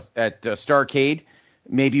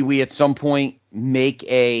 maybe we at some point make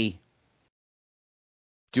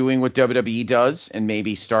doing what WWE does and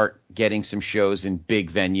maybe start getting some shows in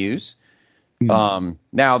big venues.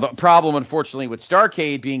 Now the problem, unfortunately, with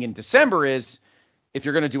Starrcade being in December is, if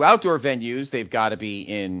you're going to do outdoor venues, they've got to be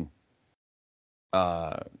in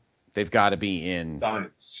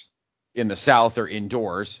the South or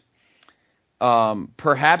indoors.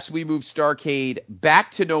 Perhaps we move Starrcade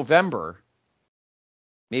back to November.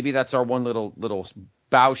 Maybe that's our one little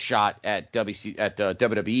bow shot at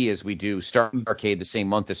WWE as we do Starrcade the same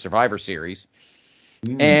month as Survivor Series,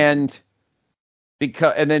 and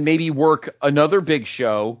then maybe work another big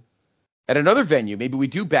show at another venue. Maybe we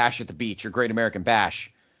do Bash at the Beach or Great American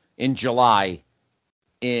Bash in July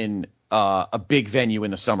in a big venue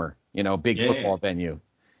in the summer. Big football venue.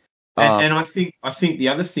 And I think the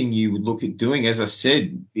other thing you would look at doing, as I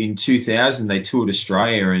said, in 2000 they toured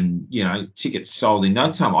Australia and tickets sold in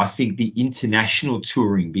no time. I think the international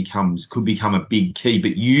touring could become a big key,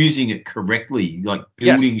 but using it correctly, like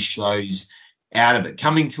building shows out of it,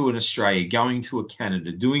 coming to an Australia, going to a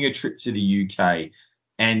Canada, doing a trip to the UK,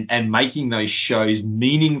 and making those shows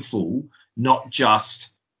meaningful, not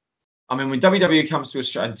just. I mean, when WWE comes to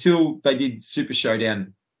Australia, until they did Super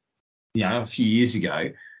Showdown, a few years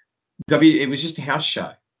ago. It was just a house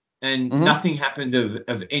show, and nothing happened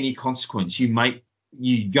of any consequence.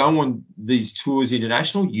 You go on these tours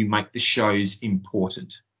international, you make the shows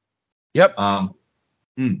important. Yep.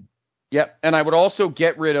 Yep. And I would also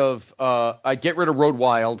get rid of Road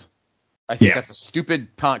Wild. I think that's a stupid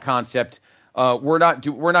concept. We're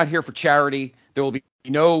not here for charity. There will be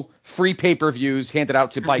no free pay-per-views handed out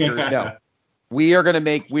to bikers. No. We are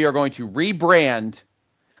going to rebrand.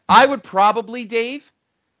 I would probably, Dave,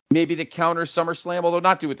 maybe to counter SummerSlam, although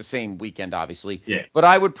not do it the same weekend, obviously. Yeah. But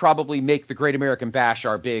I would probably make the Great American Bash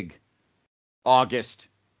our big August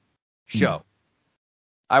show.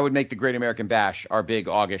 I would make the Great American Bash our big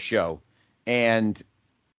August show and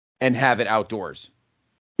have it outdoors.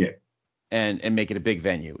 Yeah. And make it a big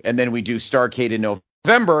venue. And then we do Starrcade in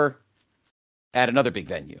November at another big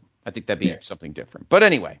venue. I think that'd be something different. But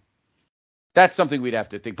anyway, that's something we'd have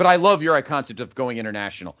to think. But I love your concept of going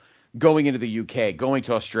international. Going into the UK, going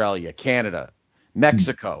to Australia, Canada,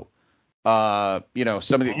 Mexico, some of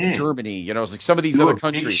the Germany, like some of these other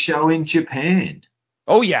countries. Big show in Japan.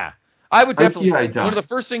 Oh yeah, I would definitely. One of the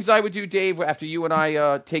first things I would do, Dave, after you and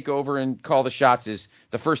I take over and call the shots, is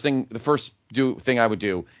the first thing I would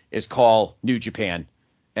do is call New Japan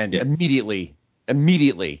and immediately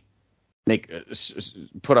make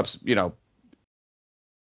put up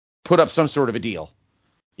some sort of a deal.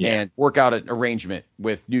 And work out an arrangement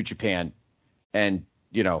with New Japan. And,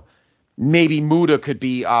 maybe Muda could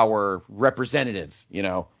be our representative,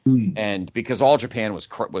 and because All Japan was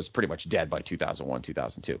pretty much dead by 2001,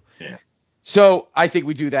 2002. Yeah. So I think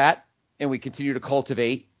we do that and we continue to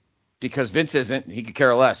cultivate, because Vince isn't, he could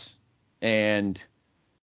care less. And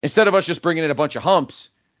instead of us just bringing in a bunch of humps,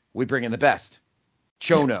 we bring in the best.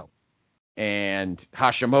 Chono and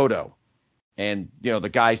Hashimoto. And, the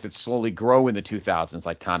guys that slowly grow in the 2000s,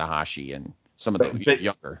 like Tanahashi and some of the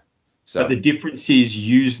younger. So, but the difference is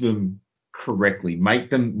use them correctly.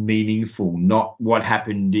 Make them meaningful, not what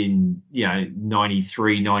happened in,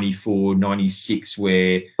 93, 94, 96,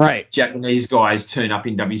 where Japanese guys turn up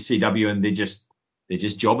in WCW and they're just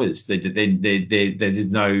jobbers.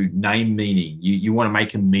 There's no name meaning. You want to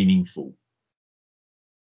make them meaningful.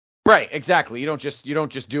 Right, exactly. You don't just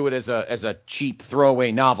do it as a cheap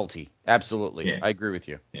throwaway novelty. Absolutely. Yeah. I agree with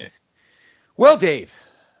you. Yeah. Well, Dave,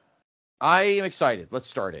 I am excited. Let's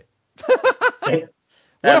start it.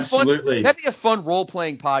 Absolutely. That'd be a fun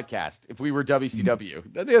role-playing podcast if we were WCW. I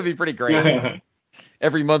think that'd be pretty great.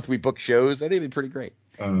 Every month we book shows. I think it'd be pretty great.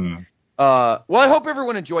 Well, I hope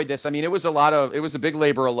everyone enjoyed this. I mean, it was a big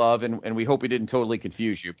labor of love, and we hope we didn't totally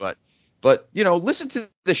confuse you. But listen to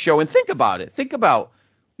the show and think about it. Think about,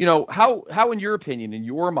 how in your opinion, in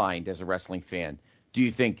your mind as a wrestling fan, do you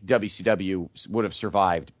think WCW would have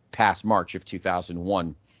survived past March of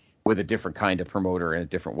 2001 with a different kind of promoter and a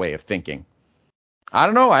different way of thinking? I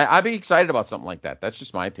don't know. I'd be excited about something like that. That's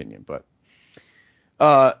just my opinion. But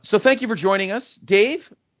so thank you for joining us,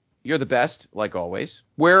 Dave. You're the best, like always.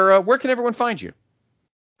 Where can everyone find you?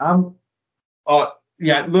 Lurking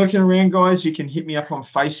around, guys. You can hit me up on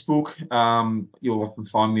Facebook. You'll often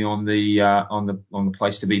find me on the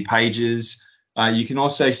Place to Be pages. You can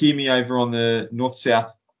also hear me over on the North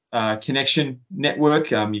South Connection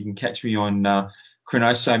Network. You can catch me on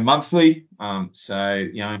Chronoso Monthly. So I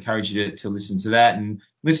encourage you to listen to that and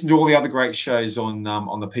listen to all the other great shows on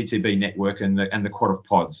the PTB network and the Quad of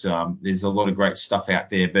Pods. There's a lot of great stuff out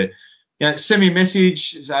there. But send me a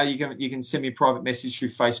message. You can send me a private message through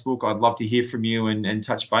Facebook. I'd love to hear from you and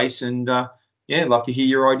touch base. And love to hear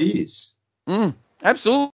your ideas.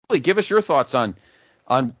 Absolutely. Give us your thoughts on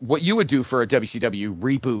what you would do for a WCW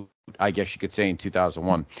reboot, I guess you could say, in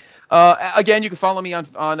 2001. Again, you can follow me on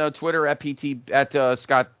Twitter at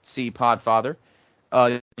Scott C. Podfather.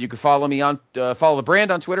 You can follow me follow the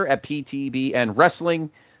brand on Twitter at PTBN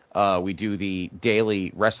Wrestling. We do the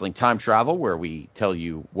daily wrestling time travel where we tell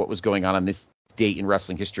you what was going on this date in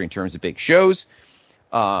wrestling history in terms of big shows.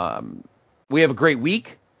 We have a great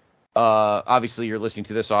week. Obviously, you're listening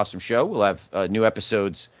to this awesome show. We'll have new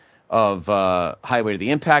episodes of Highway to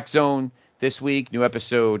the Impact Zone this week. New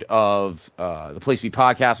episode of the Place to Be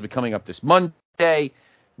podcast will be coming up this Monday.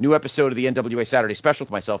 New episode of the NWA Saturday Special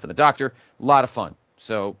with myself and the Doctor. A lot of fun.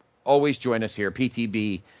 So always join us here,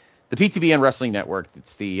 PTB, the PTBN Wrestling Network.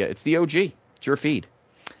 It's the OG. It's your feed.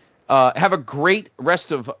 Have a great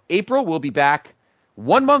rest of April. We'll be back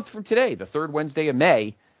 1 month from today, the third Wednesday of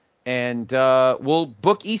May, and we'll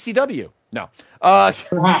book ECW. No.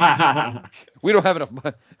 We don't have enough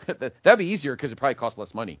money. That'd be easier because it probably costs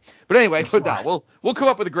less money. But anyway, we'll come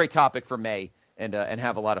up with a great topic for May and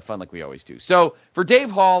have a lot of fun like we always do. So for Dave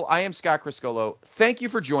Hall, I am Scott Criscolo. Thank you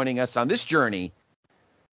for joining us on this journey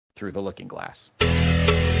through the Looking Glass.